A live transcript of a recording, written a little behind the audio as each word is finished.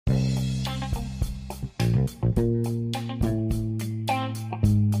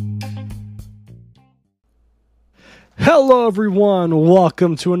Hello, everyone.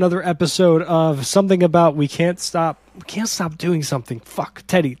 Welcome to another episode of Something About We Can't Stop Doing Something. Fuck,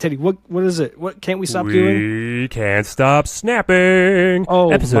 Teddy, what is it? What can't we stop doing? We can't stop snapping.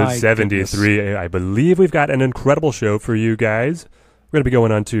 Oh, episode my 73. goodness. I believe we've got an incredible show for you guys. We're going to be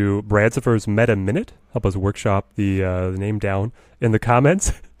going on to Bradsifer's Meta Minute. Help us workshop the name down in the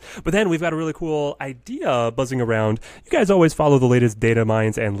comments. But then we've got a really cool idea buzzing around. You guys always follow the latest data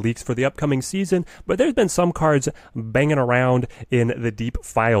mines and leaks for the upcoming season, but there's been some cards banging around in the deep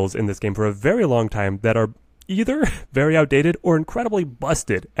files in this game for a very long time that are either very outdated or incredibly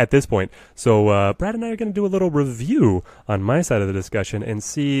busted at this point. So Brad and I are going to do a little review on my side of the discussion and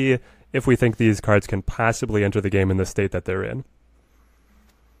see if we think these cards can possibly enter the game in the state that they're in.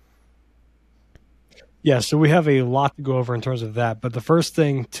 Yeah, so we have a lot to go over in terms of that, but the first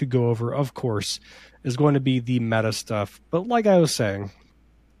thing to go over, of course, is going to be the meta stuff. But like I was saying,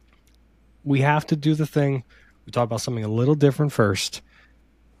 we have to do the thing. We talk about something a little different first.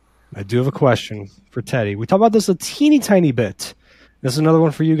 I do have a question for Teddy. We talk about this a teeny tiny bit. This is another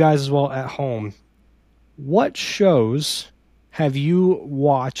one for you guys as well at home. What shows have you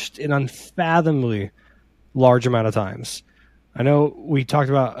watched an unfathomably large amount of times? I know we talked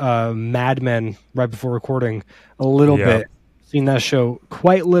about Mad Men right before recording a little bit. Seen that show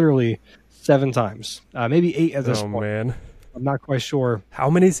quite literally 7 times. Maybe 8 at this point. Oh, man. I'm not quite sure. How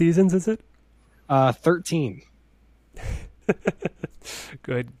many seasons is it? 13.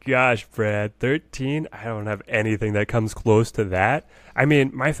 Good gosh, Brad. 13? I don't have anything that comes close to that. I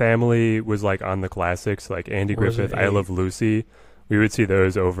mean, my family was like on the classics, like Andy Griffith, I Love Lucy. We would see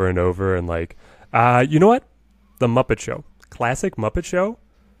those over and over. And like, you know what? The Muppet Show. Classic Muppet Show.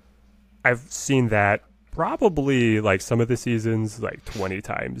 I've seen that probably like some of the seasons like 20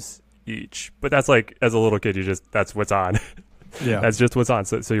 times each. But that's like, as a little kid, that's what's on. Yeah. That's just what's on.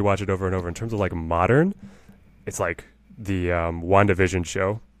 So you watch it over and over. In terms of like modern, it's like the WandaVision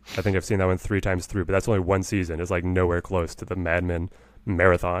show. I think I've seen that one 3 times through, but that's only one season. It's like nowhere close to the Mad Men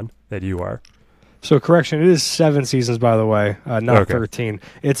marathon that you are. So correction, it is 7 seasons, by the way, not 13.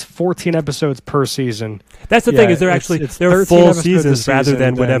 It's 14 episodes per season. That's the thing, is they're full seasons rather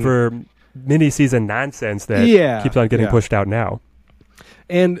than whatever mini season nonsense that keeps on getting pushed out now.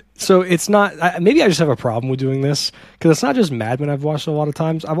 And so it's not, maybe I just have a problem with doing this, because it's not just Mad Men I've watched a lot of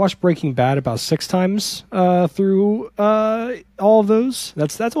times. I've watched Breaking Bad about 6 times through all of those.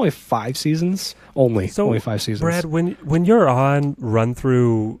 That's only 5 seasons. Only 5 seasons. Brad, when you're on run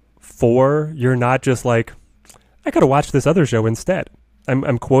through 4, you're not just like, I could have watched this other show instead.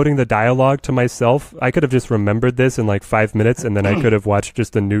 I'm quoting the dialogue to myself. I could have just remembered this in like 5 minutes, and then I could have watched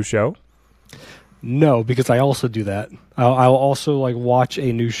just a new show. No, because I also do that. I'll also like watch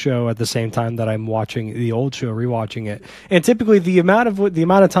a new show at the same time that I'm watching the old show, rewatching it. And typically, the amount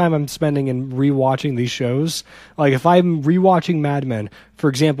of time I'm spending in rewatching these shows, like if I'm rewatching Mad Men, for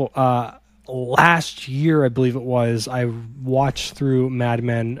example, last year, I believe it was, I watched through Mad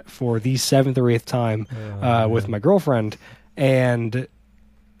Men for the 7th or 8th time with my girlfriend, and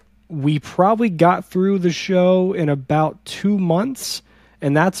we probably got through the show in about 2 months,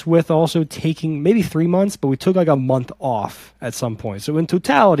 and that's with also taking maybe 3 months, but we took like a month off at some point. So in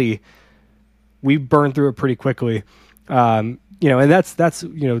totality, we burned through it pretty quickly. And that's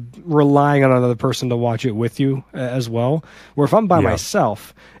relying on another person to watch it with you as well. Where if I'm by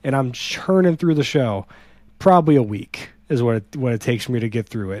myself and I'm churning through the show, probably a week is what it takes me to get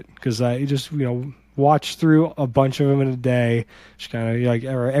through it, because I just watch through a bunch of them in a day. Just kind of like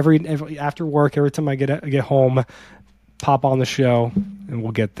every after work, every time I get home, pop on the show and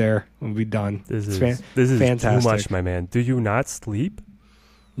we'll get there. We'll be done. This is fantastic. Too much, my man. Do you not sleep?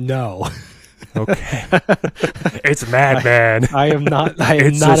 No. Okay. It's Mad Men. I am not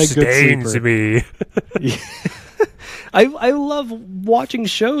a good sleeper. Me. I love watching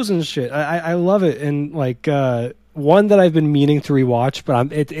shows and shit. I love it. And like one that I've been meaning to rewatch,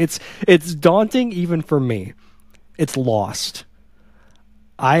 but it's daunting even for me. It's Lost.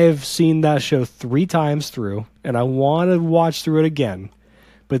 I have seen that show 3 times through, and I want to watch through it again.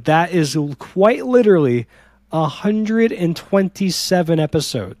 But that is quite literally 127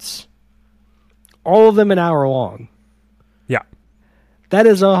 episodes. All of them an hour long. Yeah. That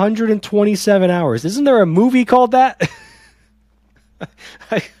is 127 hours. Isn't there a movie called that?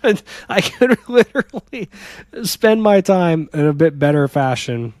 I could literally spend my time in a bit better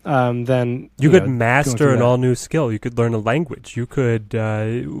fashion than you could master an all new skill. You could learn a language. You could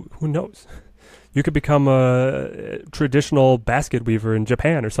who knows? You could become a traditional basket weaver in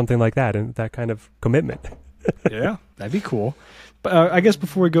Japan or something like that, and that kind of commitment. Yeah, that'd be cool. I guess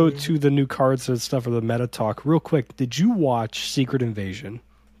before we go to the new cards and stuff or the meta talk, real quick, did you watch Secret Invasion,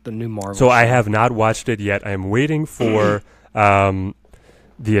 the new Marvel? So show? I have not watched it yet. I am waiting for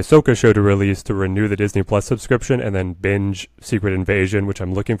the Ahsoka show to release to renew the Disney Plus subscription and then binge Secret Invasion, which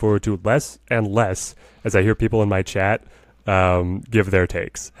I'm looking forward to less and less as I hear people in my chat give their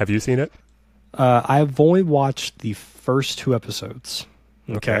takes. Have you seen it? I've only watched the first 2 episodes.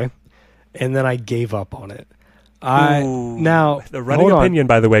 Okay. And then I gave up on it. Now the running opinion,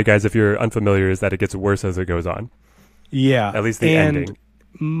 by the way, guys, if you're unfamiliar, is that it gets worse as it goes on. Yeah. At least the ending.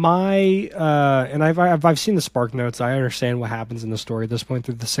 And I've seen the Spark Notes. I understand what happens in the story at this point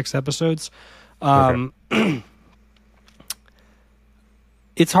through the 6 episodes.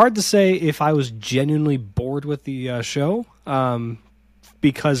 It's hard to say if I was genuinely bored with the show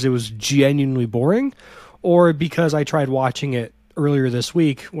because it was genuinely boring, or because I tried watching it earlier this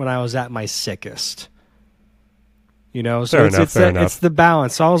week when I was at my sickest. You know, so it's the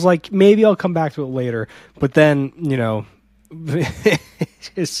balance. So I was like, maybe I'll come back to it later, but then it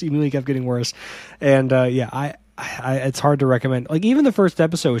just seemingly kept getting worse. And I it's hard to recommend. Like, even the first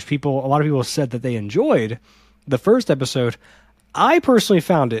episode, which a lot of people said that they enjoyed the first episode, I personally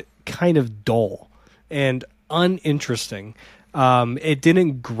found it kind of dull and uninteresting. It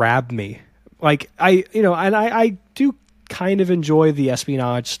didn't grab me. Like, I do kind of enjoy the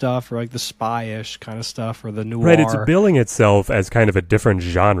espionage stuff, or like the spy-ish kind of stuff, or the noir. Right, it's billing itself as kind of a different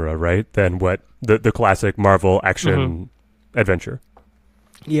genre, right, than what the classic Marvel action adventure.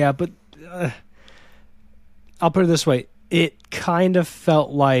 Yeah, but I'll put it this way. It kind of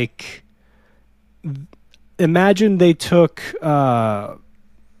felt like, imagine they took Falcon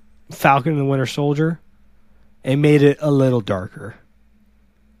and the Winter Soldier and made it a little darker.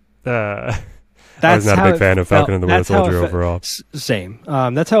 I was not a big fan of Falcon and the Winter Soldier overall. Same.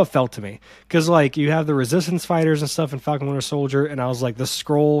 That's how it felt to me. Because, like, you have the Resistance fighters and stuff in Falcon and Winter Soldier, and I was like, the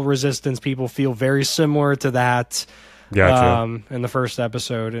Skrull Resistance people feel very similar to that. Gotcha. In the first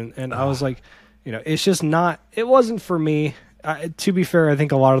episode. And I was like, it's just not... It wasn't for me. To be fair, I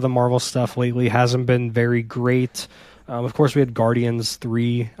think a lot of the Marvel stuff lately hasn't been very great. Of course, we had Guardians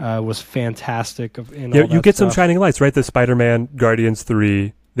 3 was fantastic. You get some shining lights, right? The Spider-Man, Guardians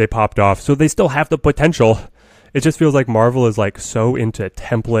 3... they popped off, so they still have the potential. It just feels like Marvel is like so into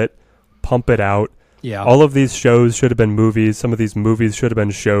template, pump it out. Yeah. All of these shows should have been movies. Some of these movies should have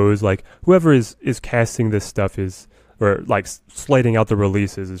been shows. Like, whoever is casting this stuff or like slating out the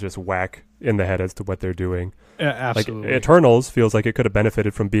releases is just whack in the head as to what they're doing. Absolutely. Like, Eternals feels like it could have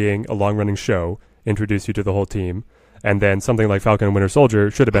benefited from being a long-running show, introduce you to the whole team, and then something like Falcon and Winter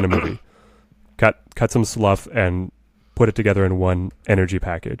Soldier should have been a movie. Cut some sluff and put it together in one energy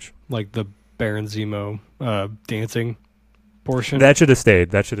package. Like the Baron Zemo dancing portion. That should have stayed.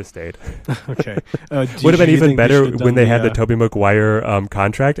 Okay. Would have been even better when they had the Tobey Maguire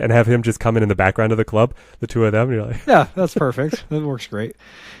contract and have him just come in the background of the club, the two of them. And you're like, yeah, that's perfect. That works great.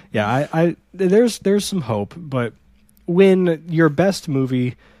 Yeah, there's some hope, but when your best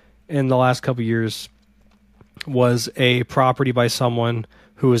movie in the last couple of years was a property by someone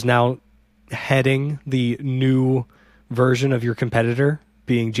who is now heading the new version of your competitor,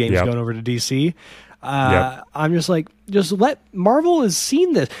 being James Gunn over to DC, I'm just like, just let Marvel has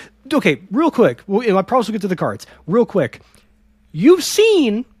seen this. Okay, real quick. I promise we'll get to the cards. Real quick. You've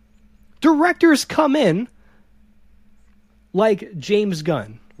seen directors come in like James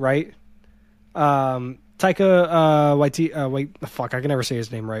Gunn, right? Taika Waititi. I can never say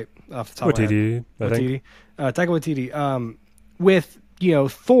his name right off the top of my head. Waititi. Taika Waititi. With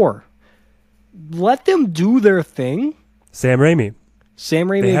Thor. Let them do their thing. Sam Raimi.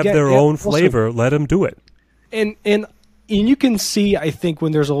 They have their own flavor. Let them do it. And you can see, I think,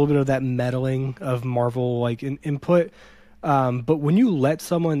 when there's a little bit of that meddling of Marvel like input. But when you let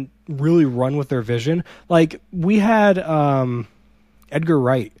someone really run with their vision, like we had Edgar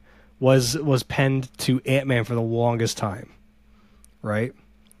Wright was penned to Ant-Man for the longest time, right?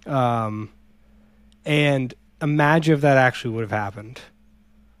 And imagine if that actually would have happened.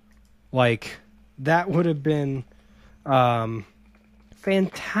 Like, that would have been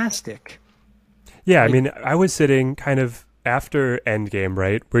fantastic. Yeah, I mean, I was sitting kind of after Endgame,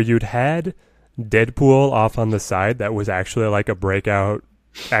 right, where you'd had Deadpool off on the side that was actually like a breakout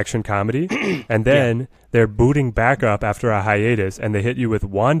action comedy, and then they're booting back up after a hiatus, and they hit you with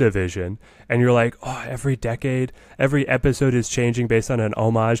WandaVision, and you're like, oh, every decade, every episode is changing based on an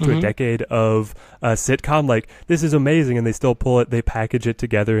homage to a decade of a sitcom. Like, this is amazing, and they still pull it, they package it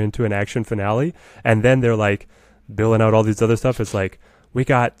together into an action finale, and then they're like billing out all these other stuff. It's like, we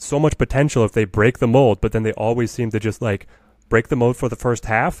got so much potential if they break the mold, but then they always seem to just like break the mold for the first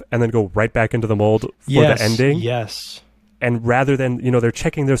half and then go right back into the mold for the ending. Yes. And rather than, they're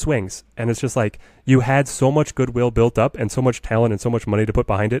checking their swings. And it's just like, you had so much goodwill built up and so much talent and so much money to put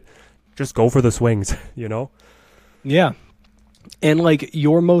behind it. Just go for the swings, Yeah. And like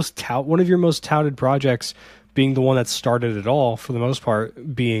one of your most touted projects being the one that started it all for the most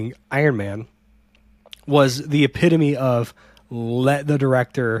part, being Iron Man, was the epitome of let the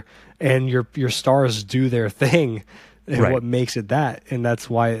director and your stars do their thing, and Right. what makes it that. And that's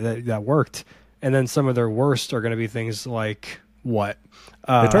why that worked. And then some of their worst are going to be things like what?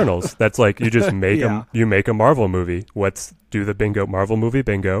 Eternals. That's like, you just make Yeah. you make a Marvel movie. Do the bingo Marvel movie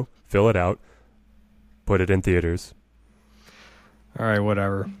bingo, fill it out, put it in theaters. All right,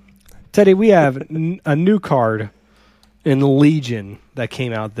 whatever. Teddy, we have a new card in Legion that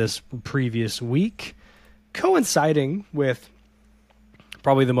came out this previous week, coinciding with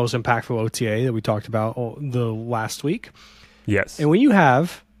probably the most impactful OTA that we talked about the last week. Yes. And when you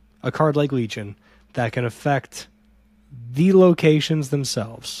have a card like Legion that can affect the locations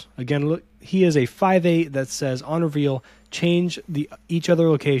themselves, again, look, he is a 5/8 that says on reveal, change each other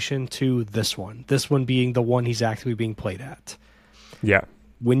location to this one being the one he's actively being played at. Yeah.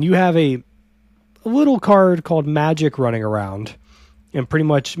 When you have a little card called Magic running around and pretty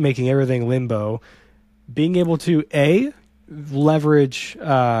much making everything limbo, being able to leverage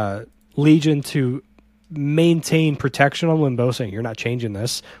Legion to maintain protection on limbo, saying you're not changing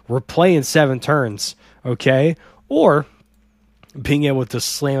this, we're playing 7 turns, okay? Or being able to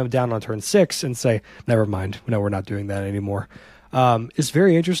slam him down on turn 6 and say, never mind, no, we're not doing that anymore. It's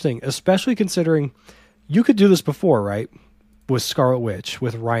very interesting, especially considering you could do this before, right? With Scarlet Witch,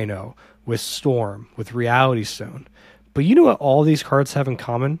 with Rhino, with Storm, with Reality Stone. But you know what all these cards have in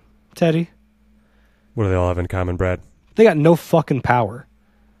common, Teddy? What do they all have in common, Brad? They got no fucking power.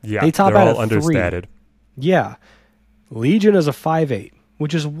 Yeah, They top they're out all at 3. understated. Yeah. Legion is a 5/8,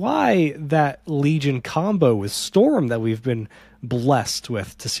 which is why that Legion combo with Storm that we've been blessed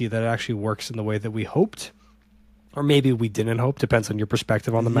with to see that it actually works in the way that we hoped. Or maybe we didn't hope, depends on your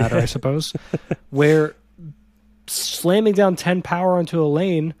perspective on the matter, I suppose. Where slamming down 10 power onto a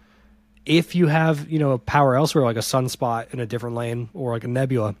lane, if you have, a power elsewhere, like a Sunspot in a different lane or like a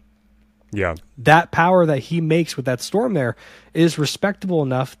Nebula, Yeah. that power that he makes with that Storm there is respectable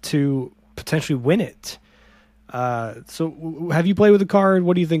enough to potentially win it. So have you played with the card?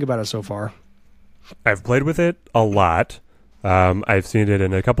 What do you think about it so far? I've played with it a lot. I've seen it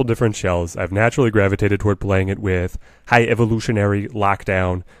in a couple different shells. I've naturally gravitated toward playing it with high evolutionary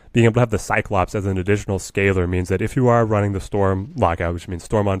lockdown. Being able to have the Cyclops as an additional scaler means that if you are running the Storm lockout, which means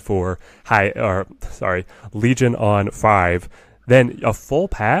Storm on 4, Legion on 5, then a full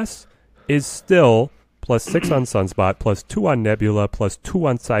pass is still +6 on Sunspot, +2 on Nebula, +2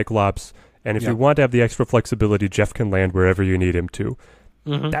 on Cyclops. And if you want to have the extra flexibility, Jeff can land wherever you need him to.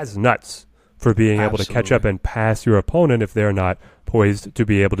 Mm-hmm. That's nuts for being able to catch up and pass your opponent if they're not poised to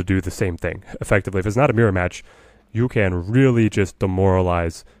be able to do the same thing effectively. If it's not a mirror match, you can really just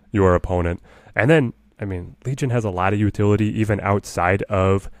demoralize your opponent. And then, Legion has a lot of utility even outside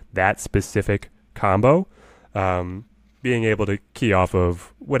of that specific combo. Being able to key off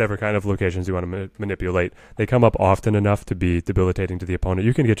of whatever kind of locations you want to manipulate. They come up often enough to be debilitating to the opponent.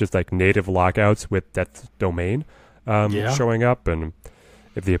 You can get just like native lockouts with Death's Domain showing up. And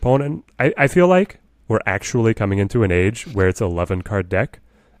if the opponent... I feel like we're actually coming into an age where it's an 11-card deck,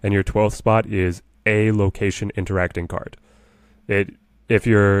 and your 12th spot is a location interacting card. If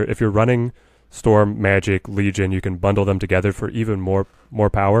you're running Storm, Magic, Legion, you can bundle them together for even more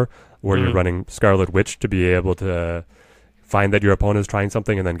power, or you're running Scarlet Witch to be able to find that your opponent is trying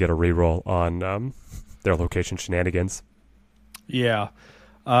something and then get a reroll on their location shenanigans. Yeah.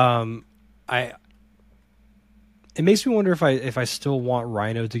 It makes me wonder if I still want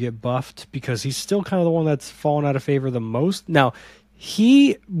Rhino to get buffed, because he's still kind of the one that's fallen out of favor the most. Now,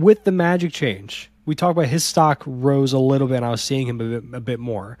 with the Magic change, we talked about his stock rose a little bit, and I was seeing him a bit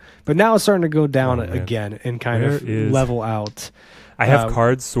more. But now it's starting to go down again and kind of level out. I have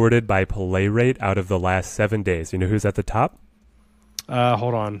cards sorted by play rate out of the last 7 days. You know who's at the top?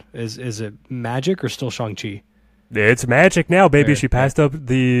 Hold on. Is it Magic or still Shang-Chi? It's Magic now, baby. She passed up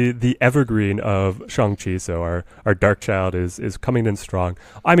the evergreen of Shang-Chi, so our Dark Child is coming in strong.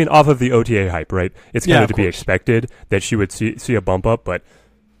 Off of the OTA hype, right? It's kind of to be expected that she would see a bump up, but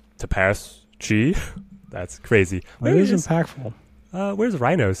to pass Chi, that's crazy. It is impactful. Where's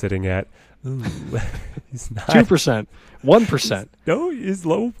Rhino sitting at? Ooh, he's not 2%, 1%. No, he's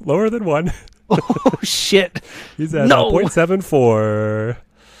lower than 1. Oh shit! He's at 0.74.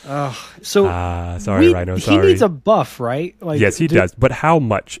 Sorry, Rhino. He needs a buff, right? Yes, he does. But how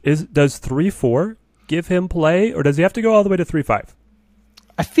much? Does 3-4 give him play, or does he have to go all the way to 3-5?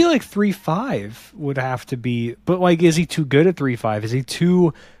 I feel like 3/5 would have to be, but like, is he too good at 3/5? Is he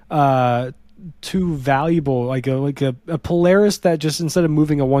too valuable? Like a Polaris that just instead of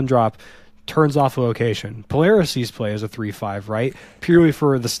moving a 1-drop turns off a location. Polaris sees play as a 3/5, right? Purely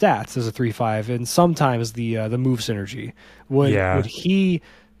for the stats as a 3/5, and sometimes the move synergy. Would he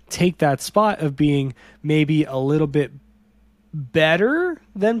take that spot of being maybe a little bit better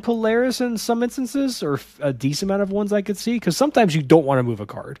than Polaris in some instances, or a decent amount of ones I could see? Because sometimes you don't want to move a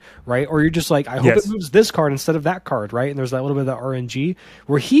card, right? Or you're just like, I hope it moves this card instead of that card, right? And there's that little bit of the RNG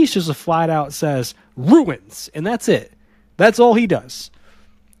where he's just a flat out says ruins, and that's it. That's all he does.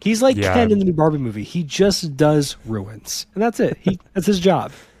 He's like Ken in the new Barbie movie. He just does ruins, and that's it. That's his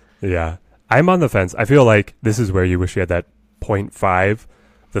job. Yeah, I'm on the fence. I feel like this is where you wish you had that 0.5.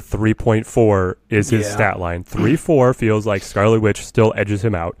 The 3.4 is his stat line. 3.4 feels like Scarlet Witch still edges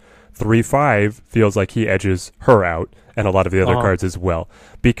him out. 3.5 feels like he edges her out, and a lot of the other cards as well.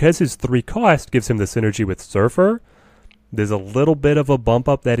 Because his 3 cost gives him the synergy with Surfer, there's a little bit of a bump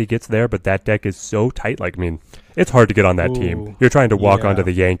up that he gets there, but that deck is so tight. Like, I mean, it's hard to get on that team. You're trying to walk onto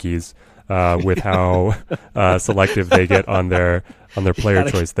the Yankees with how selective they get on their player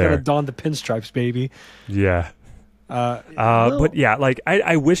choice there. Gotta don the pinstripes, baby. Yeah. But yeah, like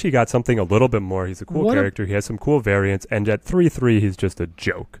I wish he got something a little bit more. He's a cool character. He has some cool variants, and at 3/3, he's just a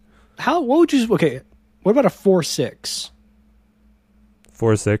joke. What would you? Okay, what about a 4/6?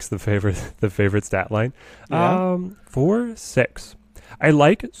 4/6, the favorite stat line. 4/6. I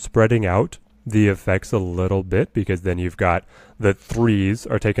like spreading out the effects a little bit, because then you've got the 3s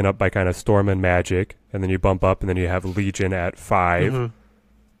are taken up by kind of Storm and Magic, and then you bump up, and then you have Legion at 5. Mm-hmm.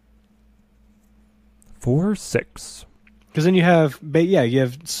 4/6. Because then you have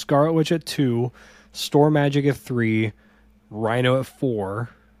Scarlet Witch at 2, Storm Magic at 3, Rhino at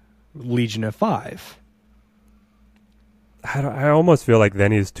 4, Legion at 5. I almost feel like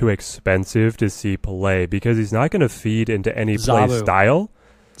then he's too expensive to see play, because he's not going to feed into any play style.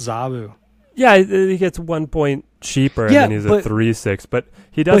 Zabu. Yeah, he gets 1 point cheaper, and then he's a 3/6, but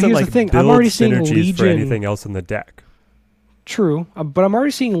he doesn't build synergies for anything else in the deck. True, but I'm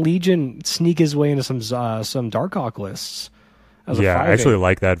already seeing Legion sneak his way into some Darkhawk lists. I actually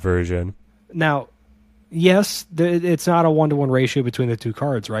like that version. Now, yes, it's not a 1-to-1 ratio between the two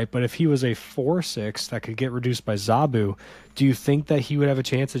cards, right? But if he was a 4/6 that could get reduced by Zabu, do you think that he would have a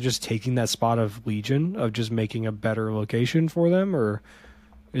chance of just taking that spot of Legion, of just making a better location for them, or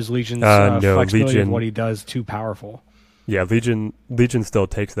is Legion's flexibility of what he does too powerful? Yeah, Legion still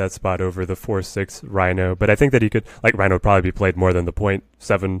takes that spot over the 4/6 Rhino, but I think that he could, like, Rhino would probably be played more than the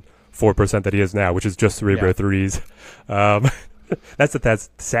 0.74% that he is now, which is just Cerebro 3s. That's the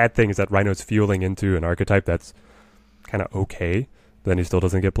sad thing, is that Rhino's fueling into an archetype that's kind of okay, but then he still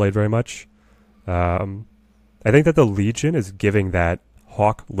doesn't get played very much. I think that the Legion is giving that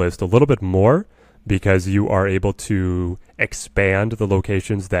Hawk list a little bit more, because you are able to expand the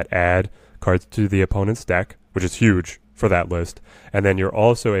locations that add cards to the opponent's deck, which is huge for that list. And then you're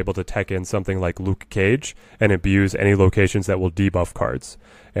also able to tech in something like Luke Cage and abuse any locations that will debuff cards.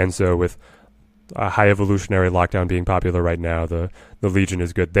 And so with High Evolutionary Lockdown being popular right now, the Legion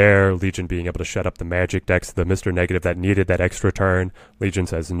is good there. Legion being able to shut up the Magic decks, the Mr. Negative that needed that extra turn. Legion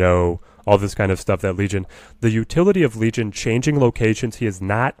says no. All this kind of stuff that Legion... The utility of Legion changing locations he has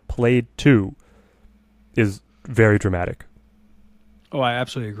not played to is very dramatic. Oh, I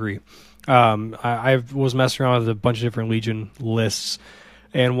absolutely agree. I was messing around with a bunch of different Legion lists,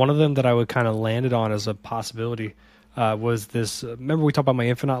 and one of them that I would kind of landed on as a possibility was this. Remember we talked about my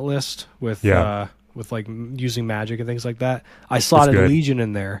Infinite list with like using magic and things like that? I slotted Legion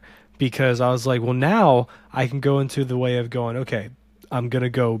in there because I was like, well, now I can go into the way of going, okay, I'm going to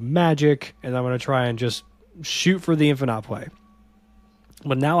go magic, and I'm going to try and just shoot for the Infinite play.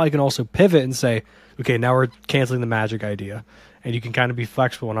 But now I can also pivot and say, okay, now we're canceling the magic idea. And you can kind of be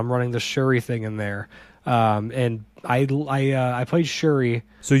flexible. And I'm running the Shuri thing in there. And I played Shuri.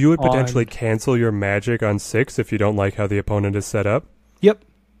 So you would potentially cancel your magic on 6 if you don't like how the opponent is set up? Yep.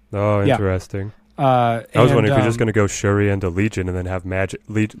 Oh, interesting. I was wondering if you're just going to go Shuri into Legion and then have magic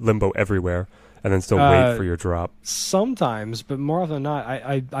Limbo everywhere and then still wait for your drop. Sometimes, but more often than not,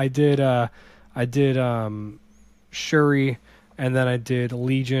 I did Shuri, and then I did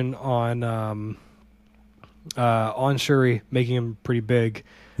Legion on Shuri, making him pretty big.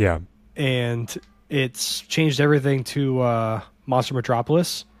 Yeah. And it's changed everything to Monster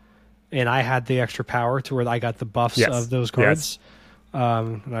Metropolis, and I had the extra power to where I got the buffs of those cards.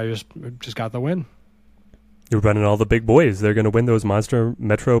 And I just got the win. You're running all the big boys. They're going to win those Monster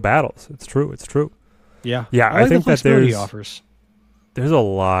Metro battles. It's true. Yeah. Yeah, I think that there's offers. There's a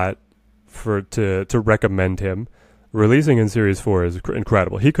lot to recommend him. releasing in Series 4 is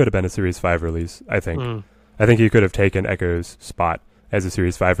incredible. He could have been a Series 5 release, I think. I think he could have taken Echo's spot as a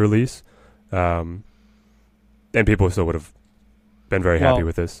Series 5 release. And people still would have been very happy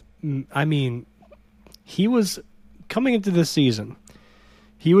with this. I mean, he was coming into this season.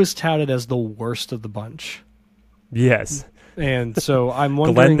 He was touted as the worst of the bunch. Yes. And so I'm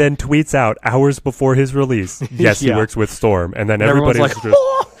wondering... Glenn then tweets out hours before his release, yes, he works with Storm. And then everybody's like,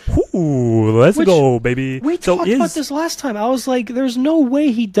 just, ooh, let's go, baby. We talked about this last time. I was like, there's no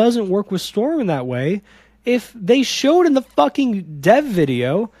way he doesn't work with Storm in that way. If they showed in the fucking dev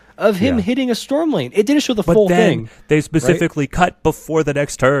video of him hitting a Storm lane. It didn't show the full thing. They specifically cut before the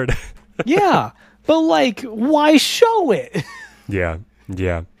next turn. Yeah. But, like, why show it? Yeah.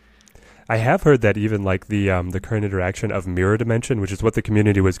 I have heard that even like the current interaction of Mirror Dimension, which is what the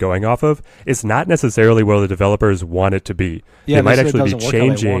community was going off of, is not necessarily where the developers want it to be. Yeah, they might actually be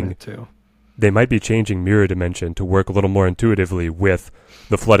changing. They might be changing Mirror Dimension to work a little more intuitively with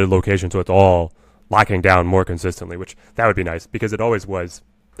the flooded location, so it's all locking down more consistently. Which that would be nice, because it always was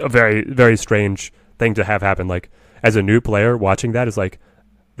a very, very strange thing to have happen. Like, as a new player watching that, is like,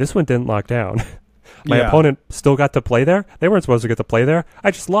 this one didn't lock down. My opponent still got to play there. They weren't supposed to get to play there.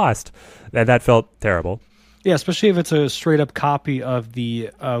 I just lost. And that felt terrible. Yeah, especially if it's a straight-up copy of the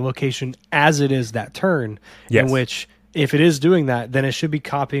location as it is that turn, in which, if it is doing that, then it should be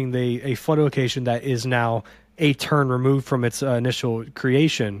copying a flood location that is now a turn removed from its initial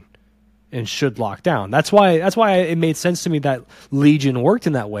creation and should lock down. That's why it made sense to me that Legion worked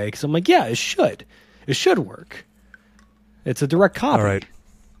in that way, because I'm like, yeah, it should. It should work. It's a direct copy. All right.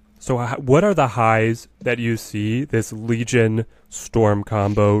 So what are the highs that you see this Legion Storm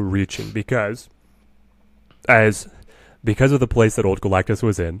combo reaching? Because of the place that old Galactus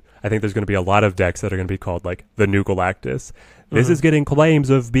was in, I think there's going to be a lot of decks that are going to be called like the new Galactus. This is getting claims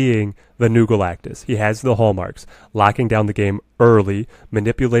of being the new Galactus. He has the hallmarks, locking down the game early,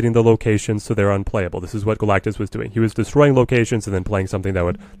 manipulating the locations so they're unplayable. This is what Galactus was doing. He was destroying locations and then playing something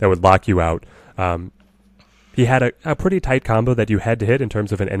that would lock you out. He had a pretty tight combo that you had to hit in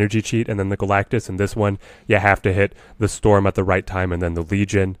terms of an energy cheat, and then the Galactus, and this one, you have to hit the Storm at the right time, and then the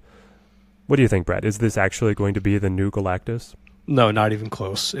Legion. What do you think, Brad? Is this actually going to be the new Galactus? No, not even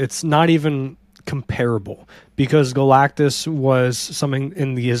close. It's not even comparable, because Galactus was something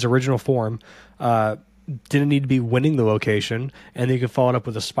in his original form, didn't need to be winning the location, and then you could follow it up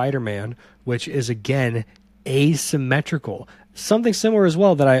with a Spider-Man, which is, again, asymmetrical. Something similar as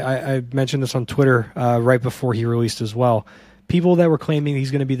well that I mentioned this on Twitter right before he released as well. People that were claiming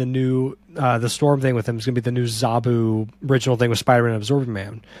he's going to be the new the Storm thing with him is going to be the new Zabu original thing with Spider-Man and Absorbing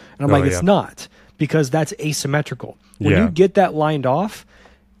Man. And I'm it's not, because that's asymmetrical. When you get that lined off,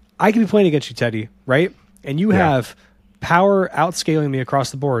 I can be playing against you, Teddy, right? And you have power outscaling me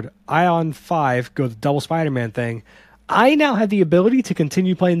across the board. I on 5 go the double Spider-Man thing. I now have the ability to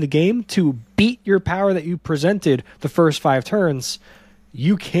continue playing the game to beat your power that you presented the first 5 turns.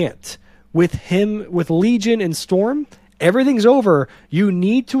 You can't. With Legion and Storm, everything's over. You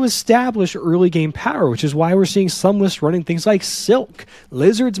need to establish early game power, which is why we're seeing some lists running things like Silk.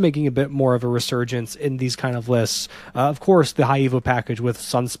 Lizard's making a bit more of a resurgence in these kind of lists. Of course, the High Evo package with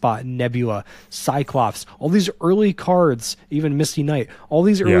Sunspot, Nebula, Cyclops, all these early cards, even Misty Knight, all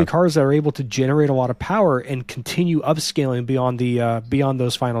these early cards that are able to generate a lot of power and continue upscaling beyond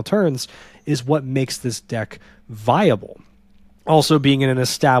those final turns is what makes this deck viable. Also being in an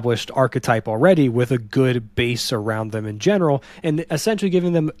established archetype already with a good base around them in general, and essentially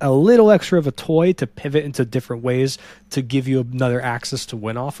giving them a little extra of a toy to pivot into different ways to give you another axis to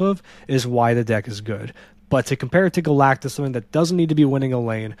win off of is why the deck is good. But to compare it to Galactus, something that doesn't need to be winning a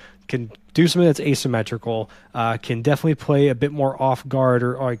lane, can do something that's asymmetrical, can definitely play a bit more off guard,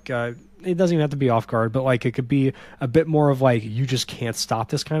 or like it doesn't even have to be off guard, but like it could be a bit more of like you just can't stop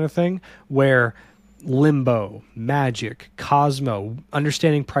this kind of thing, where Limbo, Magic, Cosmo,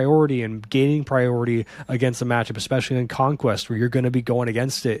 understanding priority and gaining priority against a matchup, especially in Conquest, where you're going to be going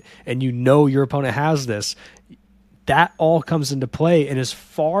against it and you know your opponent has this, that all comes into play and is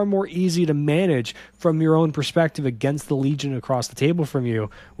far more easy to manage from your own perspective against the Legion across the table from you,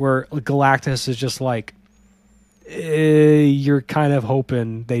 where Galactus is just like, you're kind of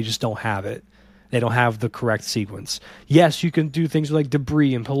hoping they just don't have it. They don't have the correct sequence. Yes, you can do things like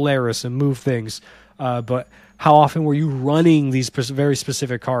Debris and Polaris and move things, but how often were you running these very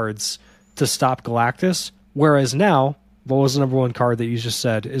specific cards to stop Galactus? Whereas now, what was the number one card that you just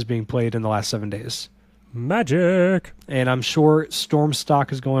said is being played in the last 7 days? Magic. And I'm sure Storm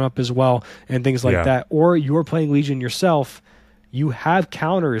stock is going up as well and things like that. Or you're playing Legion yourself you have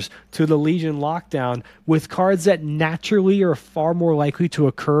counters to the Legion lockdown with cards that naturally are far more likely to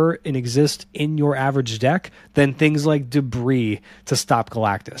occur and exist in your average deck than things like Debris to stop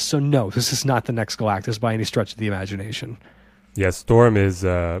Galactus. So no, this is not the next Galactus by any stretch of the imagination. Yes, Storm is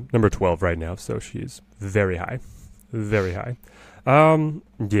number 12 right now, so she's very high. Very high.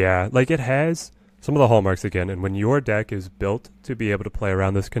 Yeah, like it has some of the hallmarks again, and when your deck is built to be able to play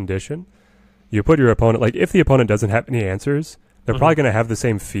around this condition, you put your opponent, like if the opponent doesn't have any answers, they're probably going to have the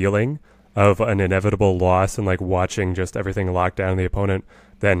same feeling of an inevitable loss and like watching just everything locked down and the opponent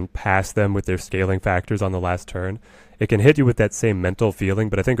then pass them with their scaling factors on the last turn. It can hit you with that same mental feeling,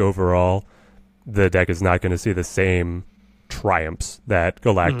 but I think overall the deck is not going to see the same triumphs that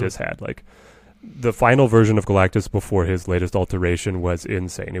Galactus had. Like the final version of Galactus before his latest alteration was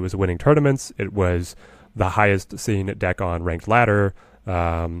insane. It was winning tournaments. It was the highest seen deck on ranked ladder.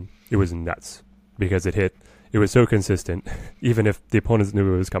 It was nuts because it was so consistent. Even if the opponents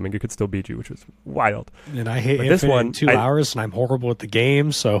knew it was coming, it could still beat you, which was wild. And I hate this one in 2 hours, and I'm horrible at the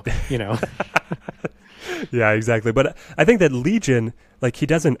game, so you know. Yeah, exactly. But I think that Legion, like, he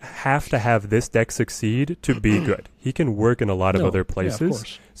doesn't have to have this deck succeed to be good. He can work in a lot of other places. Yeah, of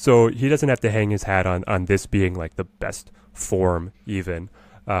course. So he doesn't have to hang his hat on this being like the best form even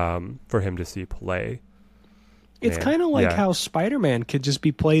for him to see play. It's kind of like how Spider-Man could just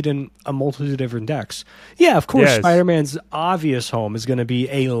be played in a multitude of different decks. Yeah, of course, Spider-Man's obvious home is going to be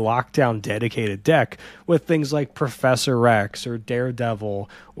a lockdown dedicated deck with things like Professor X or Daredevil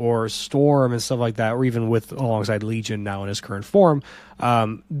or Storm and stuff like that, or even with alongside Legion now in his current form.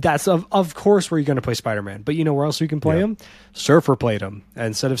 That's of course where you're going to play Spider-Man. But you know where else you can play him? Surfer played him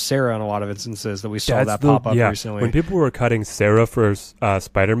instead of Sarah in a lot of instances that we saw that pop up recently. When people were cutting Sarah for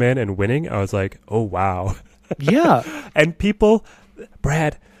Spider-Man and winning, I was like, oh, wow. Yeah. And people,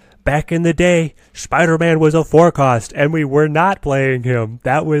 Brad, back in the day, Spider-Man was a 4-cost and we were not playing him.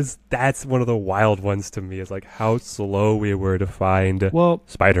 That's one of the wild ones to me, is like how slow we were to find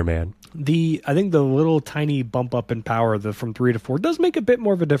Spider-Man. I think the little tiny bump up in power from 3 to 4 does make a bit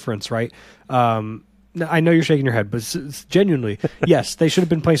more of a difference, right? I know you're shaking your head, but genuinely, yes, they should have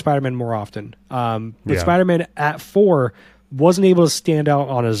been playing Spider-Man more often. But Spider-Man at 4 wasn't able to stand out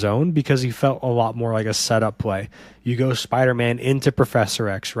on his own because he felt a lot more like a setup play. You go Spider-Man into Professor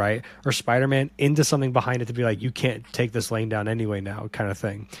X, right? Or Spider-Man into something behind it to be like, you can't take this lane down anyway now, kind of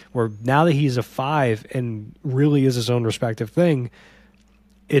thing. Where now that he's a 5 and really is his own respective thing,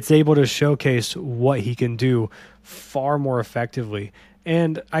 it's able to showcase what he can do far more effectively.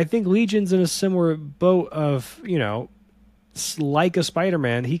 And I think Legion's in a similar boat of, you know, like a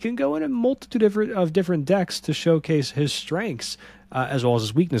Spider-Man, he can go in a multitude of different decks to showcase his strengths as well as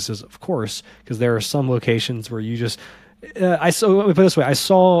his weaknesses, of course, because there are some locations where you just let me put it this way. I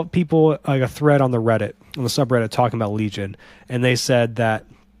saw people, like a thread on the subreddit talking about Legion, and they said that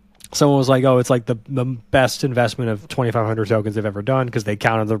someone was like, oh, it's like the best investment of 2,500 tokens they've ever done because they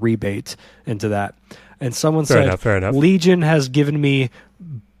counted the rebate into that. And someone said, fair enough. Legion has given me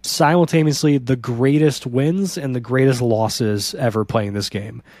simultaneously the greatest wins and the greatest losses ever playing this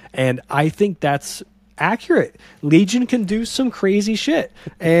game. And I think that's accurate. Legion can do some crazy shit.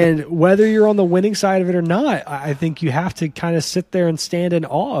 And whether you're on the winning side of it or not, I think you have to kind of sit there and stand in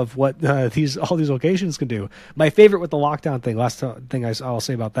awe of what all these locations can do. My favorite with the lockdown thing, last thing I'll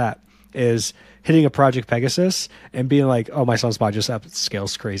say about that, is hitting a Project Pegasus and being like, oh, my Sunspot just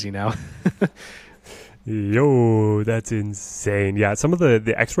scales crazy now. Yo, that's insane. Yeah, some of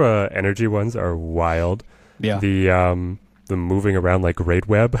the extra energy ones are wild. Yeah. The moving around like Great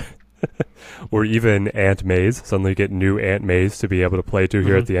Web or even Ant Maze. Suddenly get new Ant Maze to be able to play to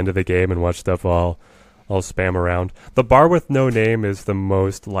here at the end of the game and watch stuff all spam around. The bar with no name is the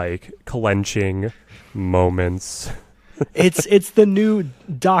most like clenching moments. It's the new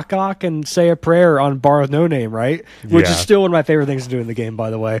Doc Ock and Say a Prayer on Bar with No Name, right? Which is still one of my favorite things to do in the game, by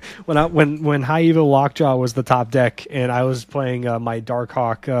the way. When High Evil Lockjaw was the top deck and I was playing my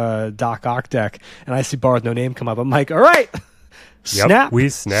Darkhawk Doc Ock deck and I see Bar with No Name come up, I'm like, all right, snap, we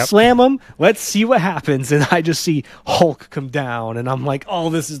snap, slam them, let's see what happens. And I just see Hulk come down and I'm like,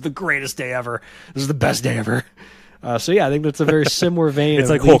 oh, this is the greatest day ever. This is the best day ever. So yeah, I think that's a very similar vein. It's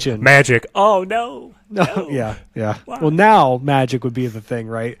of like Legion. Hulk magic. Oh no. Yeah. Wow. Well, now magic would be the thing,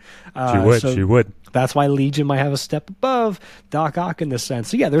 right? She would. That's why Legion might have a step above Doc Ock in this sense.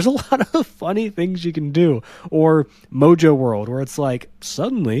 So yeah, there's a lot of funny things you can do. Or Mojo World, where it's like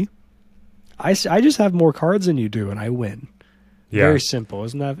suddenly, I just have more cards than you do, and I win. Yeah. Very simple,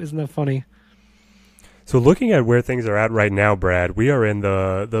 isn't that funny? So looking at where things are at right now, Brad, we are in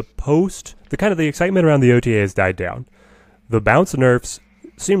the kind of the excitement around the OTA has died down. The bounce nerfs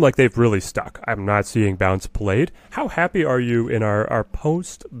seem like they've really stuck. I'm not seeing bounce played. How happy are you in our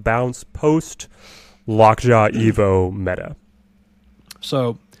post bounce, post Lockjaw Evo meta?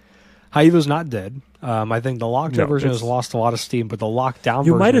 So Haivo's not dead. I think the Lockjaw version has lost a lot of steam, but the Lockdown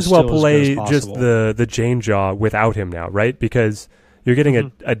you version might as is well still play as good as just possible. the Jane Jaw without him now, right? Because you're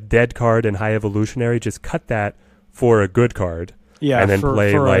getting a dead card in High Evolutionary. Just cut that for a good card. Yeah, and then for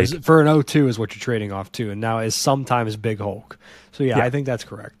an O2 is what you're trading off to, and now is sometimes Big Hulk. So yeah, I think that's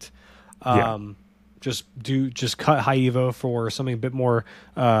correct. Just cut High Evo for something a bit more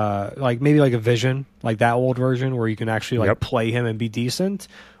like maybe like a Vision, like that old version where you can actually play him and be decent,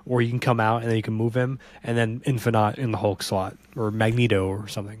 or you can come out and then you can move him and then Infinite in the Hulk slot or Magneto or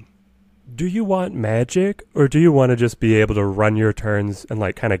something. Do you want magic, or do you want to just be able to run your turns and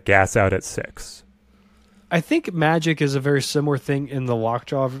like kind of gas out at 6? I think Magic is a very similar thing in the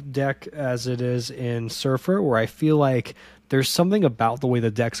Lockjaw deck as it is in Surfer, where I feel like there's something about the way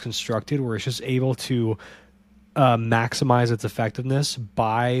the deck's constructed where it's just able to maximize its effectiveness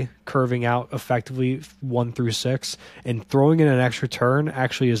by curving out effectively 1 through 6, and throwing in an extra turn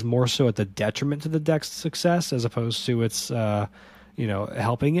actually is more so at the detriment to the deck's success as opposed to its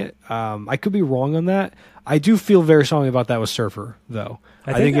helping it. I could be wrong on that. I do feel very strongly about that with Surfer, though.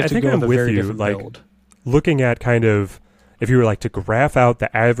 I think you have to go with a very different build. Looking at kind of, if you were like to graph out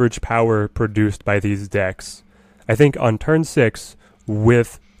the average power produced by these decks, I think on turn 6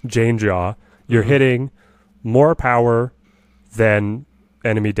 with Jane Jaw, you're hitting more power than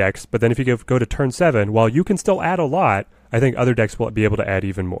enemy decks. But then if you go to turn 7, while you can still add a lot, I think other decks will be able to add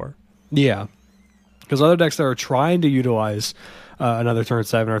even more. Yeah, because other decks that are trying to utilize another turn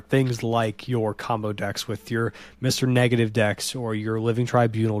 7 are things like your combo decks with your Mr. Negative decks or your Living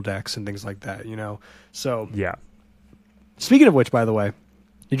Tribunal decks and things like that, So, yeah. Speaking of which, by the way,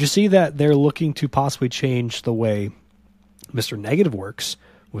 did you see that they're looking to possibly change the way Mr. Negative works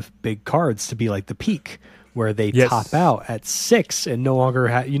with big cards to be like the peak, where they top out at 6 and no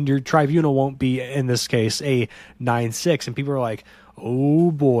longer your Tribunal won't be, in this case, a 9/6, and people are like, oh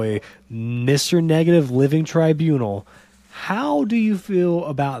boy, Mr. Negative Living Tribunal. How do you feel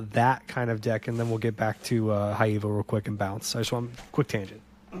about that kind of deck? And then we'll get back to High Evo real quick and bounce. I just want a quick tangent.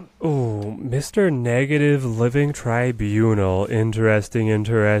 Oh, Mr. Negative Living Tribunal.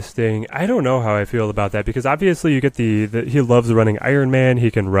 Interesting. I don't know how I feel about that, because obviously you get he loves running Iron Man.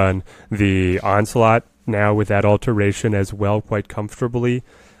 He can run the Onslaught now with that alteration as well quite comfortably.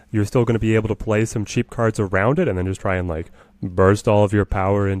 You're still going to be able to play some cheap cards around it and then just try and like burst all of your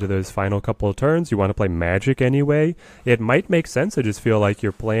power into those final couple of turns. You want to play Magic anyway. It might make sense. I just feel like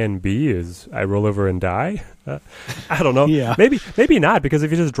your plan B is I roll over and die. I don't know. Yeah. Maybe not, because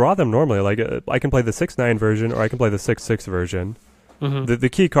if you just draw them normally, like I can play the 6/9 version or I can play the 6/6 version. Mm-hmm. The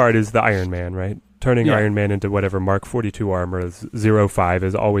key card is the Iron Man, right? Turning Iron Man into whatever Mark 42 armor is 0/5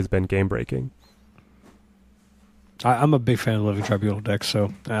 has always been game breaking. I'm a big fan of Living Tribunal decks,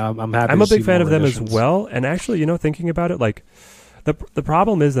 so I'm happy. I'm to a big see fan more of them additions. as well. And actually, thinking about it, like the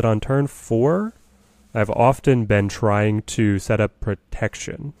problem is that on turn 4, I've often been trying to set up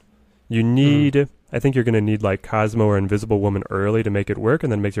protection. You need, I think you're going to need like Cosmo or Invisible Woman early to make it work,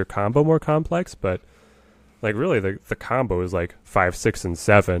 and then makes your combo more complex. But like really, the combo is like 5, 6, and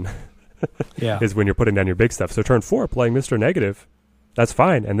 7. Is when you're putting down your big stuff. So turn 4, playing Mr. Negative. That's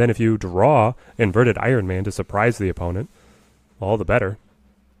fine. And then if you draw Inverted Iron Man to surprise the opponent, all the better.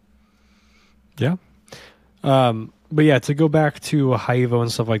 Yeah. But yeah, to go back to High Evo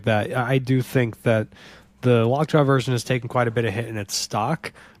and stuff like that, I do think that the Lockjaw version has taken quite a bit of hit in its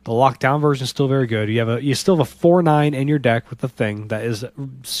stock. The Lockdown version is still very good. You still have a 4/9 in your deck with the thing that is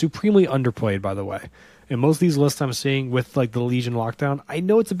supremely underplayed, by the way. In most of these lists I'm seeing with like the Legion Lockdown, I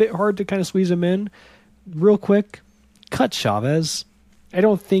know it's a bit hard to kind of squeeze them in. Real quick, cut Chavez. I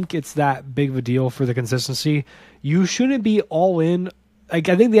don't think it's that big of a deal for the consistency. You shouldn't be all in. Like,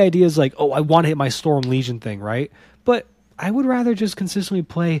 I think the idea is like, oh, I want to hit my Storm Legion thing, right? But I would rather just consistently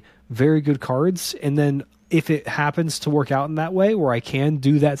play very good cards, and then if it happens to work out in that way where I can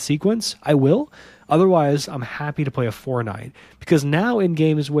do that sequence, I will. Otherwise, I'm happy to play a 4/9, because now in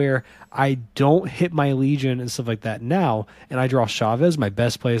games where I don't hit my Legion and stuff like that now, and I draw Chavez, my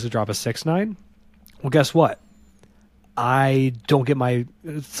best play is to drop a 6/9. Well, guess what? I don't get my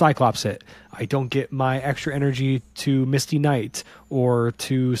Cyclops hit. I don't get my extra energy to Misty Knight or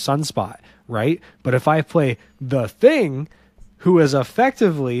to Sunspot, right? But if I play the Thing, who is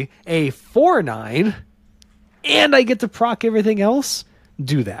effectively a 4/9, and I get to proc everything else,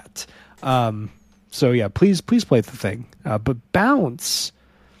 do that. So yeah, please play the Thing. But Bounce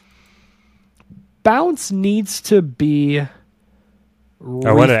needs to be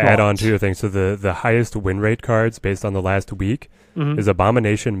I want to add on to your thing. So the highest win rate cards based on the last week is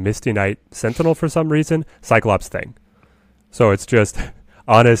Abomination, Misty Knight, Sentinel for some reason, Cyclops Thing. So it's just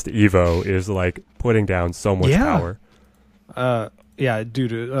Honest Evo is like putting down so much power. Yeah,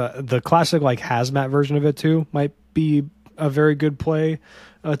 dude. The classic like hazmat version of it too might be a very good play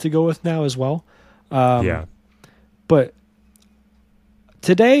to go with now as well. But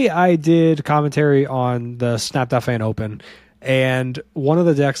today I did commentary on the Snap.fan Open, and one of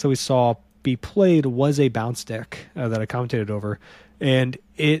the decks that we saw be played was a bounce deck that I commentated over, and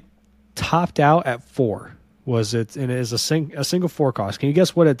it topped out at 4. Was it? And it is a single 4 cost. Can you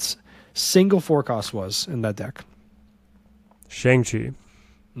guess what its single 4 cost was in that deck? Shang-Chi.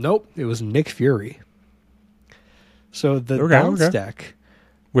 Nope, it was Nick Fury. So the bounce deck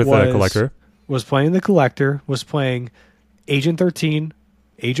with the Collector was playing the Collector, was playing Agent 13,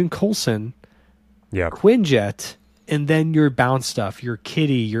 Agent Coulson, Quinjet, and then your bounce stuff, your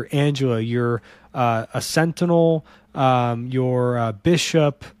Kitty, your Angela, your a Sentinel, your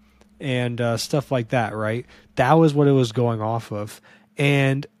Bishop, and stuff like that, right? That was what it was going off of.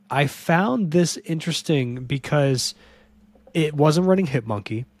 And I found this interesting because it wasn't running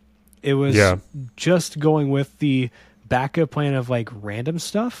Hitmonkey. It was just going with the backup plan of like random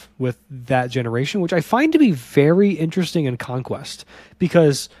stuff with that generation, which I find to be very interesting in Conquest,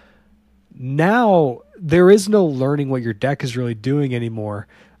 because now there is no learning what your deck is really doing anymore.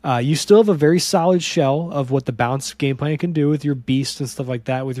 You still have a very solid shell of what the bounce game plan can do with your beast and stuff like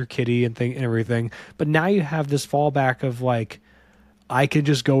that, with your Kitty and everything. But now you have this fallback of like, I could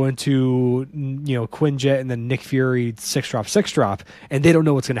just go into, Quinjet and then Nick Fury 6-drop, and they don't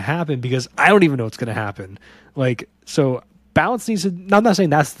know what's going to happen because I don't even know what's going to happen. Like, so bounce needs to, I'm not saying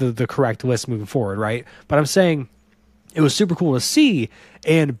that's the correct list moving forward, right? But I'm saying it was super cool to see,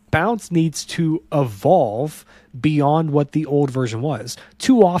 and bounce needs to evolve beyond what the old version was.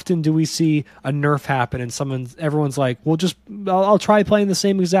 Too often do we see a nerf happen and everyone's like, well, I'll try playing the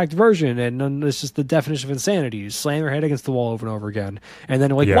same exact version, and then it's just the definition of insanity. You slam your head against the wall over and over again. And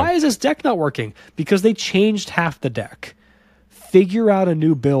then why is this deck not working? Because they changed half the deck. Figure out a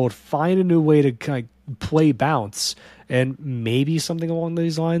new build, find a new way to kind of play bounce, and maybe something along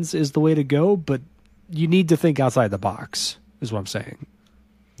these lines is the way to go, but you need to think outside the box, is what I'm saying.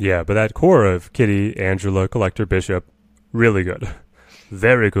 Yeah, but that core of Kitty, Angela, Collector, Bishop, really good.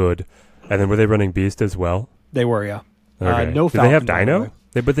 Very good. And then were they running Beast as well? They were, yeah. Okay. No Did they have Dino?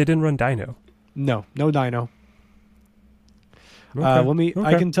 But they didn't run Dino. No Dino. Okay.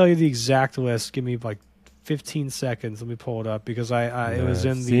 I can tell you the exact list. Give me like 15 seconds. Let me pull it up because it was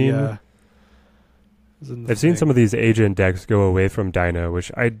in the... I've seen some of these agent decks go away from Dino,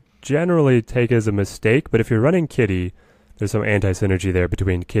 which I generally take as a mistake, but if you're running Kitty, there's some anti-synergy there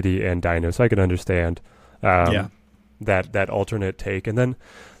between Kitty and Dino, so I can understand that alternate take. And then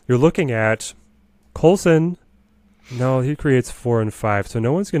you're looking at Coulson. No, he creates 4 and 5, so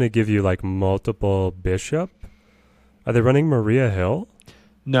no one's going to give you like multiple Bishop. Are they running Maria Hill?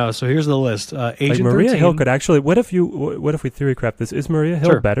 No, so here's the list. Agent Maria 13. Hill could actually... What if we theory crap this? Is Maria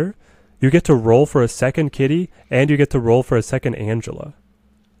Hill better? You get to roll for a second Kitty, and you get to roll for a second Angela.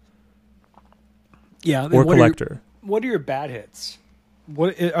 Yeah, or Collector. What are your bad hits?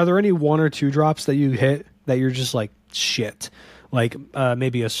 Are there any 1 or 2 drops that you hit that you're just like shit? Like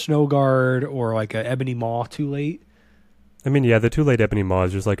maybe a Snow Guard or like a Ebony Maw too late? I mean, yeah, the too late Ebony Maw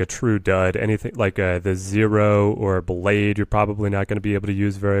is just like a true dud. Anything like the Zero or Blade, you're probably not going to be able to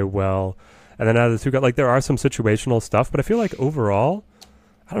use very well. And then out of the 2, like there are some situational stuff, but I feel like overall,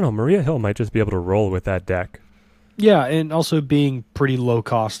 I don't know, Maria Hill might just be able to roll with that deck. Yeah, and also being pretty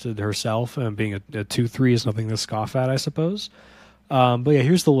low-costed herself, and being a 2-3 is nothing to scoff at, I suppose. But yeah,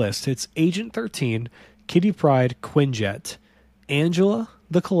 here's the list. It's Agent 13, Kitty Pryde, Quinjet, Angela,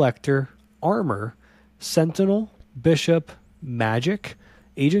 the Collector, Armor, Sentinel, Bishop, Magic,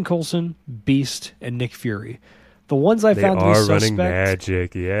 Agent Coulson, Beast, and Nick Fury. The ones I found to be suspect... running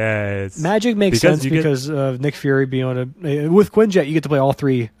Magic, yes. Magic makes sense because of Nick Fury being on with Quinjet, you get to play all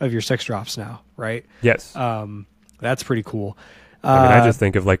 3 of your 6-drops now, right? Yes. That's pretty cool. I just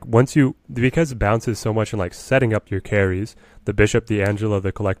think of like because it bounces so much in like setting up your carries, the Bishop, the Angela,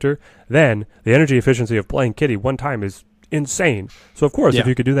 the Collector, then the energy efficiency of playing Kitty one time is insane. So of course, if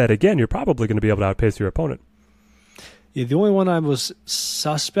you could do that again, you're probably going to be able to outpace your opponent. Yeah, the only one I was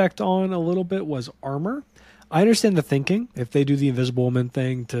suspect on a little bit was Armor. I understand the thinking if they do the Invisible Woman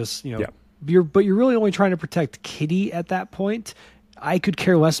thing to but you're really only trying to protect Kitty at that point. I could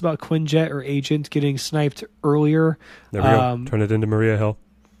care less about Quinjet or Agent getting sniped earlier. There we go. Turn it into Maria Hill.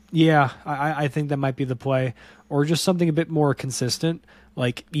 Yeah, I think that might be the play. Or just something a bit more consistent,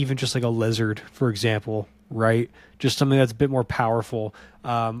 like even just like a Lizard, for example, right? Just something that's a bit more powerful.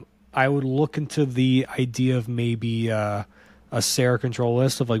 I would look into the idea of maybe a Sarah control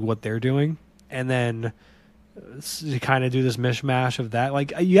list of like what they're doing, and then kind of do this mishmash of that.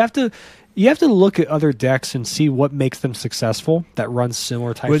 Like you have to look at other decks and see what makes them successful that runs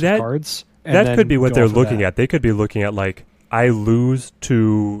similar types of cards. And that could be what they're looking that. at. They could be looking at like, I lose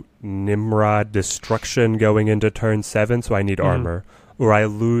to Nimrod Destruction going into turn 7, so I need armor. Or I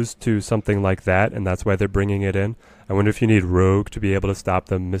lose to something like that, and that's why they're bringing it in. I wonder if you need Rogue to be able to stop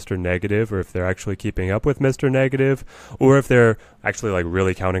them Mr. Negative, or if they're actually keeping up with Mr. Negative, or if they're actually like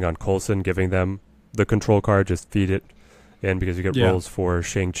really counting on Coulson giving them the control card, just feed it in because you get rolls for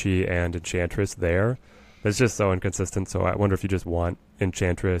Shang-Chi and Enchantress there. It's just so inconsistent, so I wonder if you just want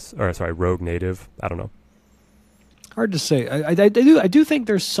Rogue Native. I don't know. Hard to say. I do think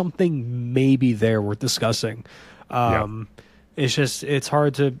there's something maybe there worth discussing. It's just it's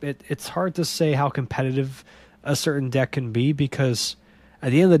hard to say how competitive a certain deck can be, because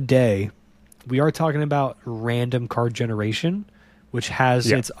at the end of the day, we are talking about random card generation, which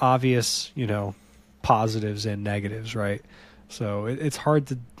has its obvious, positives and negatives, right? So it's hard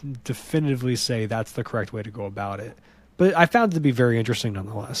to definitively say that's the correct way to go about it. But I found it to be very interesting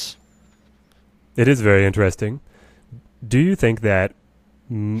nonetheless. It is very interesting. Do you think that...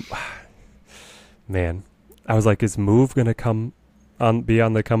 Man, I was like, is Move going to be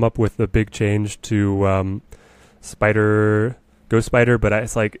on the come up with the big change to Ghost Spider? But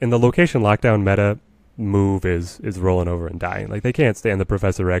it's like, in the location lockdown meta, Move is rolling over and dying. Like, they can't stand the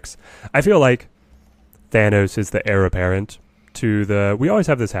Professor X. I feel like Thanos is the heir apparent to the... We always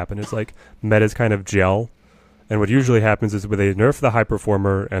have this happen. It's like metas kind of gel. And what usually happens is when they nerf the high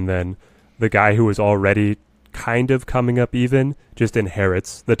performer, and then the guy who is already kind of coming up even just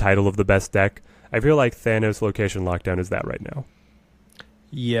inherits the title of the best deck. I feel like Thanos Location Lockdown is that right now.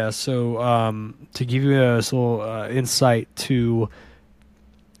 Yeah, so to give you a little insight to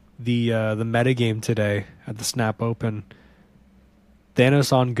the metagame today at the Snap Open,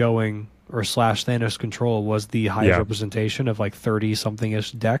 Thanos Ongoing or / Thanos Control was the highest representation of like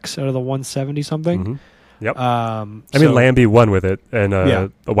 30-something-ish decks out of the 170-something. Mm-hmm. Yep. I mean, Lambie won with it a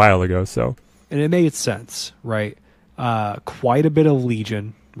while ago, so... And it made sense, right? Quite a bit of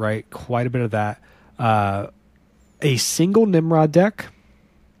Legion, right? Quite a bit of that. A single Nimrod deck.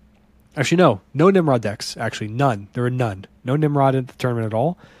 Actually, no Nimrod decks. Actually, none. There were none. No Nimrod in the tournament at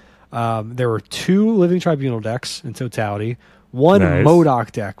all. There were 2 Living Tribunal decks in totality. One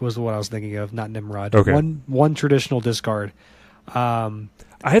MODOK deck was what I was thinking of, not Nimrod. Okay. One traditional discard.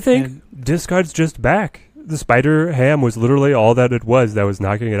 I think discard's just back. The Spider Ham was literally all that it was that was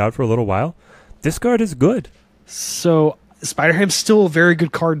knocking it out for a little while. Discard is good. So Spider Ham's still a very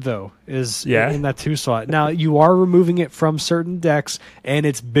good card, though, in that 2 slot. Now, you are removing it from certain decks, and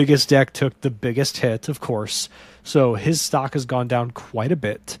its biggest deck took the biggest hit, of course. So his stock has gone down quite a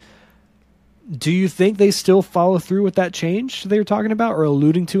bit. Do you think they still follow through with that change they were talking about or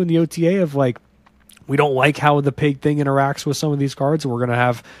alluding to in the OTA of like, we don't like how the pig thing interacts with some of these cards, and we're going to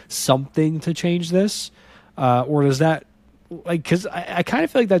have something to change this? Or does that... Like, because I kind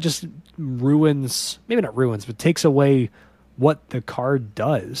of feel like that just ruins, maybe not ruins, but takes away what the card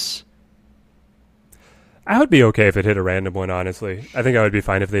does. I would be okay if it hit a random one, honestly. I think I would be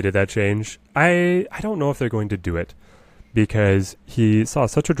fine if they did that change. I don't know if they're going to do it, because he saw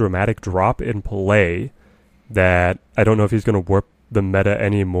such a dramatic drop in play that I don't know if he's going to warp the meta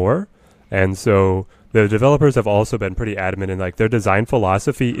anymore. And so the developers have also been pretty adamant in like their design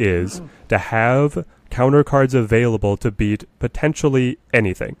philosophy is to have counter cards available to beat potentially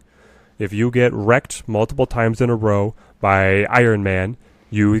anything. If you get wrecked multiple times in a row by Iron Man,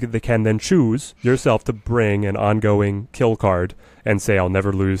 you can then choose yourself to bring an ongoing kill card and say, I'll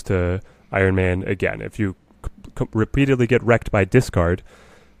never lose to Iron Man again. If you repeatedly get wrecked by discard,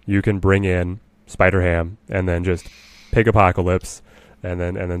 you can bring in Spider-Ham and then just Pig Apocalypse and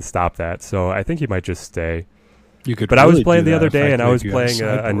then stop that. So I think he might just stay. But I was playing the other day, and I was playing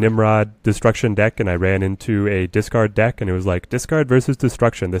a Nimrod Destruction deck, and I ran into a discard deck, and it was like, discard versus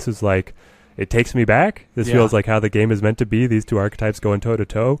destruction. This is like, it takes me back. This feels like how the game is meant to be. These 2 archetypes going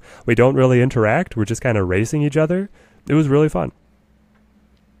toe-to-toe. We don't really interact. We're just kind of racing each other. It was really fun.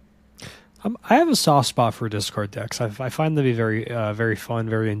 I have a soft spot for discard decks. I find them to be very, very fun,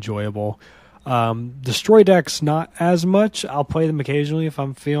 very enjoyable. Destroy decks, not as much. I'll play them occasionally if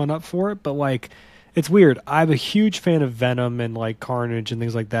I'm feeling up for it, but like... It's weird. I'm a huge fan of Venom and like Carnage and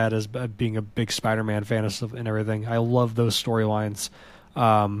things like that, as being a big Spider-Man fan and everything. I love those storylines.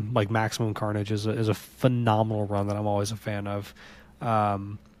 Like Maximum Carnage is a phenomenal run that I'm always a fan of.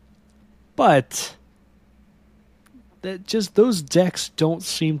 But just those decks don't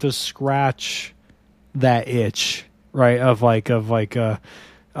seem to scratch that itch, right? Of whatever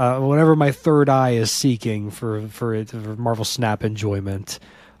my third eye is seeking for Marvel Snap enjoyment.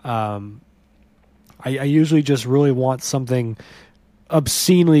 I usually just really want something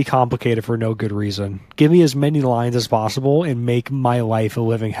obscenely complicated for no good reason. Give me as many lines as possible and make my life a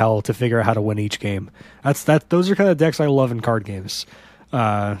living hell to figure out how to win each game. Those are kind of decks I love in card games.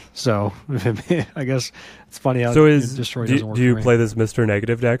 So I guess it's funny how Destroy doesn't work. Do you for me. play this Mr.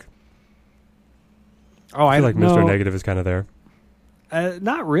 Negative deck? Oh, I feel like Mr. Negative is kind of there.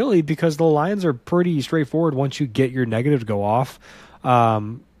 Not really, because the lines are pretty straightforward once you get your negative to go off.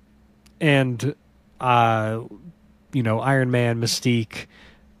 Iron Man, Mystique,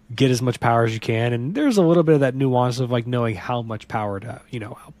 get as much power as you can, and there's a little bit of that nuance of like knowing how much power to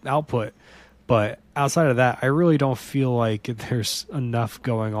output. But outside of that, I really don't feel like there's enough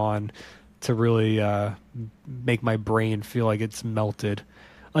going on to really make my brain feel like it's melted.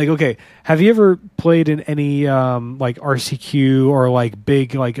 Like, okay, have you ever played in any like RCQ or like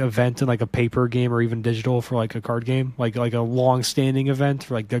big like event in like a paper game or even digital for like a card game, like a long standing event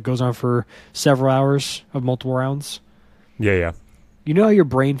for, like that goes on for several hours of multiple rounds? Yeah. You know how your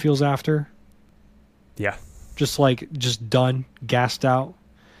brain feels after? Yeah. Just done, gassed out.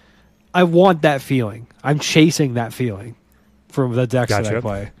 I want that feeling. I'm chasing that feeling from the decks that I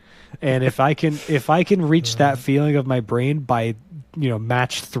play. And if I can reach that feeling of my brain by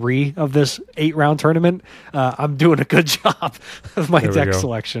match 3 of this 8-round tournament, I'm doing a good job of my deck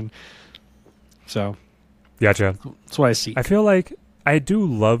selection. So, gotcha. That's what I see. I feel like I do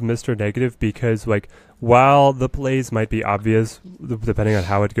love Mr. Negative because, like, while the plays might be obvious depending on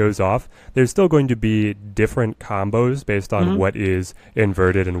how it goes off, there's still going to be different combos based on what is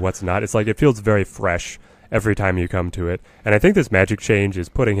inverted and what's not. It's like it feels very fresh every time you come to it. And I think this magic change is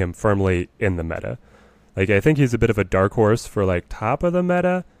putting him firmly in the meta. Like, I think he's a bit of a dark horse for, like, top of the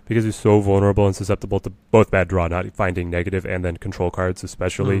meta because he's so vulnerable and susceptible to both bad draw, not finding negative, and then control cards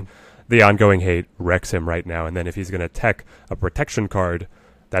especially. The ongoing hate wrecks him right now. And then if he's going to tech a protection card,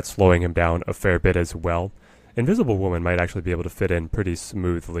 that's slowing him down a fair bit as well. Invisible Woman might actually be able to fit in pretty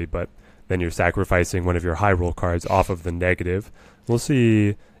smoothly, but then you're sacrificing one of your high roll cards off of the negative. We'll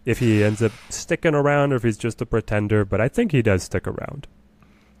see if he ends up sticking around or if he's just a pretender, but I think he does stick around.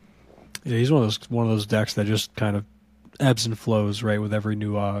 Yeah, he's one of those decks that just kind of ebbs and flows, right, with every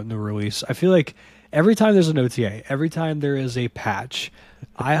new release. I feel like every time there's an OTA, every time there is a patch,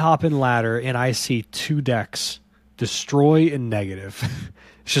 I hop in ladder and I see 2 decks, Destroy and Negative.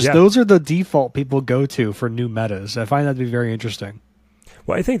 It's just those are the default people go to for new metas. I find that to be very interesting.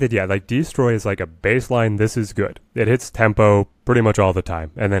 Well, I think that, like, Destroy is like a baseline, this is good. It hits tempo pretty much all the time.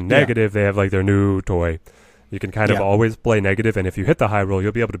 And then Negative, they have, like, their new toy. You can kind of always play Negative, and if you hit the high roll,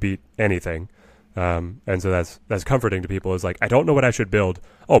 you'll be able to beat anything. And so that's comforting to people. Is like, I don't know what I should build.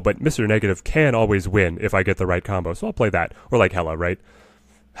 Oh, but Mr. Negative can always win if I get the right combo, so I'll play that. Or like Hela, right?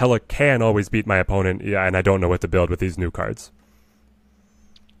 Hela can always beat my opponent, and I don't know what to build with these new cards.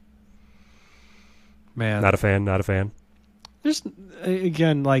 Man. Not a fan. Just,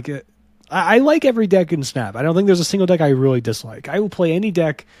 again, like, I like every deck in Snap. I don't think there's a single deck I really dislike. I will play any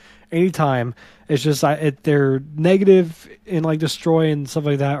deck anytime. It's just they're Negative in like Destroy and stuff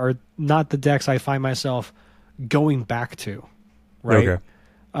like that are not the decks I find myself going back to, right? Okay.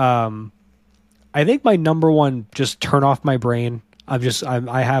 I think my number one just turn off my brain.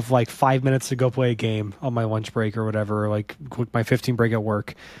 I have like 5 minutes to go play a game on my lunch break or whatever, like my 15 break at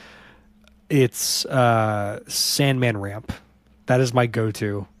work. It's Sandman Ramp. That is my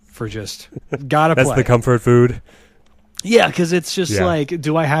go-to for just gotta play. That's the comfort food. Yeah, because it's just like,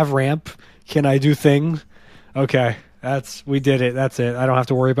 do I have ramp? Can I do thing? Okay, we did it. That's it. I don't have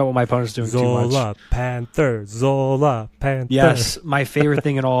to worry about what my opponent's doing too much. Zola Panther. Yes, my favorite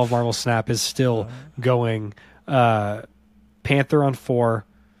thing in all of Marvel Snap is still going Panther on 4,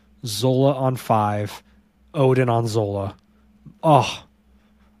 Zola on 5, Odin on Zola. Oh,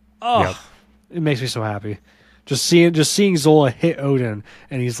 yep. It makes me so happy. Just seeing Zola hit Odin,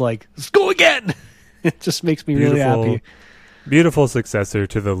 and he's like, "Let's go again." It just makes me really happy. Beautiful successor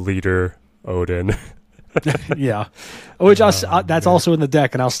to the leader Odin. Yeah, which that's also in the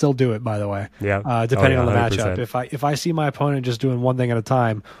deck, and I'll still do it. By the way, depending on the 100%. Matchup. If I see my opponent just doing one thing at a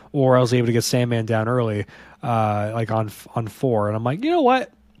time, or I was able to get Sandman down early, like on 4, and I'm like, you know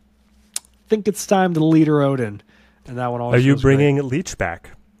what? I think it's time to leader Odin, and that one always. Are you bringing Leech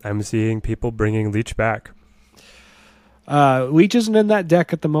back? I'm seeing people bringing Leech back. Leech isn't in that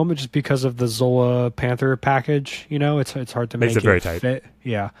deck at the moment just because of the Zola Panther package. It's hard to make it very tight. Fit.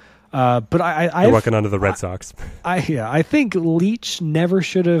 Yeah. But you're walking onto the Red Sox. I think Leech never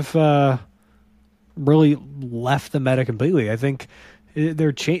should have really left the meta completely. I think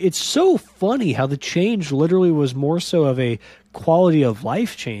It's so funny how the change literally was more so of a quality of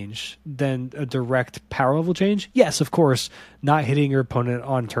life change than a direct power level change. Yes, of course, not hitting your opponent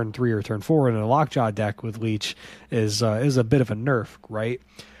on turn 3 or turn 4 in a Lockjaw deck with Leech is a bit of a nerf, right?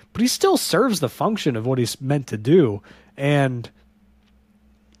 But he still serves the function of what he's meant to do. And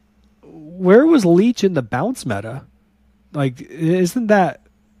where was Leech in the bounce meta? Like, isn't that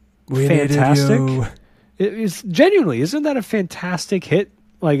fantastic? It's genuinely, isn't that a fantastic hit?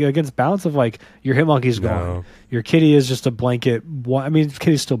 Like against bounce of like your Hitmonkey's gone, your Kitty is just a blanket. I mean,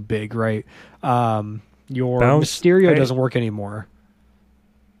 Kitty's still big, right? Your bounce, Mysterio doesn't work anymore.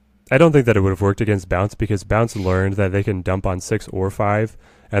 I don't think that it would have worked against bounce because bounce learned that they can dump on 6 or 5,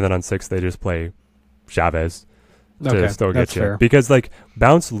 and then on 6 they just play Chavez to still get you. Fair. Because like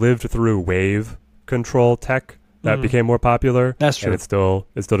bounce lived through wave control tech that became more popular. That's true. And it still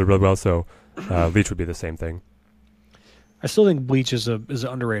did really well. So Leech would be the same thing. I still think Bleach is an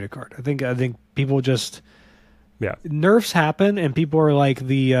underrated card. I think people just nerfs happen and people are like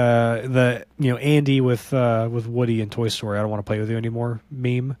the Andy with Woody in Toy Story. I don't want to play with you anymore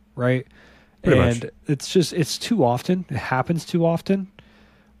meme, right? Pretty much. It's too often. It happens too often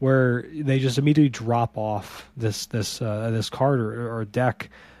where they just immediately drop off this card or deck.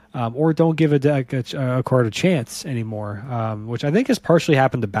 Or don't give a card a chance anymore, which I think has partially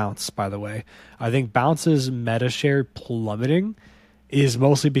happened to Bounce, by the way. I think Bounce's meta share plummeting is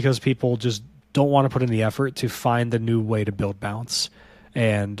mostly because people just don't want to put in the effort to find the new way to build Bounce.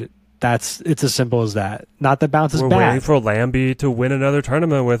 And it's as simple as that. Not that Bounce is bad. We're waiting for Lambie to win another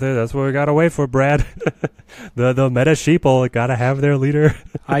tournament with it. That's what we got to wait for, Brad. the meta sheeple got to have their leader.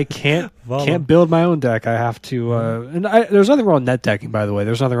 I can't build my own deck. I have to. There's nothing wrong with net decking, by the way.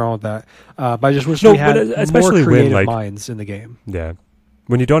 There's nothing wrong with that. But I just wish we had more creative minds in the game. Yeah.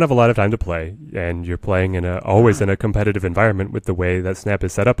 When you don't have a lot of time to play and you're playing always in a competitive environment with the way that Snap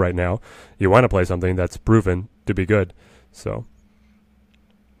is set up right now, you want to play something that's proven to be good. So.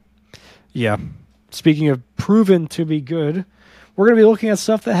 Yeah. Speaking of proven to be good, we're going to be looking at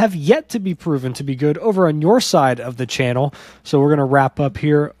stuff that have yet to be proven to be good over on your side of the channel. So we're going to wrap up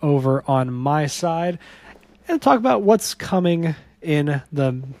here over on my side and talk about what's coming in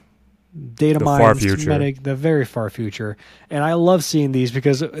the data mines, the very far future. And I love seeing these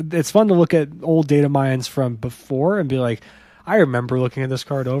because it's fun to look at old data mines from before and be like, I remember looking at this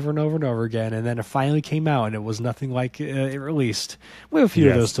card over and over and over again, and then it finally came out and it was nothing like it released. We have a few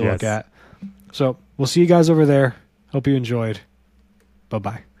of those to look at. So we'll see you guys over there. Hope you enjoyed.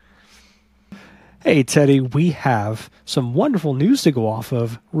 Bye-bye. Hey, Teddy, we have some wonderful news to go off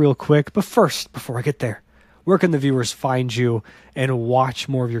of real quick. But first, before I get there, where can the viewers find you and watch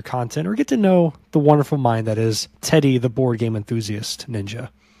more of your content or get to know the wonderful mind that is Teddy, the board game enthusiast ninja?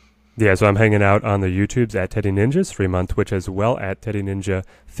 Yeah, so I'm hanging out on the YouTubes at Teddy Ninja, stream on Twitch as well at Teddy Ninja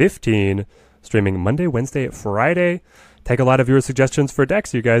 15, streaming Monday, Wednesday, Friday. Take a lot of viewer suggestions for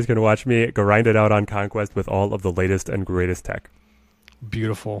decks. You guys can watch me grind it out on Conquest with all of the latest and greatest tech.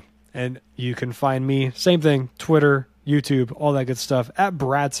 Beautiful. And you can find me, same thing, Twitter, YouTube, all that good stuff, at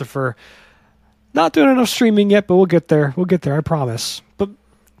Bradsifer. Not doing enough streaming yet, but we'll get there. We'll get there, I promise. But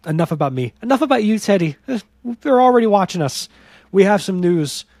enough about me. Enough about you, Teddy. They're already watching us. We have some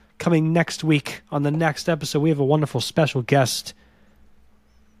news coming next week. On the next episode, we have a wonderful special guest.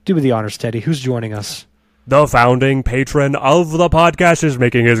 Do me the honors, Teddy. Who's joining us? The founding patron of the podcast is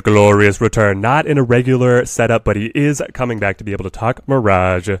making his glorious return. Not in a regular setup, but he is coming back to be able to talk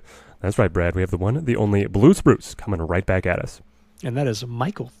Mirage. That's right, Brad. We have the one, the only Blue Spruce coming right back at us. And that is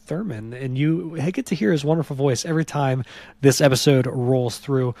Michael Thurman. And you get to hear his wonderful voice every time this episode rolls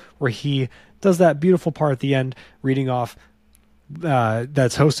through, where he does that beautiful part at the end, reading off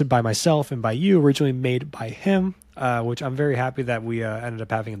that's hosted by myself and by you, originally made by him, which I'm very happy that we ended up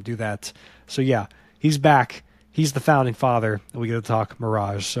having him do that. So yeah, he's back. He's the founding father, and we get to talk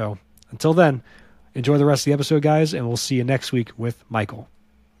Mirage. So until then, enjoy the rest of the episode, guys, and we'll see you next week with Michael.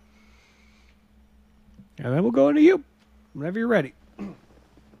 And then we'll go into you whenever you're ready.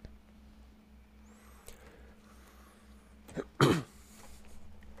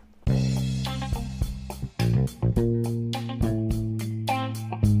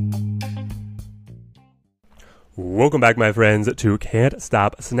 Welcome back, my friends, to Can't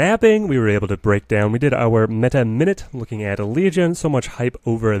Stop Snapping. We were able to break down, we did our meta minute looking at Legion, so much hype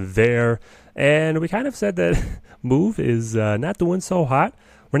over there, and we kind of said that Move is not doing so hot.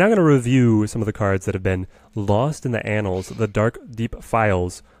 We're now going to review some of the cards that have been lost in the annals, the dark, deep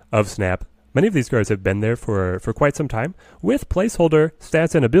files of Snap Many of these cards have been there for quite some time with placeholder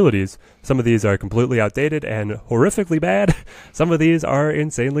stats and abilities. Some of these are completely outdated and horrifically bad. Some of these are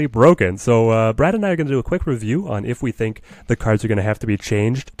insanely broken. So Brad and I are going to do a quick review on if we think the cards are going to have to be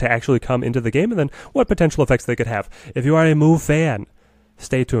changed to actually come into the game, and then what potential effects they could have. If you are a Move fan,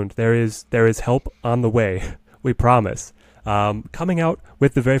 stay tuned. There is help on the way. We promise. Coming out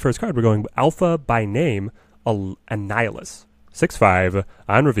with the very first card, we're going Alpha by name, Annihilus. 6/5.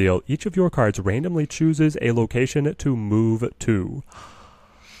 On reveal, each of your cards randomly chooses a location to move to.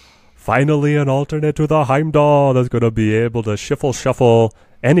 Finally, an alternate to the Heimdall that's going to be able to shuffle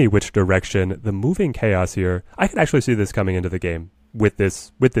any which direction. The moving chaos here, I can actually see this coming into the game with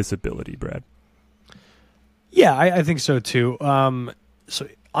this ability, Brad. Yeah, I think so too. So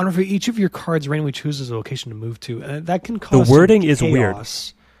on reveal, each of your cards randomly chooses a location to move to, and that can cause the wording is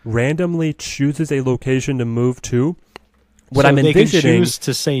chaos. Weird. Randomly chooses a location to move to. What I'm envisioning, they can choose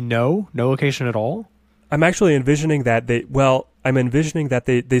to say no location at all? I'm actually envisioning that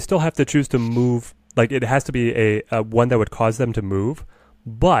they still have to choose to move, like it has to be a one that would cause them to move,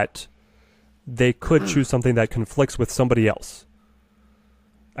 but they could choose something that conflicts with somebody else.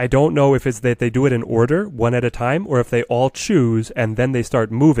 I don't know if it's that they do it in order, one at a time, or if they all choose and then they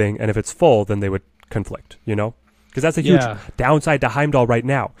start moving, and if it's full, then they would conflict, you know? Because that's a huge downside to Heimdall right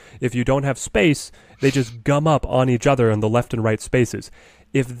now. If you don't have space, they just gum up on each other in the left and right spaces.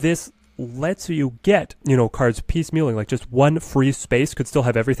 If this lets you get, cards piecemealing, like just one free space could still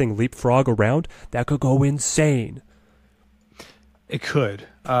have everything leapfrog around, that could go insane. It could.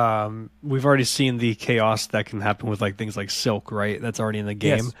 We've already seen the chaos that can happen with like things like Silk, right? That's already in the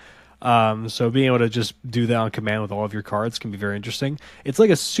game. Yes. So being able to just do that on command with all of your cards can be very interesting. It's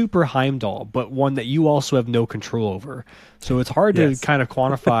like a super Heimdall, but one that you also have no control over. So it's hard to kind of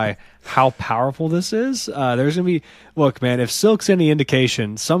quantify how powerful this is. There's going to be, look, man, if Silk's any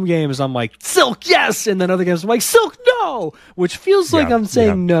indication, some games I'm like, Silk, yes! And then other games I'm like, Silk, no! Which feels like I'm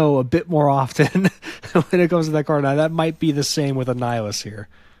saying no a bit more often when it comes to that card. Now, that might be the same with Annihilus here.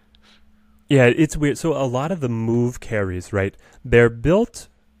 Yeah, it's weird. So a lot of the move carries, right? They're built,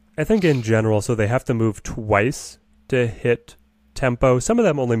 I think in general, so they have to move twice to hit tempo. Some of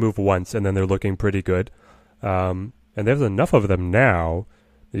them only move once, and then they're looking pretty good. And there's enough of them now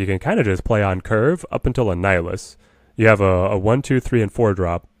that you can kind of just play on curve up until Annihilus. You have a 1, 2, 3, and 4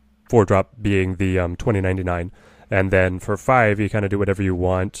 drop. 4 drop being the 2099. And then for 5, you kind of do whatever you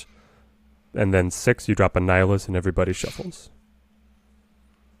want. And then 6, you drop Annihilus, and everybody shuffles.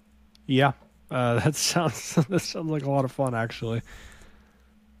 Yeah, that sounds like a lot of fun, actually.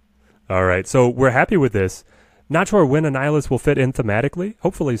 All right, so we're happy with this. Not sure when Annihilus will fit in thematically.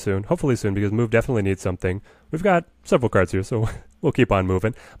 Hopefully soon, because Move definitely needs something. We've got several cards here, so we'll keep on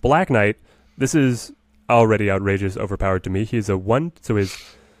moving. Black Knight, this is already outrageous, overpowered to me. He's a 1, so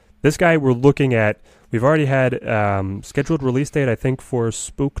this guy we're looking at, we've already had scheduled release date, I think, for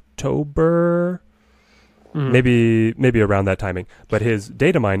Spooktober. Maybe around that timing. But his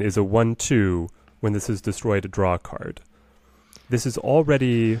data mine is a 1/2. When this is destroyed, draw a card. This is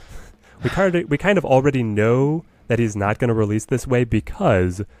already... We kind of already know that he's not going to release this way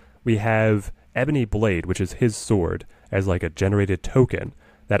because we have Ebony Blade, which is his sword, as like a generated token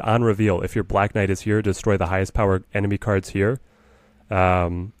that on reveal, if your Black Knight is here, destroy the highest power enemy cards here.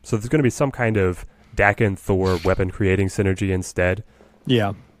 So there's going to be some kind of Dakin Thor weapon creating synergy instead.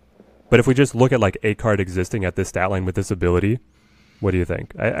 Yeah. But if we just look at like a card existing at this stat line with this ability, what do you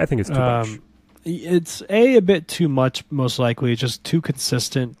think? I think it's too much. It's a bit too much, most likely. It's just too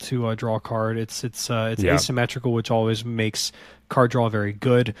consistent to draw a card. It's asymmetrical, which always makes card draw very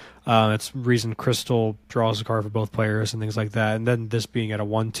good. It's reason Crystal draws a card for both players and things like that. And then this being at a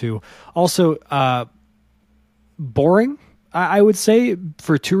 1/2, also boring. I would say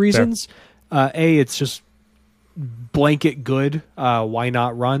for two reasons. It's just blanket good. Why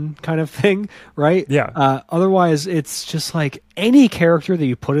not run kind of thing, right? Yeah. Otherwise, it's just like any character that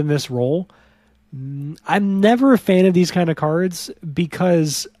you put in this role. I'm never a fan of these kind of cards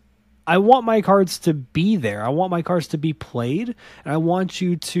because I want my cards to be there. I want my cards to be played. And I want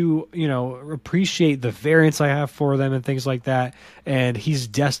you to, appreciate the variance I have for them and things like that. And he's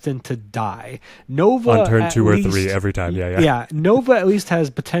destined to die. Nova on turn 2 or 3 every time. Yeah. Nova at least has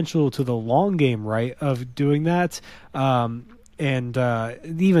potential to the long game, right, of doing that. And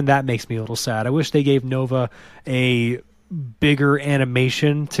even that makes me a little sad. I wish they gave Nova a bigger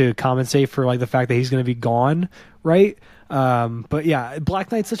animation to compensate for like the fact that he's going to be gone, right? But yeah,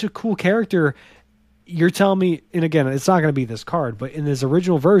 Black Knight's such a cool character. You're telling me, and again, it's not going to be this card, but in his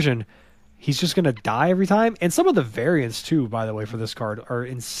original version, he's just going to die every time. And some of the variants too, by the way, for this card are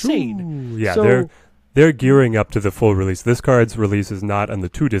insane. Ooh, yeah, so they're gearing up to the full release. This card's release is not in the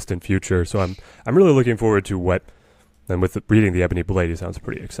too distant future, so I'm really looking forward to what. And with reading the Ebony Blade, it sounds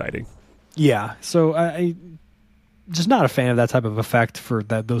pretty exciting. Yeah, so I just not a fan of that type of effect for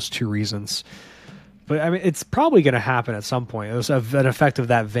those two reasons. But I mean, it's probably going to happen at some point. There's an effect of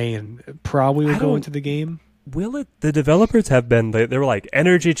that vein probably will go into the game. Will it? The developers have been, they were like,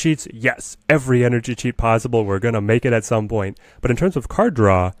 energy cheats, yes, every energy cheat possible, we're going to make it at some point. But in terms of card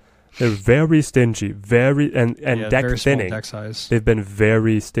draw, they're very stingy, and deck very thinning. Small deck size. They've been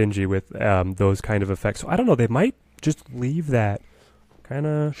very stingy with those kind of effects. So I don't know, they might just leave that kind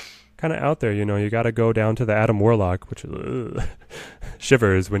of out there. You know, you got to go down to the Adam Warlock, which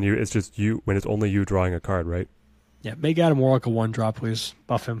shivers when it's only you drawing a card, right? Yeah, make Adam Warlock a 1-drop, please.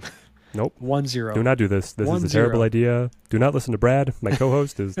 Buff him. Nope. 1-0. Do not do this. This is a 1-0. terrible idea. Do not listen to Brad. My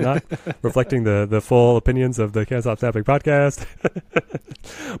co-host is not reflecting the full opinions of the Can't Stop Snapping podcast.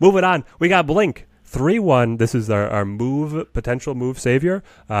 Moving on. We got Blink. 3-1. This is our potential move savior.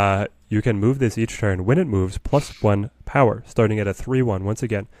 You can move this each turn. When it moves, +1 power, starting at a 3-1. Once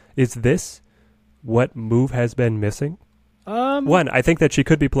again, is this what move has been missing? One, I think that she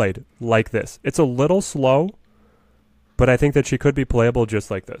could be played like this. It's a little slow, but I think that she could be playable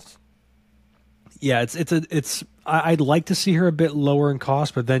just like this. Yeah, I'd like to see her a bit lower in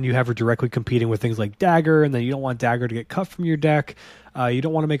cost, but then you have her directly competing with things like Dagger, and then you don't want Dagger to get cut from your deck. You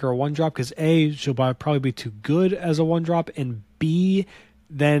don't want to make her a 1-drop because A, she'll probably be too good as a 1-drop, and B,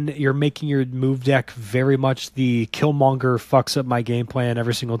 then you're making your move deck very much the Killmonger fucks up my game plan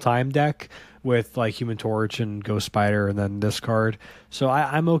every single time deck with like Human Torch and Ghost Spider and then this card. So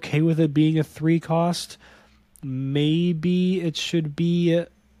I'm okay with it being a 3 cost. Maybe it should be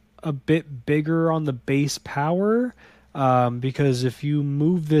a bit bigger on the base power because if you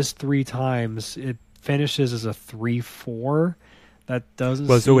move this 3 times, it finishes as a 3/4. That doesn't.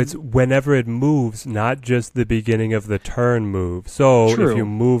 Well, so it's whenever it moves, not just the beginning of the turn move. So True. If you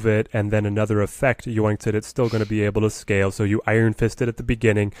move it and then another effect yoinks it, it's still going to be able to scale. So you Iron Fist it at the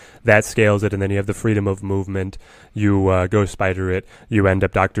beginning, that scales it, and then you have the freedom of movement. You Ghost Spider it, you end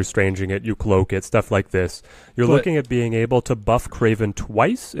up Doctor Stranging it, you cloak it, stuff like this. You're looking at being able to buff Craven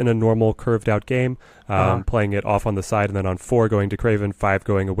twice in a normal curved out game, playing it off on the side and then on 4 going to Craven, 5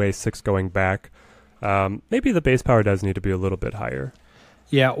 going away, 6 going back. Maybe the base power does need to be a little bit higher.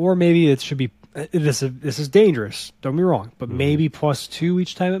 Yeah, or maybe it should be. This is dangerous. Don't get me wrong, but maybe +2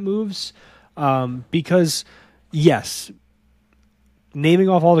 each time it moves, because yes, naming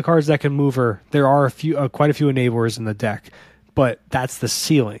off all the cards that can move her, there are quite a few enablers in the deck, but that's the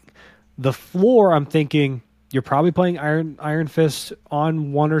ceiling. The floor, I'm thinking you're probably playing Iron Fist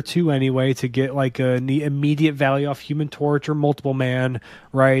on 1 or 2 anyway to get like an immediate value off Human Torch or Multiple Man,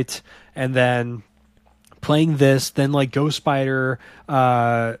 right? And then playing this, then like Ghost Spider,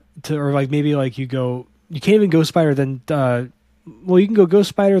 or like maybe like you can't even Ghost Spider, then you can go Ghost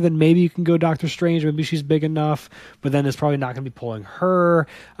Spider, then maybe you can go Doctor Strange, maybe she's big enough, but then it's probably not going to be pulling her,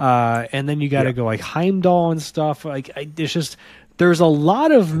 and then you got to go like Heimdall and stuff. Like it's just there's a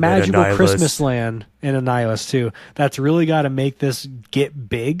lot of magical Christmas land in Annihilus too. That's really got to make this get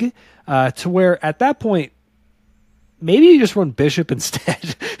big to where at that point maybe you just run Bishop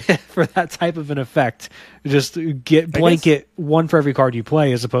instead for that type of an effect. Just get blanket 1 for every card you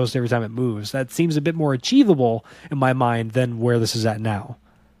play as opposed to every time it moves. That seems a bit more achievable in my mind than where this is at now.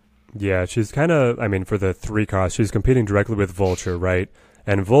 Yeah, she's kind of, for the 3 cost, she's competing directly with Vulture, right?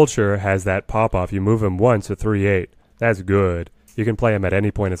 And Vulture has that pop-off. You move him once to 3/8. That's good. You can play him at any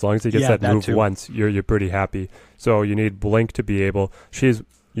point. As long as he gets that move once, you're pretty happy. So you need Blink to be able...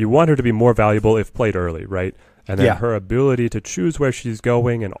 You want her to be more valuable if played early, right? And then her ability to choose where she's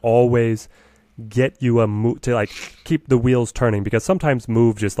going and always get you a move to like keep the wheels turning, because sometimes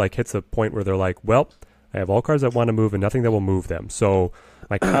move just like hits a point where they're like, well, I have all cards that want to move and nothing that will move them. So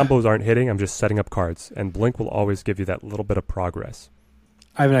my combos aren't hitting. I'm just setting up cards. And Blink will always give you that little bit of progress.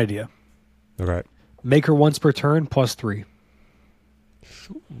 I have an idea. Okay. Make her once per turn +3.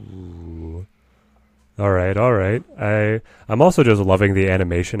 Ooh. All right. I'm also just loving the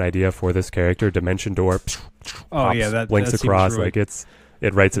animation idea for this character. Dimension Door. Oh yeah, that blinks across really... like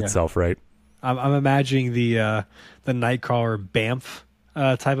it writes itself, right? I'm imagining the Nightcrawler Bamf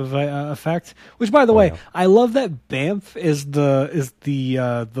type of effect. Which, by the way, I love that Bamf is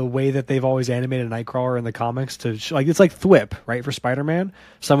the way that they've always animated Nightcrawler in the comics to like it's like Thwip, right, for Spider-Man.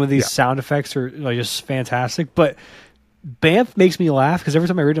 Some of these sound effects are like just fantastic, but Bamf makes me laugh because every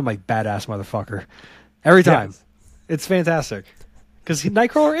time I read him, I'm like, badass motherfucker. Every time. Yes. It's fantastic. Because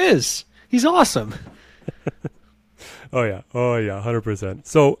Nightcrawler he's awesome. Oh yeah, 100%.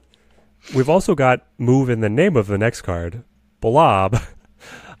 So we've also got move in the name of the next card, Blob,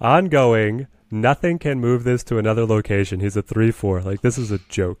 ongoing, Nothing can move this to another location. He's a 3/4. Like, this is a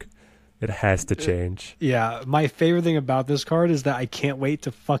joke. It has to change. Yeah, my favorite thing about this card is that I can't wait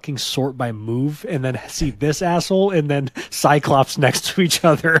to fucking sort by move and then see this asshole and then Cyclops next to each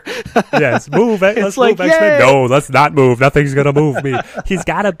other. Yes, move. Let's like, move X-Men. yay! No, let's not move. Nothing's going to move me. He's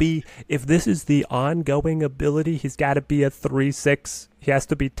got to be, if this is the ongoing ability, he's got to be a 3/6. He has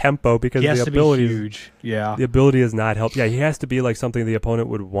to be tempo because He has the to ability be huge. Yeah. the ability is not help. Yeah, he has to be like something the opponent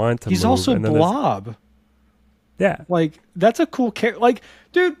would want to He's move. also and then Blob. yeah. Like, that's a cool character. Like,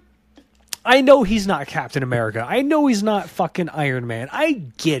 dude, I know he's not Captain America. I know he's not fucking Iron Man. I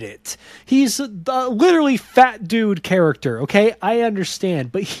get it. He's a literally fat dude character, okay? I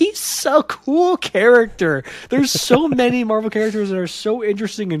understand. But he's a cool character. There's so many Marvel characters that are so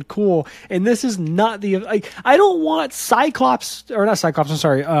interesting and cool. And this is not the... Like, I don't want Cyclops... Or not Cyclops, I'm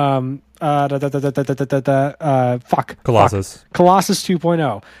sorry. Colossus. Colossus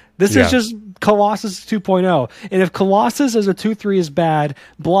 2.0. This Yeah. is just Colossus 2.0. And if Colossus as a 2/3 is bad,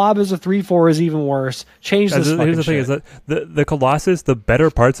 Blob as a 3/4 is even worse. Change this fucking Here's the thing: shit. is that the Colossus, the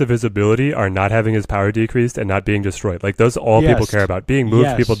better parts of his ability are not having his power decreased and not being destroyed. Like, those all people Yes. care about. Being moved,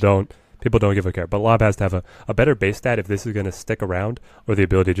 Yes. people don't give a care. But Blob has to have a better base stat if this is going to stick around, or the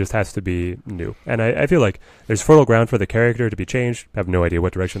ability just has to be new. And I feel like there's fertile ground for the character to be changed. I have no idea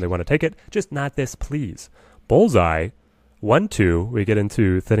what direction they want to take it. Just not this, please. Bullseye. 1/2, we get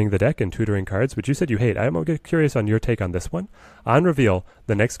into thinning the deck and tutoring cards, which you said you hate. I'm curious on your take on this one. On reveal,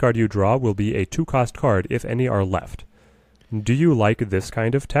 the next card you draw will be a 2-cost card, if any are left. Do you like this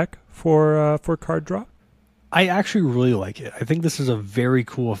kind of tech for card draw? I actually really like it. I think this is a very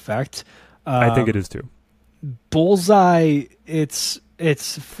cool effect. I think it is too. Bullseye, it's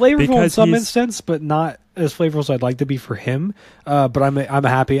flavorful in Because some he's- instance, but not as flavorful as I'd like to be for him. But I'm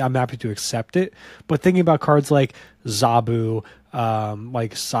happy to accept it. But thinking about cards like Zabu,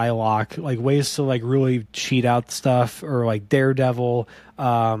 like Psylocke, like ways to like really cheat out stuff, or like Daredevil.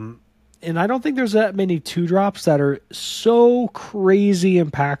 And I don't think there's that many 2-drops that are so crazy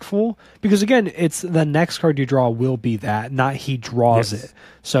impactful, because again, it's the next card you draw will be that, not he draws Yes. it.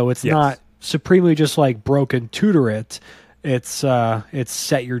 So it's Yes. not supremely just like broken tutor it. It's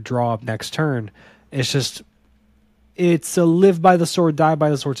set your draw up next turn. It's a live by the sword, die by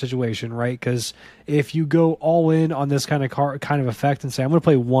the sword situation, right? Because if you go all in on this kind of effect and say, I'm going to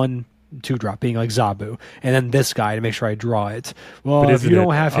play 1 2-drop, being like Zabu, and then this guy to make sure I draw it. Well, But if you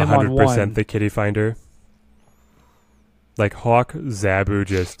don't have him on 1, the kitty finder? Like, Hawk Zabu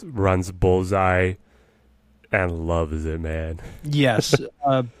just runs Bullseye and loves it, man. yes.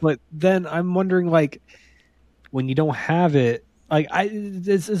 But then I'm wondering, like, when you don't have it, like,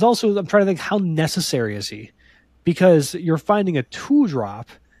 it's also, I'm trying to think, how necessary is he? Because you're finding a 2-drop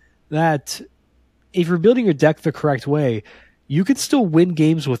that, if you're building your deck the correct way, you can still win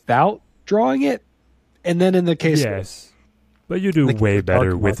games without drawing it. And then in the case, Yes. But you do Like way the better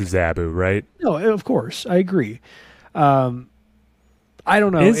Dark with Mark. Zabu, right? no, of course, I agree. I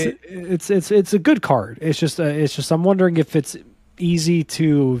don't know. Is It's a good card. It's just I'm wondering if it's easy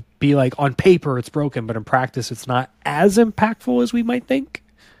to be like, on paper it's broken, but in practice it's not as impactful as we might think.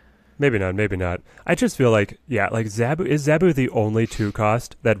 Maybe not. I just feel like, like Zabu, is Zabu the only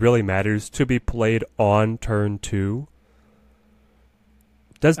 2-cost that really matters to be played on turn 2?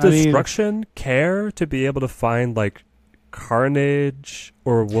 Does I mean- Destruction care to be able to find, like, Carnage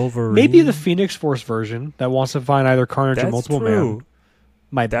or Wolverine? Maybe the Phoenix Force version that wants to find either Carnage or That's multiple true. man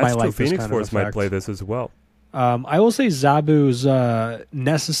might That's true. like this Phoenix kind Force of might effect. play this as well. I will say Zabu's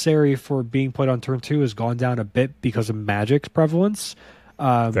necessary for being played on turn 2 has gone down a bit because of Magic's prevalence.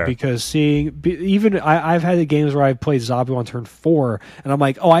 Fair. Because even I've had the games where I've played Zabu on turn 4, and I'm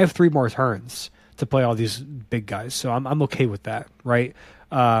like, oh, I have 3 more turns to play all these big guys, so I'm okay with that, right?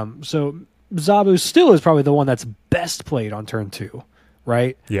 So Zabu still is probably the one that's best played on turn 2,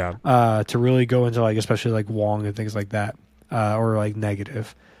 right? Yeah. To really go into, like, especially like Wong and things like that, or like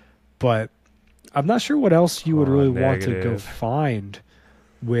negative. But I'm not sure what else you would really want to go negative. find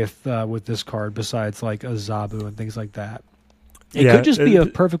with this card besides like a Zabu and things like that. It Yeah, could just be a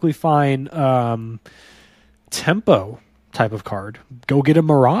perfectly fine tempo type of card. Go get a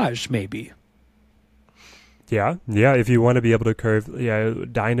Mirage, maybe. Yeah. If you want to be able to curve,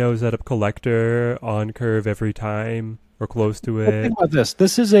 Dino's at a collector on curve every time or close to Well, it. think about this.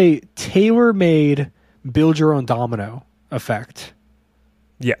 This is a tailor-made build your own domino effect.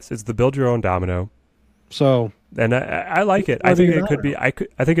 Yes, it's the build your own domino. So And I like it. I Whether think you it could know. be. I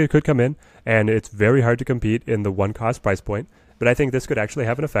think it could come in, and it's very hard to compete in the 1-cost price point. But I think this could actually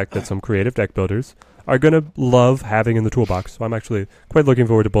have an effect that some creative deck builders are going to love having in the toolbox. So I'm actually quite looking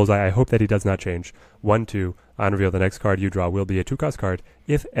forward to Bullseye. I hope that he does not change. 1/2 On reveal, the next card you draw will be a 2-cost card,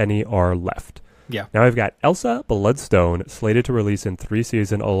 if any are left. Yeah. Now I've got Elsa Bloodstone, slated to release in 3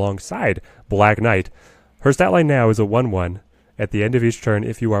 season alongside Black Knight. Her stat line now is a 1/1. At the end of each turn,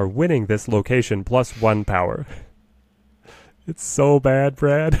 if you are winning this location, +1 power. It's so bad,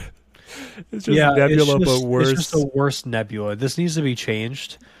 Brad. It's just Nebula, but worse. It's just a worse Nebula. This needs to be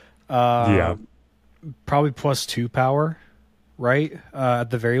changed. Yeah. Probably +2 power, right? At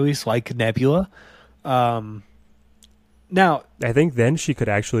the very least, like Nebula. Now, I think then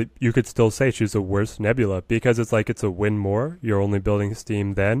you could still say she's a worse Nebula, because it's like it's a win more. You're only building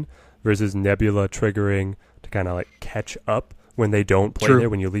steam then, versus Nebula triggering to kind of like catch up when they don't play there.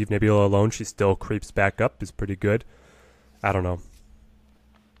 When you leave Nebula alone, she still creeps back up. Is pretty good. I don't know.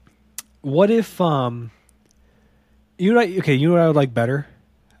 What if you know what I would like better?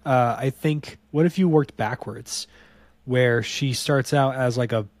 I think, what if you worked backwards, where she starts out as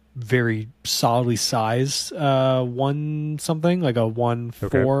like a very solidly sized 1 something, like a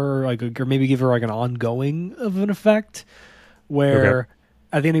 1/4, or maybe give her like an ongoing of an effect, where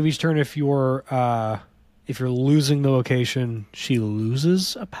at the end of each turn, if you're losing the location, she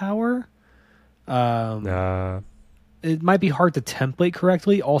loses a power. It might be hard to template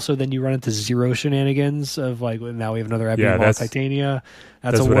correctly. Also, then you run into zero shenanigans of like, now we have another Ebony Titania.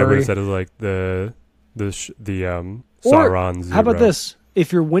 That's a what worry. I would have said is like the Sauron zero. How about this?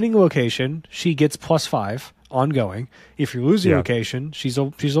 If you're winning a location, she gets +5 ongoing. If you're losing a location, she's a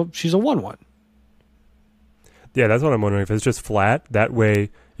 1/1. Yeah, that's what I'm wondering. If it's just flat, that way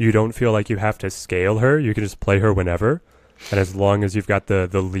you don't feel like you have to scale her. You can just play her whenever, and as long as you've got the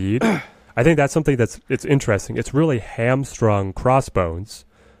lead. I think that's something it's interesting. It's really hamstrung Crossbones,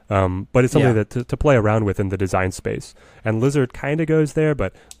 but it's something that to play around with in the design space. And Lizard kind of goes there,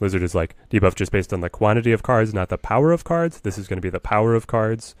 but Lizard is like debuff just based on the quantity of cards, not the power of cards. This is going to be the power of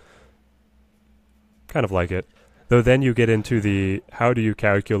cards. Kind of like it. Though then you get into the, how do you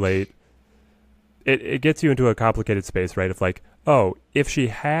calculate? It gets you into a complicated space, right? Of like, oh, if she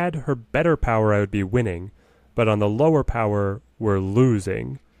had her better power, I would be winning. But on the lower power, we're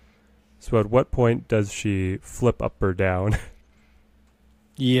losing. So at what point does she flip up or down?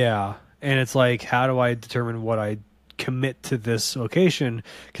 Yeah, and it's like, how do I determine what I commit to this location?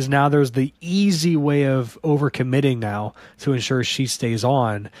 Because now there's the easy way of overcommitting now to ensure she stays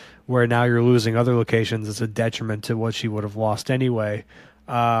on, where now you're losing other locations. It's a detriment to what she would have lost anyway.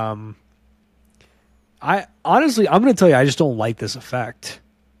 I honestly, I'm going to tell you, I just don't like this effect.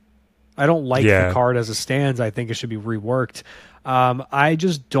 I don't like the card as it stands. I think it should be reworked. I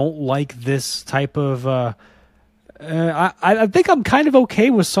just don't like this type of. I think I'm kind of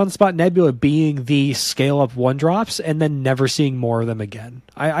okay with Sunspot Nebula being the scale up 1-drops and then never seeing more of them again.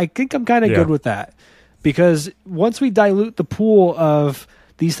 I think I'm kind of good with that, because once we dilute the pool of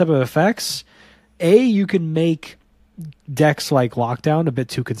these type of effects, you can make decks like Lockdown a bit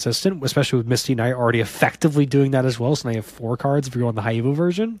too consistent, especially with Misty Knight already effectively doing that as well. So now you have 4 cards if you're on the high Evo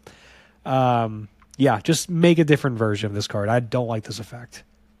version. Just make a different version of this card. I don't like this effect.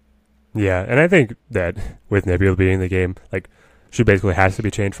 Yeah, and I think that with Nebula being in the game, like, she basically has to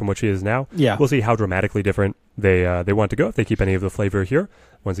be changed from what she is now. Yeah. We'll see how dramatically different they want to go if they keep any of the flavor here.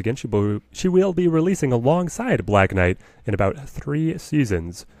 Once again, she will be releasing alongside Black Knight in about 3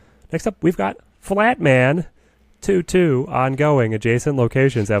 seasons. Next up, we've got Flatman. 2/2 ongoing. Adjacent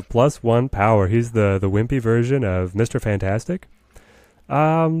locations have +1 power. He's the wimpy version of Mr. Fantastic.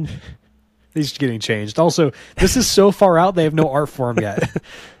 He's getting changed. Also, this is so far out, they have no art for him yet.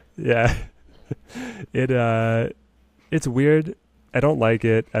 Yeah. It's weird. I don't like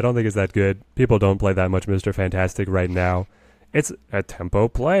it. I don't think it's that good. People don't play that much Mr. Fantastic right now. It's a tempo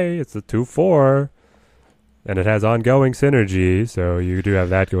play. It's a 2/4. And it has ongoing synergy, so you do have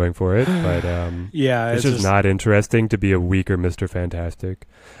that going for it. But it's just not interesting to be a weaker Mr. Fantastic.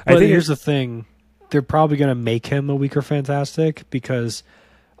 But I think here's the thing. They're probably going to make him a weaker Fantastic, because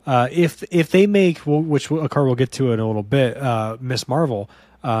if they make, which a card we'll get to in a little bit, Miss Marvel,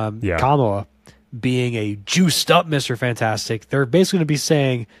 Kamala, being a juiced up Mr. Fantastic, they're basically going to be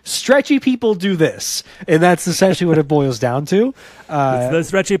saying, stretchy people do this. And that's essentially what it boils down to. It's the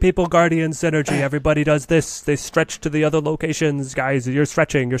stretchy people guardian synergy. Everybody does this. They stretch to the other locations. Guys, you're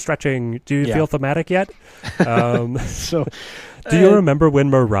stretching. Do you feel thematic yet? So, do you remember when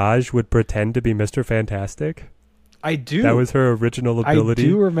Mirage would pretend to be Mr. Fantastic? I do. That was her original ability. I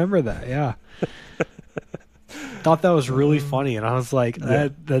do remember that, yeah. Thought that was really funny, and I was like,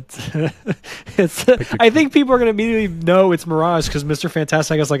 that's it's. I think people are going to immediately know it's Mirage, because Mr.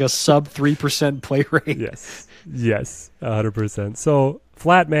 Fantastic has like a sub 3% play rate. Yes, 100%. So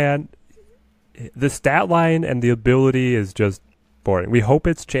Flatman, the stat line and the ability is just boring. We hope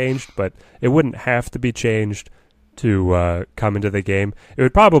it's changed, but it wouldn't have to be changed to come into the game. It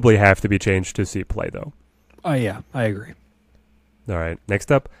would probably have to be changed to see play, though. Oh, yeah, I agree. All right,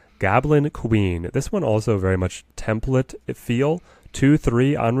 next up, Goblin Queen. This one also very much template feel.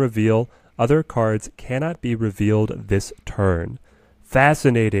 2/3 on reveal. Other cards cannot be revealed this turn.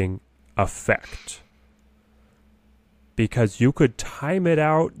 Fascinating effect. Because you could time it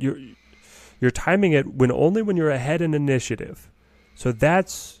out. You're timing it only when you're ahead in initiative. So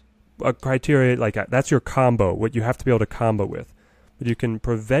that's a criteria, that's your combo, what you have to be able to combo with. But you can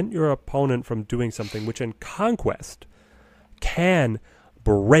prevent your opponent from doing something which in Conquest can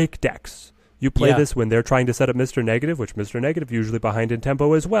break decks. You play this when they're trying to set up Mr. Negative, which Mr. Negative usually behind in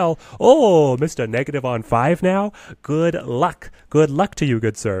tempo as well. Oh, Mr. Negative on 5 now? Good luck. Good luck to you,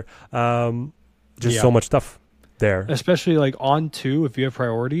 good sir. So much stuff there. Especially like on 2, if you have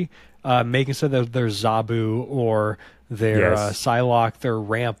priority, making sure that their Zabu or their Psylocke, their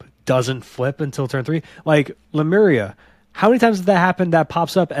ramp doesn't flip until turn 3. Like Lemuria. How many times does that happen that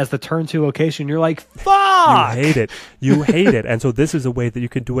pops up as the turn 2 location? You're like, fuck! You hate it. You hate it. And so this is a way that you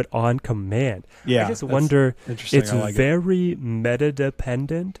can do it on command. Yeah. I just wonder, it's very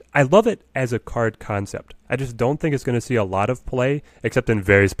meta-dependent. I love it as a card concept. I just don't think it's going to see a lot of play, except in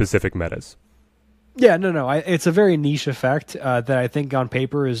very specific metas. Yeah, no. It's a very niche effect that I think on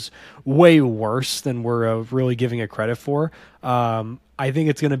paper is way worse than we're really giving it credit for. I think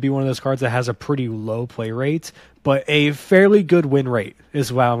it's going to be one of those cards that has a pretty low play rate, but a fairly good win rate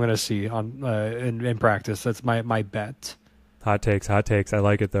is what I'm going to see on in practice. That's my bet. Hot takes. I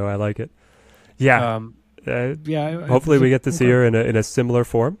like it, though. I like it. Yeah. Hopefully we get to see her in a similar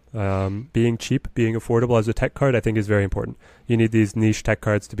form. Being cheap, being affordable as a tech card, I think is very important. You need these niche tech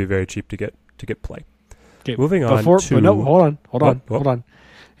cards to be very cheap to get play. Okay, moving on to... But no, hold on.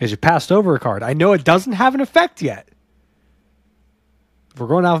 Because you passed over a card. I know it doesn't have an effect yet. If we're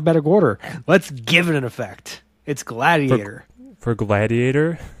going alphabetical order, let's give it an effect. It's Gladiator. For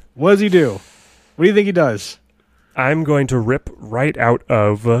Gladiator? What does he do? What do you think he does? I'm going to rip right out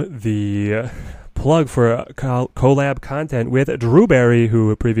of the plug for collab content with Drewberry,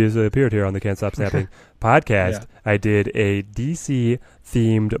 who previously appeared here on the Can't Stop Snapping podcast. Yeah. I did a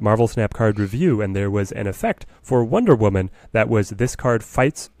DC-themed Marvel Snap card review, and there was an effect for Wonder Woman that was this card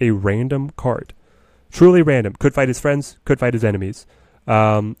fights a random card. Truly random. Could fight his friends, could fight his enemies.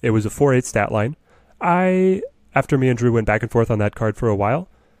 It was a 4/8 stat line. After me and Drew went back and forth on that card for a while,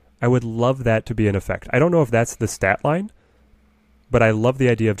 I would love that to be an effect. I don't know if that's the stat line, but I love the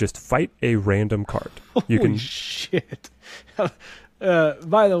idea of just fight a random card. Holy shit.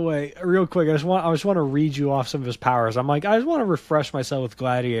 By the way, real quick, I just want to read you off some of his powers. I just want to refresh myself with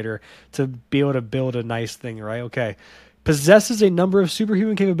Gladiator to be able to build a nice thing, right? Okay. Possesses a number of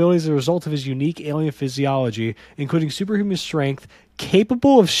superhuman capabilities as a result of his unique alien physiology, including superhuman strength,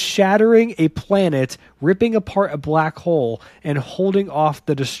 capable of shattering a planet, ripping apart a black hole, and holding off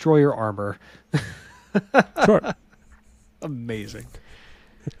the destroyer armor. Sure. Amazing.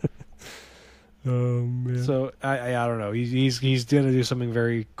 Oh man. So I don't know. He's gonna do something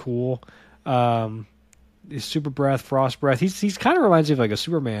very cool. Super breath, frost breath. He's kind of reminds me of like a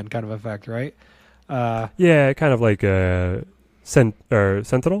Superman kind of effect, right? Yeah, kind of like a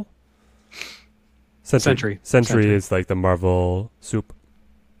Sentinel. Sentry is like the Marvel soup.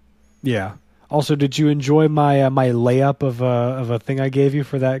 Yeah. Also, did you enjoy my my layup of a thing I gave you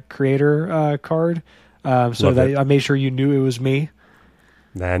for that creator card? So that I made sure you knew it was me.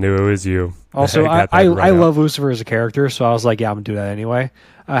 I knew it was you. Also, I love Lucifer as a character, so I was like, yeah, I'm gonna do that anyway.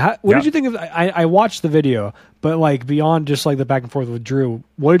 What did you think of? I watched the video, but like beyond just like the back and forth with Drew,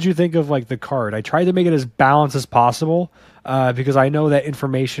 what did you think of like the card? I tried to make it as balanced as possible because I know that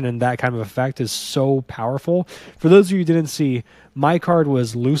information and that kind of effect is so powerful. For those of you who didn't see, my card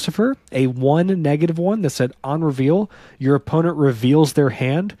was Lucifer, a 1/1 that said on reveal, your opponent reveals their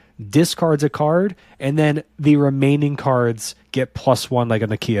hand, discards a card, and then the remaining cards get +1 like a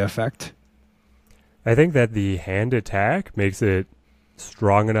Nakia effect. I think that the hand attack makes it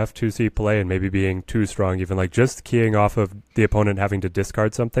strong enough to see play, and maybe being too strong, even like just keying off of the opponent having to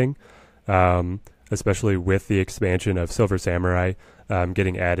discard something, especially with the expansion of Silver Samurai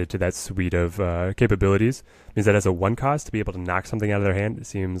getting added to that suite of capabilities, means that as a 1 cost to be able to knock something out of their hand, it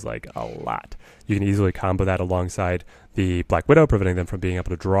seems like a lot. You can easily combo that alongside the Black Widow, preventing them from being able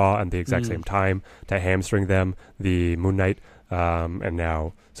to draw at the exact same time, to hamstring them, the Moon Knight, and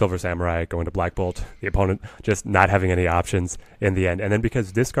now Silver Samurai going to Black Bolt, the opponent just not having any options in the end. And then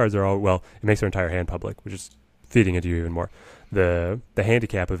because discards are all, it makes their entire hand public, which is feeding into you even more. The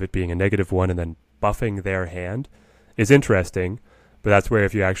handicap of it being a -1 and then buffing their hand is interesting, But that's where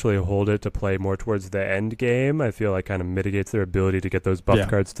if you actually hold it to play more towards the end game, I feel like kind of mitigates their ability to get those buff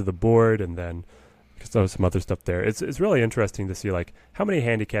cards to the board, and then some other stuff there. It's really interesting to see like how many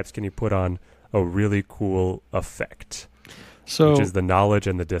handicaps can you put on a really cool effect, which is the knowledge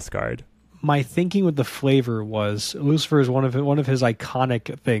and the discard. My thinking with the flavor was Lucifer is one of his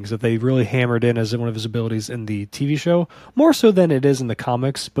iconic things that they really hammered in as one of his abilities in the TV show, more so than it is in the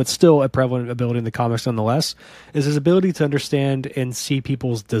comics, but still a prevalent ability in the comics nonetheless, is his ability to understand and see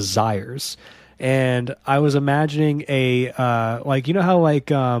people's desires. And I was imagining like, you know how like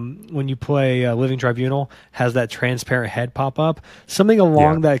when you play Living Tribunal has that transparent head pop up, something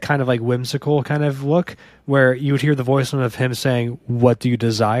along that kind of like whimsical kind of look, where you would hear the voice of him saying, "What do you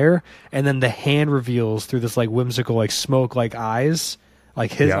desire?" And then the hand reveals through this like whimsical like smoke like eyes,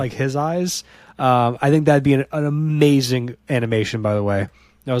 like his eyes. I think that'd be an amazing animation. By the way,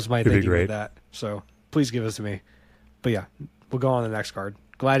 that was my thinking with that. So please give this to me. But yeah, we'll go on to the next card.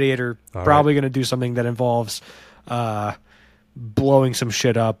 Gladiator, probably going to do something that involves blowing some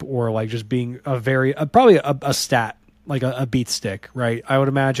shit up, or like just being probably a stat, like a beat stick, right? I would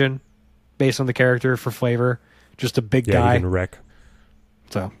imagine, based on the character for flavor, just a big guy. Yeah, you can wreck.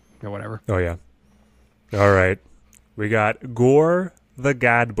 So, whatever. Oh, yeah. All right. We got Gore the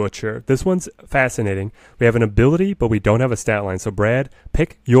God Butcher. This one's fascinating. We have an ability, but we don't have a stat line. So, Brad,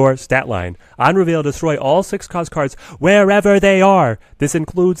 pick your stat line. On reveal, destroy all 6-cost cards wherever they are. This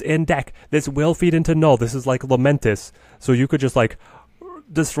includes in deck. This will feed into null. This is like Lamentis. So you could just like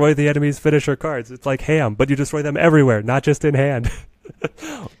destroy the enemy's finisher cards. It's like Ham, but you destroy them everywhere, not just in hand.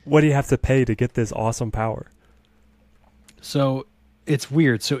 What do you have to pay to get this awesome power? So it's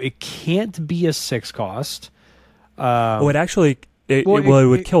weird. So it can't be a 6-cost. It actually... It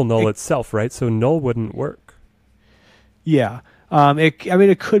would kill null itself, right? So null wouldn't work. Yeah.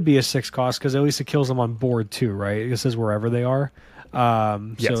 It could be a 6-cost because at least it kills them on board too, right? It says wherever they are.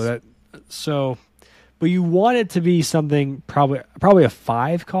 Yes. But you want it to be something probably a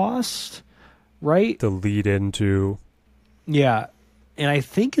 5-cost, right? To lead into. Yeah, and I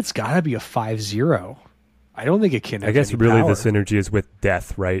think it's got to be a 5/0. I don't think it can. I guess really power. the synergy is with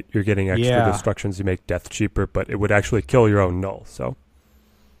death, right? You're getting extra destructions. You make death cheaper, but it would actually kill your own null. So,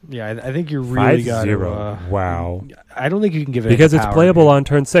 yeah, I think you really got 5/0. Wow. I don't think you can give it because it's power, playable on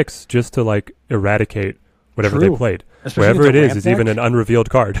turn 6, just to like eradicate whatever they played. Especially wherever it is even an unrevealed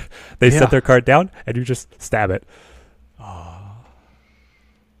card. They set their card down, and you just stab it.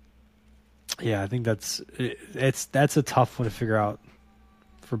 Yeah, I think that's a tough one to figure out.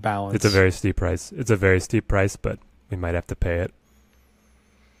 For balance. It's a very steep price. But we might have to pay it.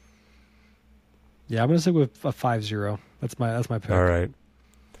 Yeah, I'm gonna stick with a 5/0. That's my pick. All right.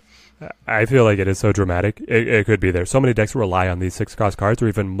 I feel like it is so dramatic. It could be there. So many decks rely on these 6-cost cards, or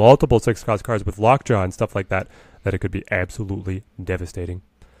even multiple 6-cost cards with lockjaw and stuff like that, that it could be absolutely devastating.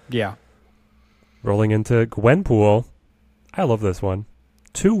 Yeah. Rolling into Gwenpool. I love this one.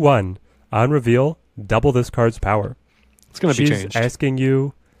 2/1 on reveal. Double this card's power. It's gonna be changed. She's asking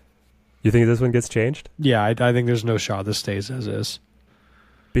you. You think this one gets changed? Yeah, I think there's no shot this stays as is.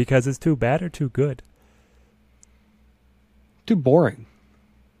 Because it's too bad or too good? Too boring.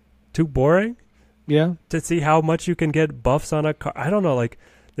 Too boring? Yeah. To see how much you can get buffs on a card. I don't know, like,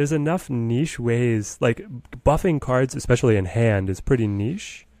 there's enough niche ways. Like, buffing cards, especially in hand, is pretty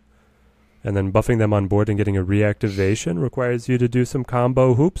niche. And then buffing them on board and getting a reactivation requires you to do some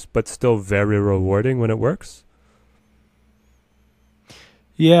combo hoops, but still very rewarding when it works.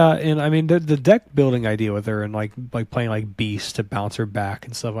 Yeah, and I mean the deck building idea with her and like playing like Beast to bounce her back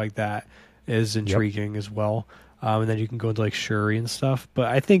and stuff like that is intriguing as well. And then you can go into like Shuri and stuff.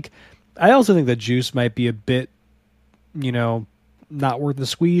 But I also think that Juice might be a bit, not worth the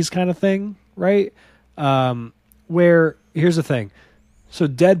squeeze kind of thing, right? Where here's the thing, so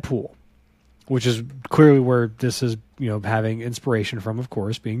Deadpool, which is clearly where this is, having inspiration from, of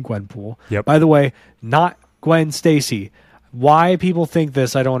course, being Gwenpool. Yep. By the way, not Gwen Stacy. Why people think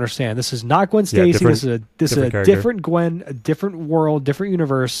this, I don't understand. This is not Gwen Stacy. This is a different Gwen, a different world, different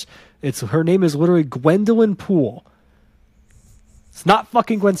universe. Her name is literally Gwendolyn Poole. It's not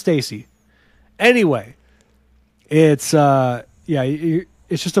fucking Gwen Stacy. Anyway, it's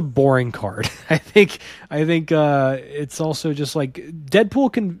it's just a boring card. I think it's also just like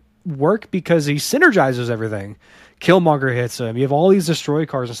Deadpool can work because he synergizes everything. Killmonger hits him. You have all these destroy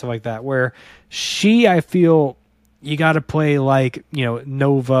cards and stuff like that. Where I feel. You got to play like,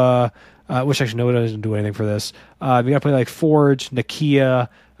 Nova, which actually Nova doesn't do anything for this. You got to play like Forge, Nakia,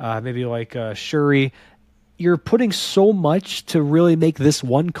 maybe like Shuri. You're putting so much to really make this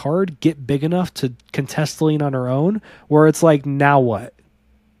one card get big enough to contest the lane on her own, where it's like, now what?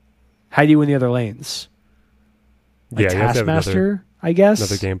 How do you win the other lanes? Like Taskmaster? I guess.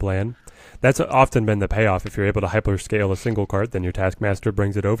 Another game plan. That's often been the payoff. If you're able to hyperscale a single card, then your Taskmaster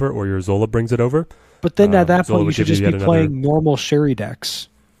brings it over, or your Zola brings it over. But then at that Zola point, you would should give just you be yet playing another- normal Sherry decks.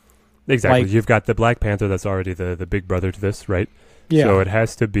 Exactly. Like- You've got the Black Panther that's already the big brother to this, right? Yeah. So it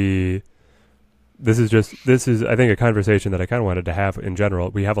has to be. This is I think a conversation that I kind of wanted to have in general.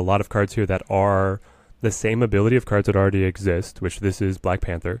 We have a lot of cards here that are the same ability of cards that already exist, which this is Black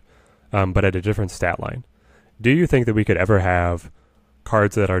Panther, but at a different stat line. Do you think that we could ever have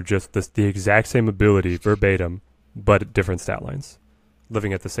cards that are just the exact same ability verbatim, but at different stat lines,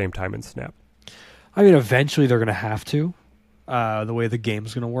 living at the same time in Snap? I mean, eventually they're going to have to. The way the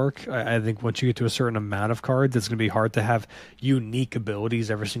game's going to work, I think once you get to a certain amount of cards, it's going to be hard to have unique abilities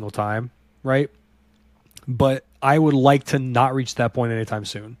every single time, right? But I would like to not reach that point anytime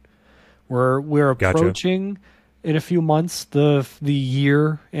soon. We're Gotcha. approaching in a few months the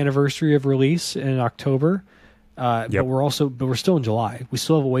year anniversary of release in October. Yep. But we're still in July. We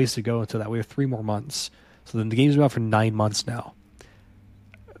still have a ways to go until that. We have 3 more months. So then the game's been out for 9 months now.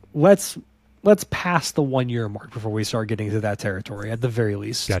 Let's pass the 1 year mark before we start getting to that territory at the very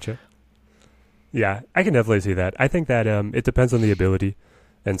least. Gotcha. Yeah, I can definitely see that. I think that it depends on the ability,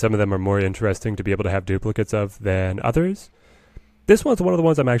 and some of them are more interesting to be able to have duplicates of than others. This one's one of the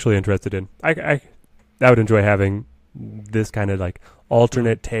ones I'm actually interested in. I would enjoy having this kind of like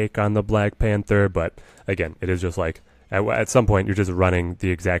alternate take on the Black Panther, but again, it is just like at some point you're just running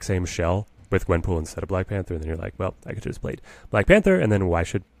the exact same shell with Gwenpool instead of Black Panther, and then you're like, well, I could just play Black Panther, and then why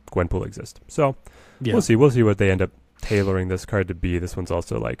should Gwenpool exist? So Yeah. we'll see what they end up tailoring this card to be. This one's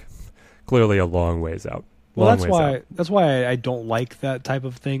also like clearly a long ways out. Well, Long that's ways why out. that's why I don't like that type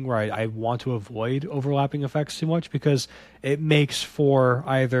of thing where I want to avoid overlapping effects too much, because it makes for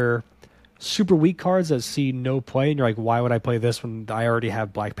either super weak cards that see no play and you're like, why would I play this when I already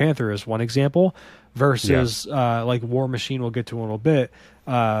have Black Panther as one example, versus like War Machine we'll get to in a little bit,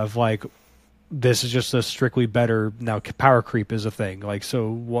 of like this is just a strictly better now power creep is a thing. Like,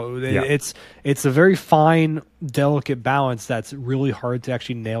 so it's a very fine, delicate balance that's really hard to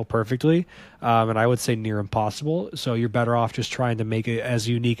actually nail perfectly. And I would say near impossible. So you're better off just trying to make it as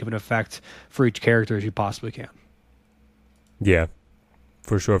unique of an effect for each character as you possibly can. Yeah,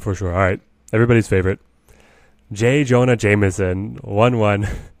 for sure. All right. Everybody's favorite. J. Jonah Jameson,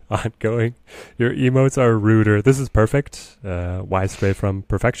 1-1 ongoing. Your emotes are ruder. This is perfect. Why stray from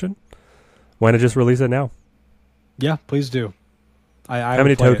perfection? Why not just release it now? Yeah, please do. I How many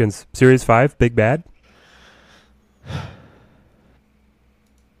would play it. tokens? Series 5, Big Bad?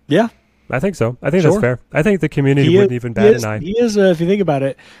 Yeah. I think so. I think Sure. that's fair. I think the community wouldn't even bat an eye. He is, if you think about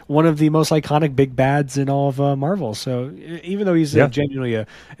it, one of the most iconic big bads in all of Marvel. So even though he's genuinely a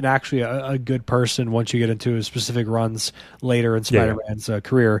good person once you get into his specific runs later in Spider-Man's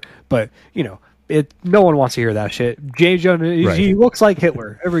career, but no one wants to hear that shit. James Jonah, he looks like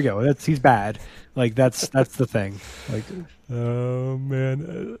Hitler. There we go. He's bad. Like that's the thing. Like, oh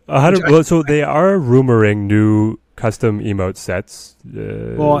man, 100. So they are rumoring new custom emote sets.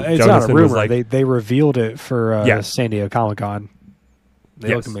 well, it's Jonathan not a was rumor. They revealed it for San Diego Comic-Con.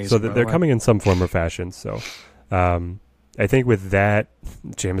 They look amazing. So they're coming in some form or fashion. So I think with that,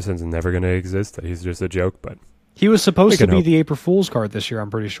 Jameson's never going to exist. He's just a joke. But he was supposed to be hope. the April Fool's card this year. I'm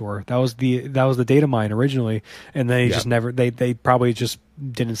pretty sure that was the data mine originally, and then he just never. They probably just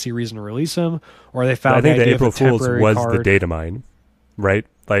didn't see reason to release him, or they found. I think the the idea of a April Fool's temporary was card. the data mine, right?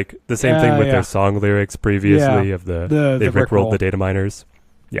 Like the same thing with their song lyrics previously of they rickrolled the data miners.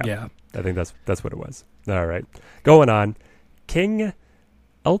 Yeah, I think that's what it was. All right, going on. King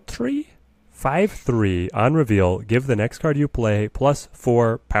Eltry 5/3 on reveal. Give the next card you play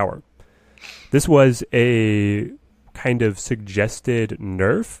 +4 power. This was a kind of suggested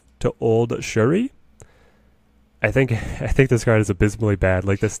nerf to old Shuri. I think this card is abysmally bad.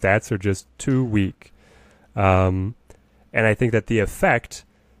 Like the stats are just too weak, and I think that the effect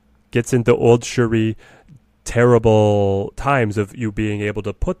gets into old Shuri terrible times of you being able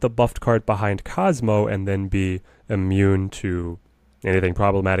to put the buffed card behind Cosmo and then be immune to anything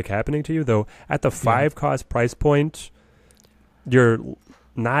problematic happening to you. Though at the 5 cost price point, you're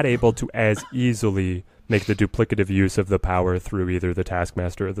not able to as easily make the duplicative use of the power through either the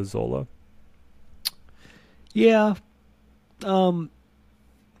Taskmaster or the Zola. Yeah.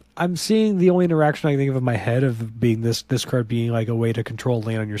 I'm seeing the only interaction I can think of in my head of being this card being like a way to control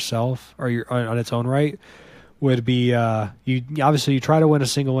land on yourself or on its own right would be you try to win a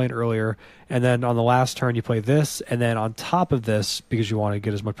single lane earlier, and then on the last turn you play this, and then on top of this, because you want to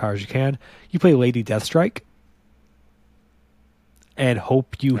get as much power as you can, you play Lady Deathstrike and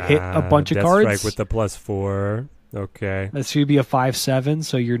hope you hit a bunch of cards. Deathstrike with the +4. Okay. That should be a 5/7,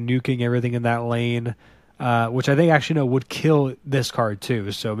 so you're nuking everything in that lane. which I think actually would kill this card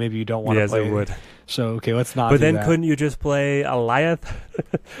too. So maybe you don't want to Yes, play it would. So okay, let's not. But do then that. couldn't you just play Alioth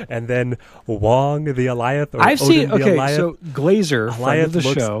and then Wong the Alioth? Or I've Odin seen the Alioth? So Glazer, friend of the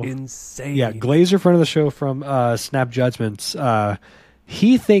looks show, insane. yeah, Glazer, friend of the show from Snap Judgments.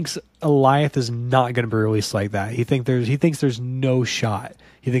 He thinks Alioth is not going to be released like that. He thinks there's no shot.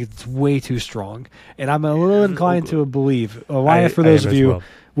 He thinks it's way too strong, and I'm a little inclined to believe Alioth. For those of you, well.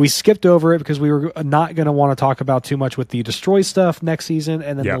 we skipped over it because we were not going to want to talk about too much with the Destroy stuff next season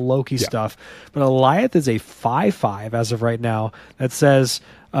and then the Loki stuff. But Alioth is a 5/5 as of right now that says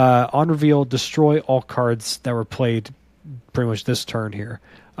on reveal, destroy all cards that were played pretty much this turn here,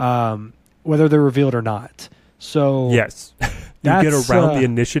 whether they're revealed or not. So yes. You get around the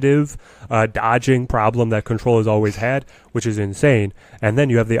initiative dodging problem that Control has always had, which is insane. And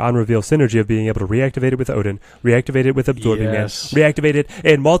then you have the on-reveal synergy of being able to reactivate it with Odin, reactivate it with Absorbing Man, reactivate it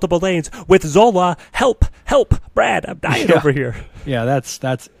in multiple lanes with Zola. Help! Brad, I'm dying over here. Yeah,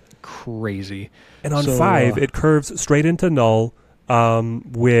 that's crazy. And on 5, it curves straight into Null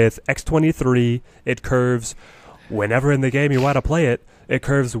with X23. It curves whenever in the game you want to play it. It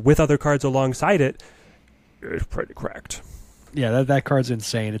curves with other cards alongside it. It's pretty cracked. Yeah, that card's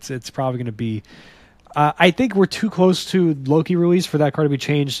insane. It's probably going to be. I think we're too close to Loki release for that card to be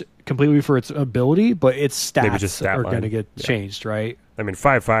changed completely for its ability, but its stats are going to get changed, right? I mean,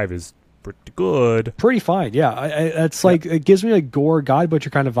 5/5 is pretty good. Pretty fine, yeah. It's like it gives me like Gore God Butcher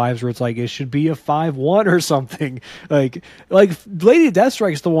kind of vibes where it's like it should be a 5/1 or something. Like Lady of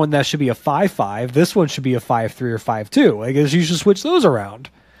Deathstrike's the one that should be a 5/5. This one should be a 5/3 or 5/2. Like you should switch those around.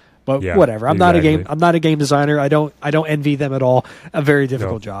 But whatever. I'm not a game designer. I don't envy them at all. A very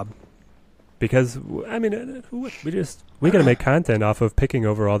difficult job. Because I mean, we got to make content off of picking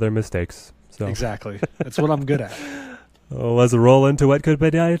over all their mistakes. So exactly. That's what I'm good at. Well, let's roll into what could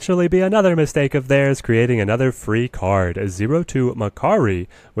potentially be another mistake of theirs, creating another free card. A 0/2 Makari.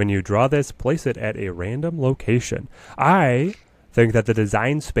 When you draw this, place it at a random location. I think that the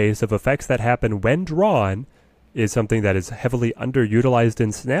design space of effects that happen when drawn is something that is heavily underutilized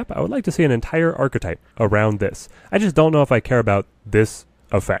in Snap. I would like to see an entire archetype around this. I just don't know if I care about this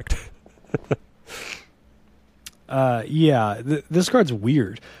effect. This card's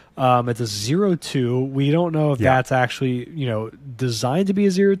weird. It's a 0/2. We don't know if that's actually, designed to be a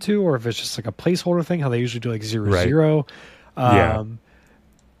 0/2 or if it's just like a placeholder thing, how they usually do like 0/0.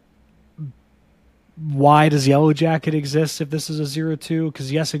 Why does Yellow Jacket exist if this is a 0/2?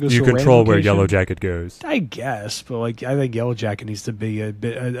 Because yes, it goes. You to control a where Yellow Jacket goes. I guess, but I think Yellow Jacket needs to be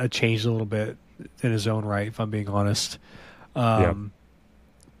a change a little bit in his own right. If I'm being honest, but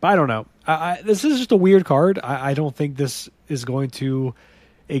I don't know. This is just a weird card. I don't think this is going to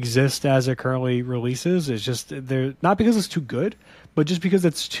exist as it currently releases. It's just they're not because it's too good, but just because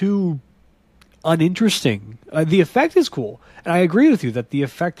it's too uninteresting. The effect is cool, and I agree with you that the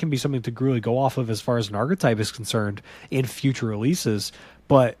effect can be something to really go off of as far as an archetype is concerned in future releases.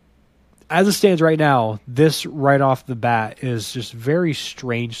 But as it stands right now, this right off the bat is just very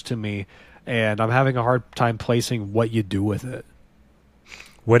strange to me, and I'm having a hard time placing what you do with it.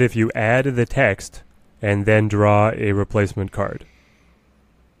 What if you add the text and then draw a replacement card?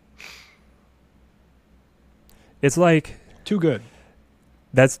 It's like too good.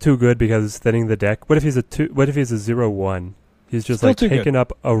 That's too good because it's thinning the deck. What if he's a 0/1? He's just still taking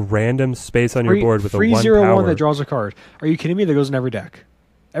up a random space on your board with a 1 0/1 power. that draws a card. Are you kidding me? That goes in every deck.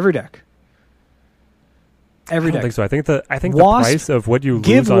 Every deck. I don't think so. I think the price of what you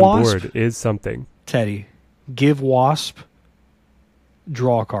lose on board is something. Teddy, give Wasp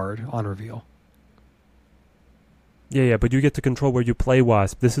draw a card on reveal. Yeah, but you get to control where you play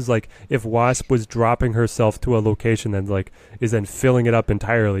Wasp. This is like if Wasp was dropping herself to a location and is then filling it up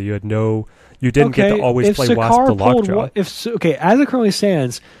entirely. You didn't get to always play Wasp to lockjaw. As it currently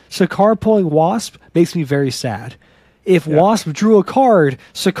stands, Sakaar pulling Wasp makes me very sad. If Wasp drew a card,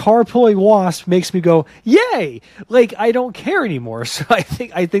 Sakaar pulling Wasp makes me go, yay! I don't care anymore. So I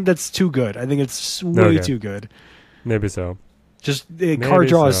think that's too good. I think it's way too good. Maybe so. Just card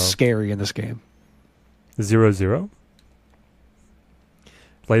draw is scary in this game. 0/0?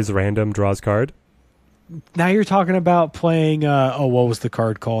 Plays random, draws card. Now you're talking about playing. What was the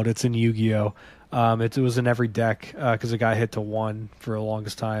card called? It's in Yu-Gi-Oh. It was in every deck because it got hit to 1 for the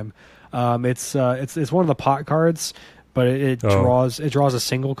longest time. It's one of the pot cards, but it draws a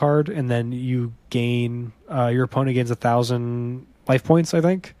single card, and then you gain your opponent gains 1,000 life points. I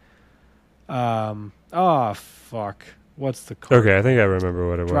think. Fuck. What's the card? Okay, I think I remember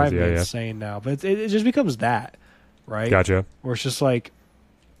what it was. Drive me insane now, but it just becomes that, right? Gotcha. Where it's just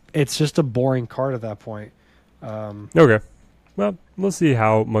it's just a boring card at that point. Okay. Well, we'll see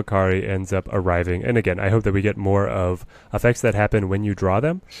how Makari ends up arriving. And again, I hope that we get more of effects that happen when you draw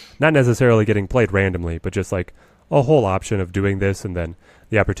them. Not necessarily getting played randomly, but just like a whole option of doing this and then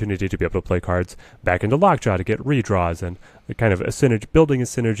the opportunity to be able to play cards back into Lockjaw to get redraws and kind of a synergy, building a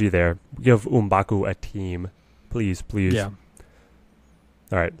synergy there. Give Umbaku a team. Please, please. Yeah.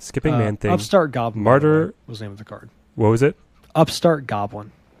 All right, skipping Man Thing. Upstart Goblin. Martyr was the name of the card. What was it? Upstart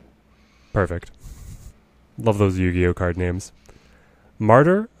Goblin. Perfect. Love those Yu-Gi-Oh card names.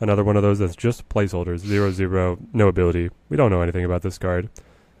 Martyr, another one of those that's just placeholders. 0/0, no ability. We don't know anything about this card.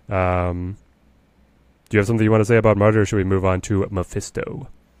 Do you have something you want to say about Martyr, or should we move on to Mephisto?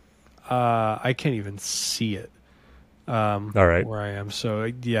 I can't even see it. All right. Where I am. So,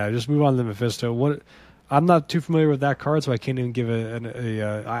 yeah, just move on to Mephisto. I'm not too familiar with that card, so I can't even give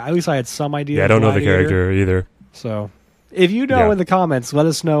at least I had some idea. Yeah, I don't know the character either. So, if you know in the comments, let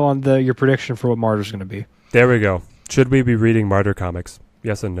us know on your prediction for what Martyr's going to be. There we go. Should we be reading Martyr comics?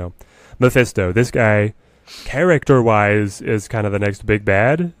 Yes and no. Mephisto, this guy, character-wise, is kind of the next big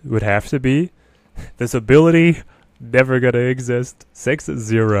bad. Would have to be. This ability, never going to exist.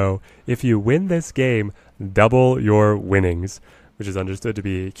 6/0. If you win this game, double your winnings, which is understood to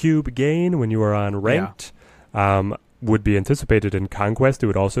be cube gain when you are on ranked. Yeah. Would be anticipated in Conquest. It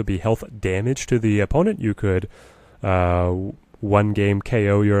would also be health damage to the opponent. You could one game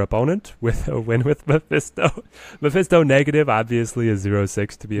KO your opponent with a win with Mephisto. Mephisto negative, obviously, is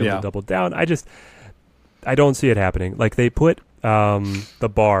 0/6 to be able to double down. I don't see it happening. Like, they put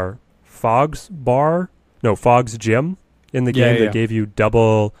the bar, Fog's Gym in the game that gave you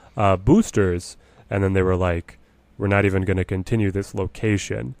double boosters, and then they were like, we're not even going to continue this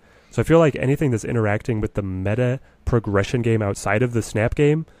location. So I feel like anything that's interacting with the meta progression game outside of the Snap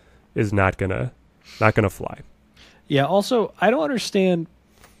game is not gonna fly. Yeah, also, I don't understand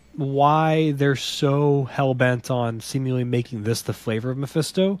why they're so hell-bent on seemingly making this the flavor of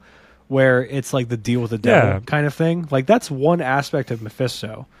Mephisto, where it's like the deal with the devil kind of thing. Like, that's one aspect of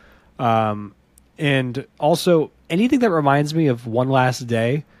Mephisto. And also, anything that reminds me of One Last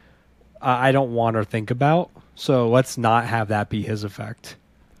Day, I don't want to think about. So let's not have that be his effect.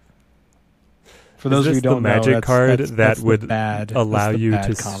 For those of you who don't know, magic card that would bad, allow you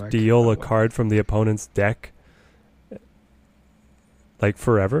to steal a card from the opponent's deck, like,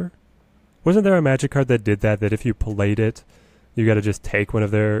 forever? Wasn't there a magic card that did that? That if you played it, you got to just take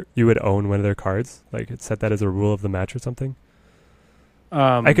you would own one of their cards. Like, it set that as a rule of the match or something.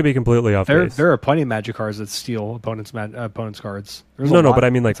 I could be completely off base. There are plenty of magic cards that steal opponents' cards. No, but I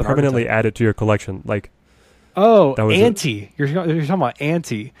mean, like, permanently add it to your collection, like. Oh, Ante. You're talking about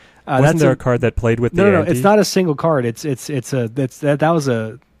Ante. Wasn't there a card that played with the No, Ante? it's not a single card. That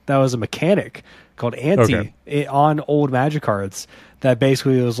was a mechanic called Ante on old Magic cards that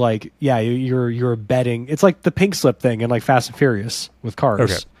basically was like, you're betting. It's like the pink slip thing in like Fast and Furious with cars.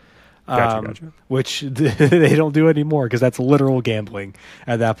 Okay. Gotcha. Which they don't do anymore because that's literal gambling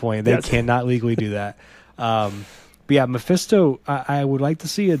at that point. They cannot legally do that. But yeah, Mephisto, I would like to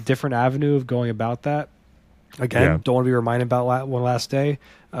see a different avenue of going about that. Again, don't want to be reminded about One Last Day,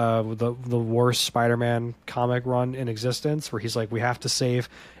 the worst Spider-Man comic run in existence, where he's like, we have to save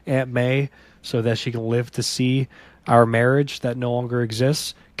Aunt May so that she can live to see our marriage that no longer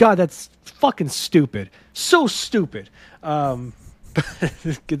exists. God, that's fucking stupid. So stupid.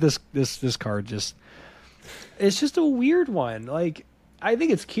 This card it's just a weird one. Like, I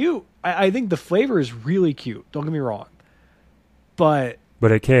think it's cute. I think the flavor is really cute. Don't get me wrong. But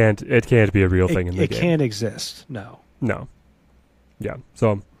it can't be a real thing in the game. It can't exist. No. Yeah.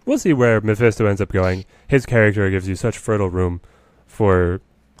 So we'll see where Mephisto ends up going. His character gives you such fertile room for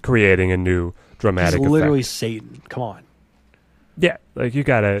creating a new dramatic He's literally effect. Satan. Come on. Yeah, like you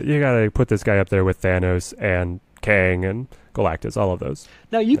gotta put this guy up there with Thanos and Kang and Galactus, all of those.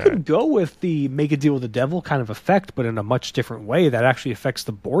 Now you could go with the make a deal with the devil kind of effect, but in a much different way that actually affects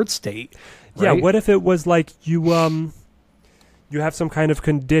the board state. Right? Yeah. What if it was like you have some kind of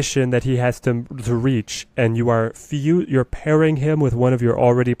condition that he has to reach, and you're pairing him with one of your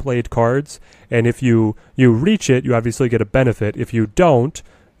already played cards, and if you reach it, you obviously get a benefit. If you don't,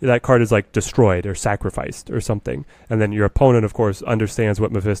 that card is like destroyed or sacrificed or something, and then your opponent, of course, understands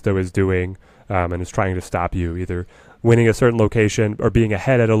what Mephisto is doing and is trying to stop you, either winning a certain location or being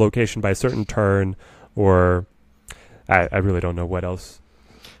ahead at a location by a certain turn, or I really don't know what else.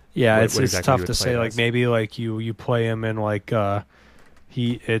 Yeah, it's tough to say. Like, maybe like you play him in like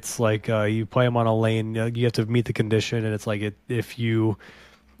you play him on a lane. You have to meet the condition, and it's like if you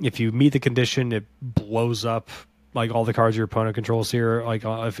meet the condition, it blows up like all the cards your opponent controls here. Like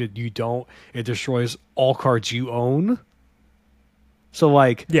you don't, it destroys all cards you own. So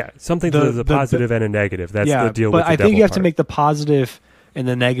like something there's a positive and a negative. That's the deal with the but I think you have part. to make the positive and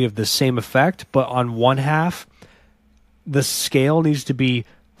the negative the same effect, but on one half, the scale needs to be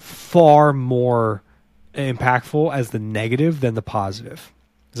far more impactful as the negative than the positive.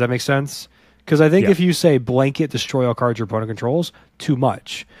 Does that make sense? Because I think if you say blanket destroy all cards your opponent controls, too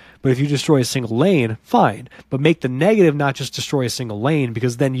much. But if you destroy a single lane, fine. But make the negative not just destroy a single lane,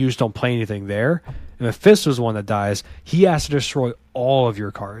 because then you just don't play anything there. And if Mephisto's the one that dies, he has to destroy all of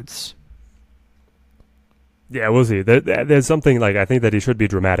your cards. Yeah, we'll see. There's something like I think that he should be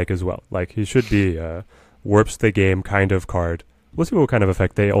dramatic as well. Like he should be warps the game kind of card. We'll see what kind of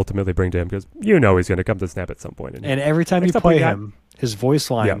effect they ultimately bring to him because he's going to come to snap at some point. And every time you play him, his voice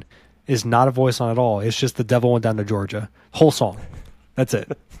line is not a voice line at all. It's just the devil went down to Georgia. Whole song. That's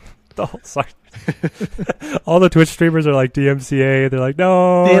it. The whole song. All the Twitch streamers are like DMCA. They're like,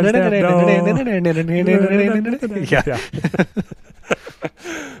 no. Yeah.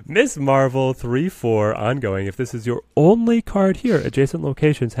 Ms. Marvel 3/4 ongoing. If this is your only card here, adjacent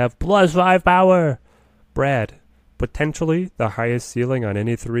locations have +5 power. Brad, potentially the highest ceiling on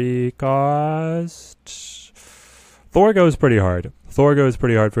any 3 cost. Thor goes pretty hard. For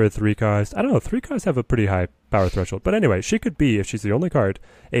a 3 cost. I don't know, 3 costs have a pretty high power threshold. But anyway, she could be, if she's the only card,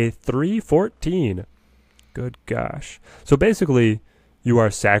 a 3/14. Good gosh. So basically, you are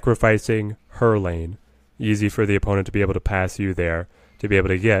sacrificing her lane. Easy for the opponent to be able to pass you there, to be able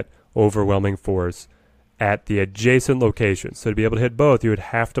to get overwhelming force at the adjacent locations. So to be able to hit both, you would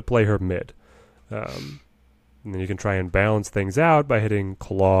have to play her mid. And then you can try and balance things out by hitting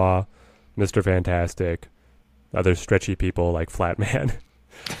Claw, Mr. Fantastic, other stretchy people like Flatman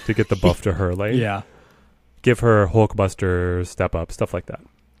to get the buff to her lane. Yeah. Give her Hulkbuster, step up, stuff like that.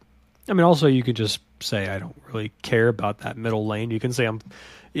 I mean, also you could just say, I don't really care about that middle lane. You can say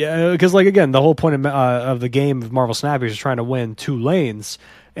because like, again, the whole point of the game of Marvel Snap is trying to win 2 lanes.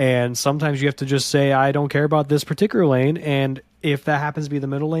 And sometimes you have to just say, I don't care about this particular lane. And if that happens to be the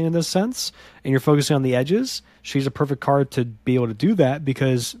middle lane in this sense, and you're focusing on the edges, she's a perfect card to be able to do that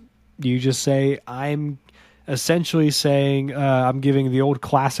because you just say, I'm essentially saying I'm giving the old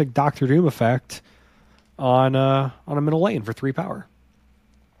classic Doctor Doom effect on a middle lane for 3 power.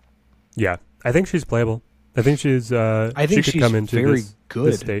 Yeah, I think she's playable. I think she could come into very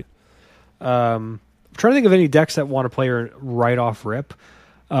good. This state. I'm trying to think of any decks that want to play her right off rip.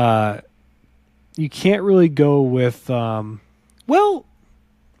 You can't really go with no,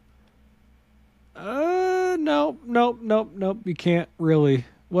 you can't really.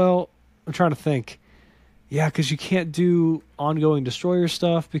 Well, I'm trying to think. Yeah, because you can't do ongoing destroyer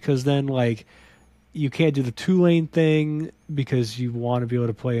stuff because then like you can't do the 2-lane thing because you want to be able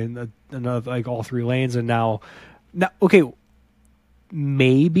to play in another like all 3 lanes and now okay,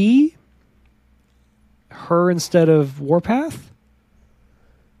 maybe her instead of Warpath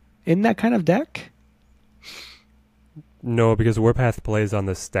in that kind of deck. No, because Warpath plays on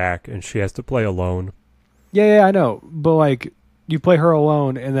the stack and she has to play alone. Yeah, I know, but like. You play her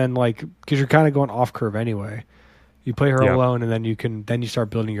alone, and then like because you're kind of going off curve anyway. You play her alone, and then you start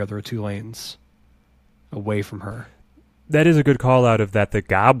building your other 2 lanes away from her. That is a good call out of that. The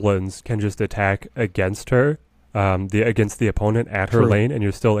goblins can just attack against her, against the opponent at her lane, and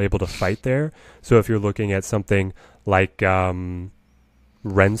you're still able to fight there. So if you're looking at something like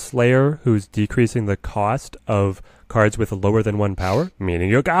Renslayer, who's decreasing the cost of cards with lower than 1 power, meaning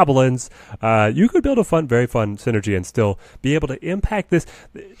your goblins, you could build a very fun synergy and still be able to impact this.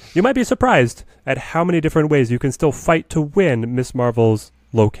 You might be surprised at how many different ways you can still fight to win Miss Marvel's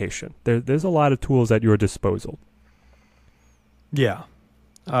location. There's a lot of tools at your disposal. Yeah.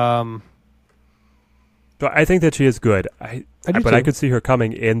 So I think that she is good. I could see her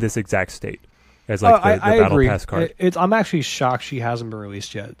coming in this exact state as like the Battle agree. Pass card. I'm actually shocked she hasn't been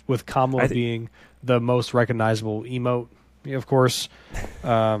released yet, with Kamala being the most recognizable emote, of course.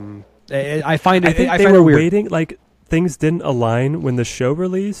 I find it. I think they were waiting. Like things didn't align when the show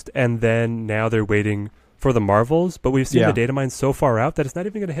released, and then now they're waiting for the Marvels. But we've seen the data mine so far out that it's not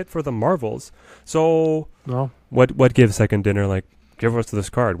even going to hit for the Marvels. So what gives Second Dinner like? Give us this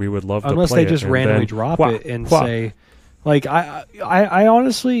card. We would love to play it. Unless they just randomly drop it and say, like I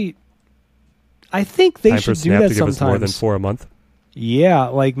honestly, I think they should do that to sometimes. Give us more than 4 a month. Yeah,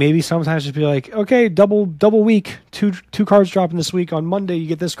 like maybe sometimes just be like, okay, double week, two cards dropping this week. On Monday you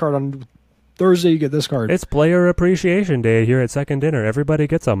get this card. On Thursday you get this card. It's Player Appreciation Day here at Second Dinner. Everybody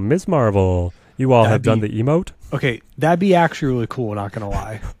gets a Ms. Marvel. You all have done the emote. Okay, that'd be actually really cool. Not gonna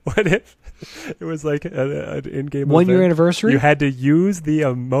lie. What if it was like an in-game 1 year event? anniversary? You had to use the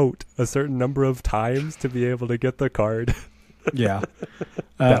emote a certain number of times to be able to get the card. Yeah.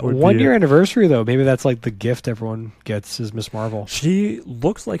 That would 1 be year it. anniversary though. Maybe that's like the gift everyone gets is Miss Marvel. She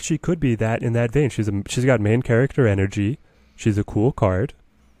looks like she could be that in that vein. She's got main character energy. She's a cool card.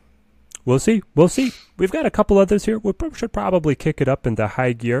 We'll see. We'll see. We've got a couple others here. We should probably kick it up into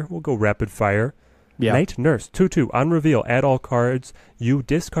high gear. We'll go rapid fire. Yeah. Night Nurse 2/2 on reveal. Add all cards you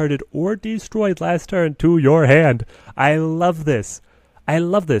discarded or destroyed last turn to your hand. I love this. I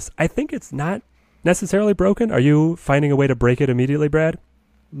love this. I think it's not necessarily broken. Are you finding a way to break it immediately, Brad?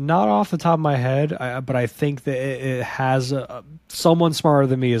 Not off the top of my head, but I think that it has someone smarter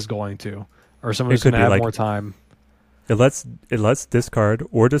than me is going to, or someone who's could going to be have like- more time. It lets discard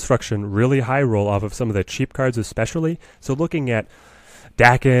or destruction really high roll off of some of the cheap cards especially. So looking at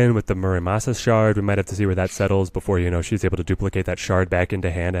Dakin with the Muramasa shard, we might have to see where that settles before, she's able to duplicate that shard back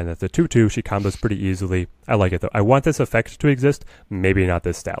into hand. And at the 2/2, she combos pretty easily. I like it though. I want this effect to exist, maybe not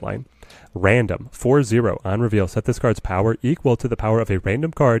this stat line. Random 4/0 on reveal. Set this card's power equal to the power of a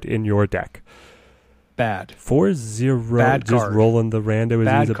random card in your deck. Bad. 4/0. Bad Just card. rolling the rando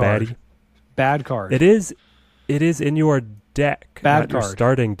Bad is a card. baddie. Bad card. It is in your deck, Bad not your card.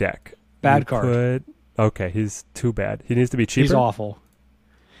 starting deck. Bad You card. Okay, he's too bad. He needs to be cheaper. He's awful.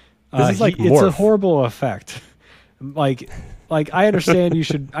 This is like it's a Morph. horrible effect. Like I understand you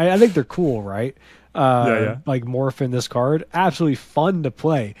should. I think they're cool, right? Yeah. Like Morph in this card, absolutely fun to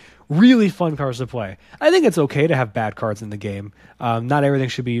play. Really fun cards to play. I think it's okay to have bad cards in the game. Not everything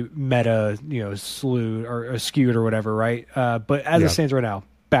should be meta, slewed or skewed or whatever, right? But as Yeah. it stands right now,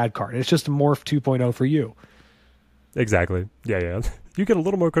 bad card. It's just a Morph 2.0 for you. Exactly. Yeah. You get a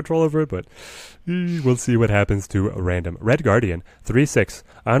little more control over it, but we'll see what happens to a random. Red Guardian 3/6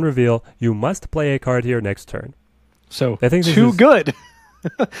 on reveal. You must play a card here next turn. So I think this too is- good.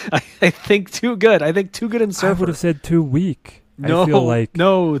 I think too good. I think too good in I Surfer. would have said too weak. No, I feel like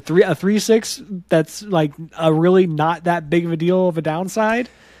no, 3/6. That's like a really not that big of a deal of a downside.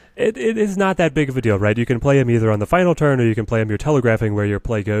 it is not that big of a deal, right? You can play him either on the final turn or you can play him. You're telegraphing where your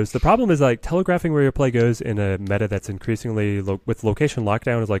play goes. The problem is like telegraphing where your play goes in a meta that's increasingly with location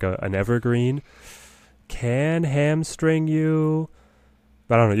lockdown is like an evergreen. Can hamstring you.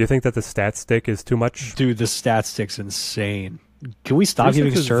 I don't know. You think that the stat stick is too much? Dude, the stat stick's insane. Can we stop 3/6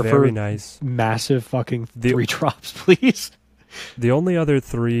 giving is Surfer very nice. massive fucking The- 3 drops, please? The only other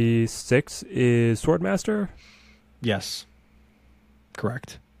 3/6 is Swordmaster, Yes,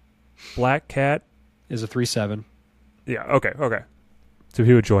 correct. Black Cat. Is a 3/7. Yeah, okay. So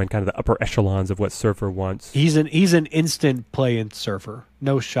he would join kind of the upper echelons of what Surfer wants, He's an instant play in Surfer.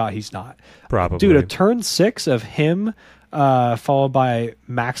 No shot, he's not. probably. Dude, a turn 6 of him, followed by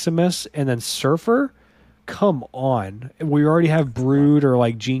Maximus and then Surfer. Come on, we already have Brood or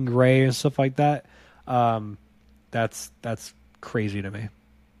like Jean Grey and stuff like that. That's crazy to me.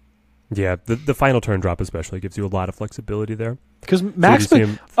 Yeah, the final turn drop especially gives you a lot of flexibility there. Because So you see Maximus,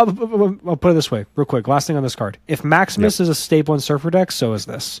 him- I'll put it this way, real quick. Last thing on this card: if Maximus is a staple in Surfer deck, so is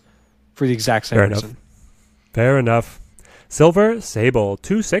this, for the exact same Fair reason. enough. Fair enough. Silver Sable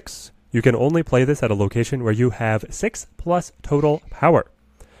 2/6. You can only play this at a location where you have 6+ total power.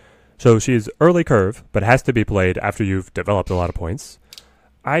 So she's early curve, but has to be played after you've developed a lot of points.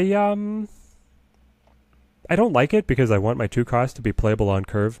 I don't like it because I want my 2 costs to be playable on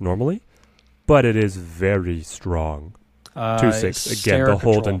curve normally, but it is very strong. 2/6 again. Sarah The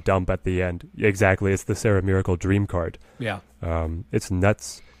hold control. and dump at the end. Exactly, it's the Sarah Miracle Dream card. Yeah, It's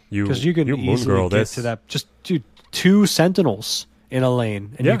nuts. because you can moon easily girl get this. to that. Just do 2 Sentinels in a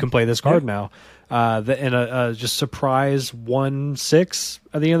lane, and Yeah. you can play this card Yeah. now. And a just surprise 1/6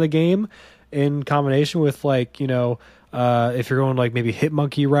 at the end of the game, in combination with like if you're going like maybe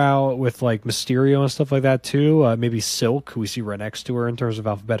Hitmonkey route with like Mysterio and stuff like that too. Maybe Silk, who we see right next to her in terms of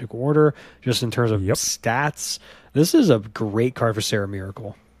alphabetical order, just in terms of Yep. stats. This is a great card for Sarah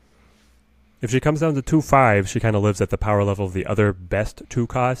Miracle. If she comes down to 2/5, she kind of lives at the power level of the other best 2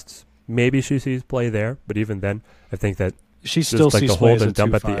 costs. Maybe she sees play there, but even then, I think that She still just like sees the play hold as a and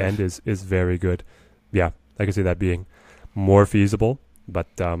dump at 2/5. the end is very good. Yeah, I can see that being more feasible. But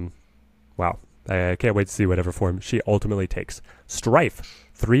wow, I can't wait to see whatever form she ultimately takes. Strife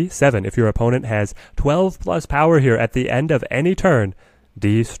 3/7. If your opponent has 12+ power here at the end of any turn,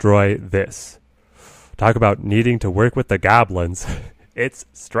 destroy this. Talk about needing to work with the goblins. It's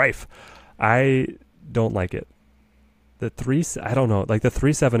Strife. I don't like it. I don't know, like the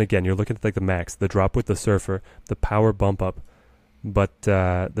 3/7 again, you're looking at like the max, the drop with the Surfer, the power bump up, but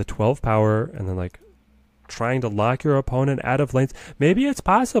the 12 power and then like trying to lock your opponent out of lanes. Maybe it's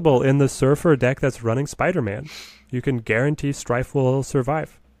possible in the Surfer deck that's running Spider-Man. You can guarantee Strife will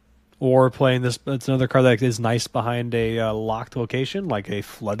survive. Or playing this, it's another card that is nice behind a locked location, like a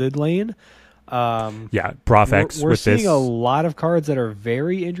flooded lane. Yeah, Profex we're with seeing this. a lot of cards that are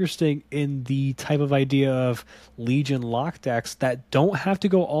very interesting in the type of idea of Legion lock decks that don't have to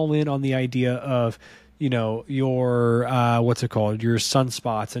go all in on the idea of, your what's it called, your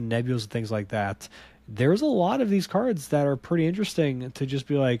sunspots and nebulas and things like that. There's a lot of these cards that are pretty interesting to just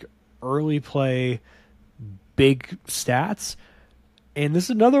be like early play, big stats. And this is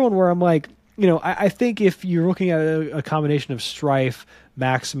another one where I'm like, I think if you're looking at a combination of Strife,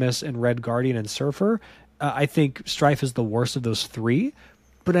 Maximus, and Red Guardian and Surfer, I think Strife is the worst of those three.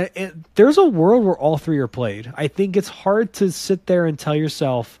 But there's a world where all three are played. I think it's hard to sit there and tell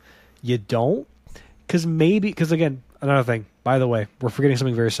yourself you don't. Because again, another thing, by the way, we're forgetting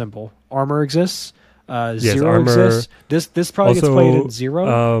something very simple. Armor exists. Zero Armor exists. This probably also, gets played in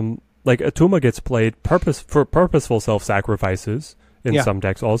Zero. Like Atuma gets played for purposeful self-sacrifices in some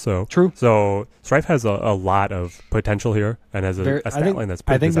decks also. True. So Strife has a lot of potential here and has a stat line that's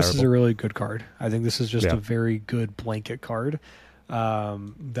pretty I think desirable. this is a really good card. I think this is just Yeah. a very good blanket card.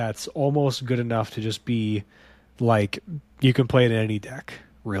 That's almost good enough to just be like, you can play it in any deck,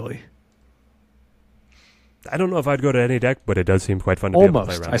 really. I don't know if I'd go to any deck, but it does seem quite fun to be able to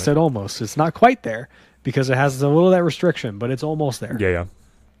play Almost. around I said almost. It's not quite there because it has a little of that restriction, but it's almost there. Yeah.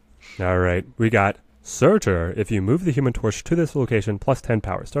 All right. We got Surtur. If you move the Human Torch to this location, plus 10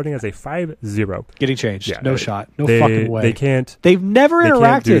 power, starting as a 5/0. Getting changed. Yeah, no shot. No fucking way. They can't. They've never They interacted.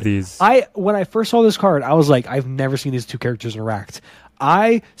 can't do these. When I first saw this card, I was like, I've never seen these two characters interact.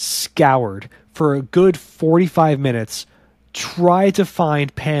 I scoured for a good 45 minutes, tried to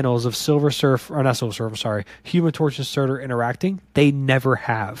find panels of Silver Surf, or not Silver Surf, sorry, Human Torch and Surtur interacting. They never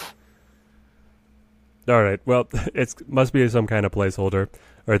have. All right. Well, it must be some kind of placeholder,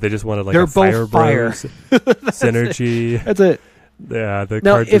 or they just wanted like They're a Fire both fire. Bros synergy. That's it. Yeah, the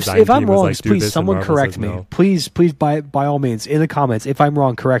Now, card design if I'm team was wrong, like, do please this, and someone Marvel correct says me. no. Please, by all means, in the comments, if I'm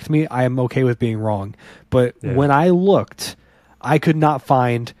wrong, correct me. I am okay with being wrong. But Yeah. when I looked, I could not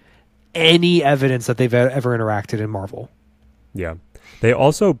find any evidence that they've ever interacted in Marvel. Yeah. They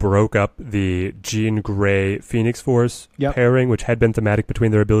also broke up the Jean Grey Phoenix Force pairing, which had been thematic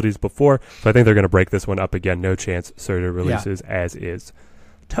between their abilities before. So I think they're going to break this one up again. No chance Surtur releases as is.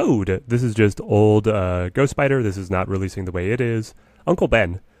 Toad. This is just old Ghost Spider. This is not releasing the way it is. Uncle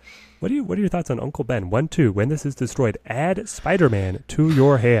Ben. What are your thoughts on Uncle Ben? 1/2. When this is destroyed, add Spider-Man to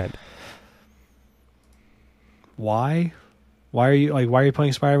your hand. Why? Why are you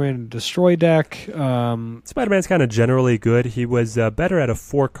playing Spider-Man in a destroy deck? Spider-Man's kind of generally good. He was better at a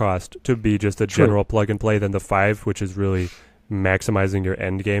 4 cost to be just a general plug and play than the 5, which is really maximizing your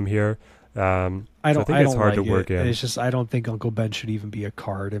end game here. I think it's hard to work in. It's just I don't think Uncle Ben should even be a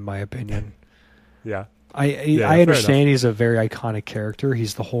card, in my opinion. Yeah. I understand he's a very iconic character.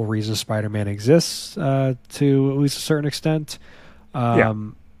 He's the whole reason Spider-Man exists to at least a certain extent. At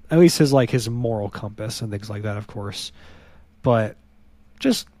least his moral compass and things like that, of course. But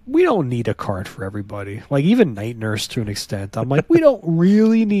just, we don't need a card for everybody. Like, even Night Nurse to an extent. I'm like, we don't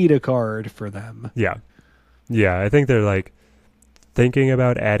really need a card for them. Yeah. Yeah, I think they're like thinking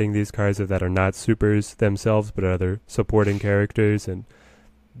about adding these cards that are not supers themselves, but other supporting characters. And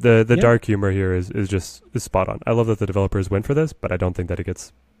the dark humor here is spot on. I love that the developers went for this, but I don't think that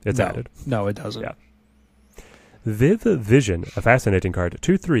it's added. No, it doesn't. Yeah. Viv Vision, a fascinating card.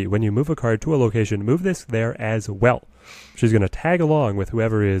 2/3. When you move a card to a location, move this there as well. She's going to tag along with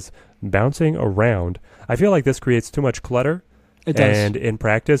whoever is bouncing around. I feel like this creates too much clutter. It does. And in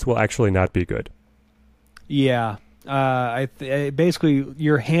practice will actually not be good. Yeah. Basically,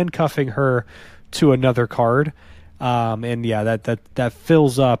 you're handcuffing her to another card. And yeah, that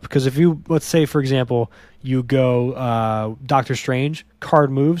fills up. Because if you, let's say, for example, you go Doctor Strange,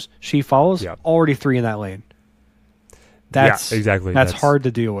 card moves, she follows, already 3 in that lane. Exactly. That's hard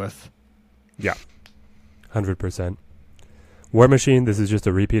to deal with. Yeah, 100%. War Machine, this is just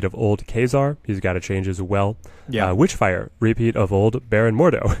a repeat of old Kazar. He's got to change as well. Yeah. Witchfire, repeat of old Baron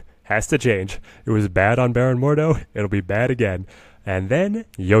Mordo. Has to change. It was bad on Baron Mordo. It'll be bad again. And then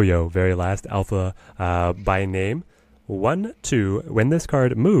Yo-Yo, very last alpha by name. 1/2. When this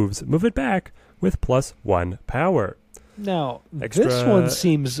card moves, move it back with +1 power. Now, this one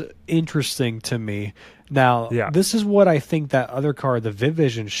seems interesting to me. Now, this is what I think that other card, the Viv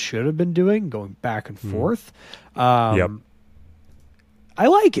Vision, should have been doing, going back and forth. I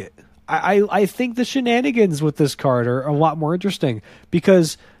like it. I think the shenanigans with this card are a lot more interesting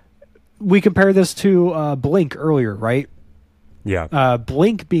because we compared this to Blink earlier, right? Yeah.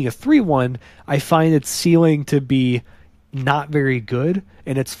 Blink being a 3/1, I find its ceiling to be not very good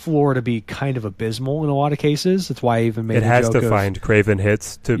and its floor to be kind of abysmal in a lot of cases. That's why I even made it has to find Craven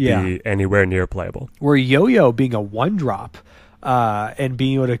hits to be anywhere near playable. Where Yo-Yo being a 1-drop, and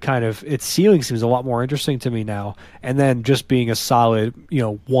being able to kind of its ceiling seems a lot more interesting to me now. And then just being a solid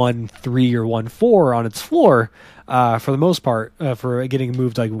 1-3 or 1-4 on its floor for the most part for getting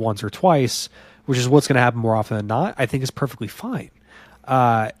moved like once or twice, which is what's going to happen more often than not, I think is perfectly fine.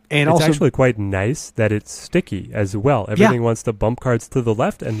 And it's also actually quite nice that it's sticky as well. Everything wants to bump cards to the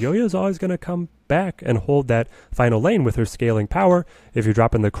left, and Yo-Yo's always going to come back and hold that final lane with her scaling power. If you're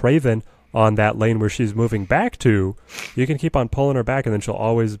dropping the Craven on that lane where she's moving back to, you can keep on pulling her back, and then she'll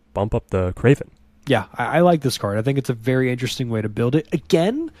always bump up the Craven. Yeah, I like this card. I think it's a very interesting way to build it.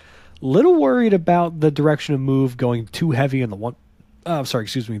 Again, little worried about the direction of move going too heavy in the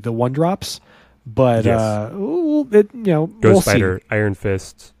the one drops. But Yes. Ghost Ghost Fighter, Iron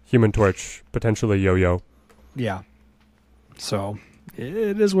Fist, Human Torch, potentially Yo-Yo. Yeah. So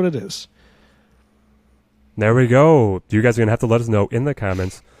it is what it is. There we go. You guys are going to have to let us know in the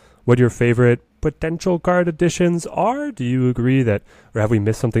comments what your favorite potential card additions are. Do you agree that, or have we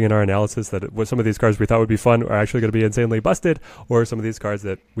missed something in our analysis that what some of these cards we thought would be fun are actually going to be insanely busted, or some of these cards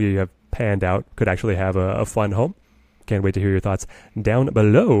that we have panned out could actually have a fun home? Can't wait to hear your thoughts down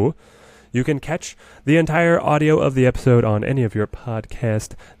below. You can catch the entire audio of the episode on any of your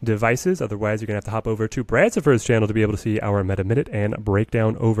podcast devices. Otherwise, you're going to have to hop over to Brad Saffer's channel to be able to see our Meta Minute and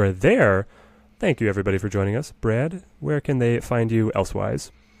breakdown over there. Thank you, everybody, for joining us. Brad, where can they find you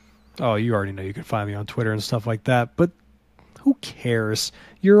elsewise? Oh, you already know you can find me on Twitter and stuff like that, but who cares?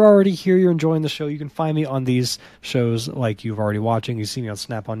 You're already here. You're enjoying the show. You can find me on these shows like you've already watching. You see me on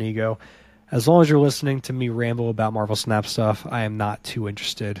Snap on Ego. As long as you're listening to me ramble about Marvel Snap stuff, I am not too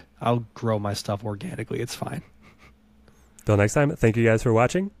interested. I'll grow my stuff organically. It's fine. Till next time, thank you guys for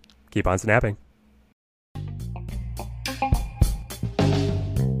watching. Keep on snapping.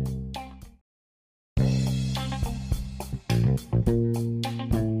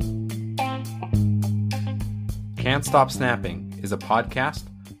 Can't Stop Snapping is a podcast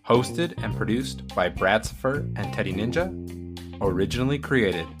hosted and produced by Brad Saffer and Teddy Ninja, originally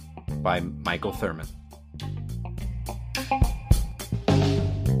created by Michael Thurman.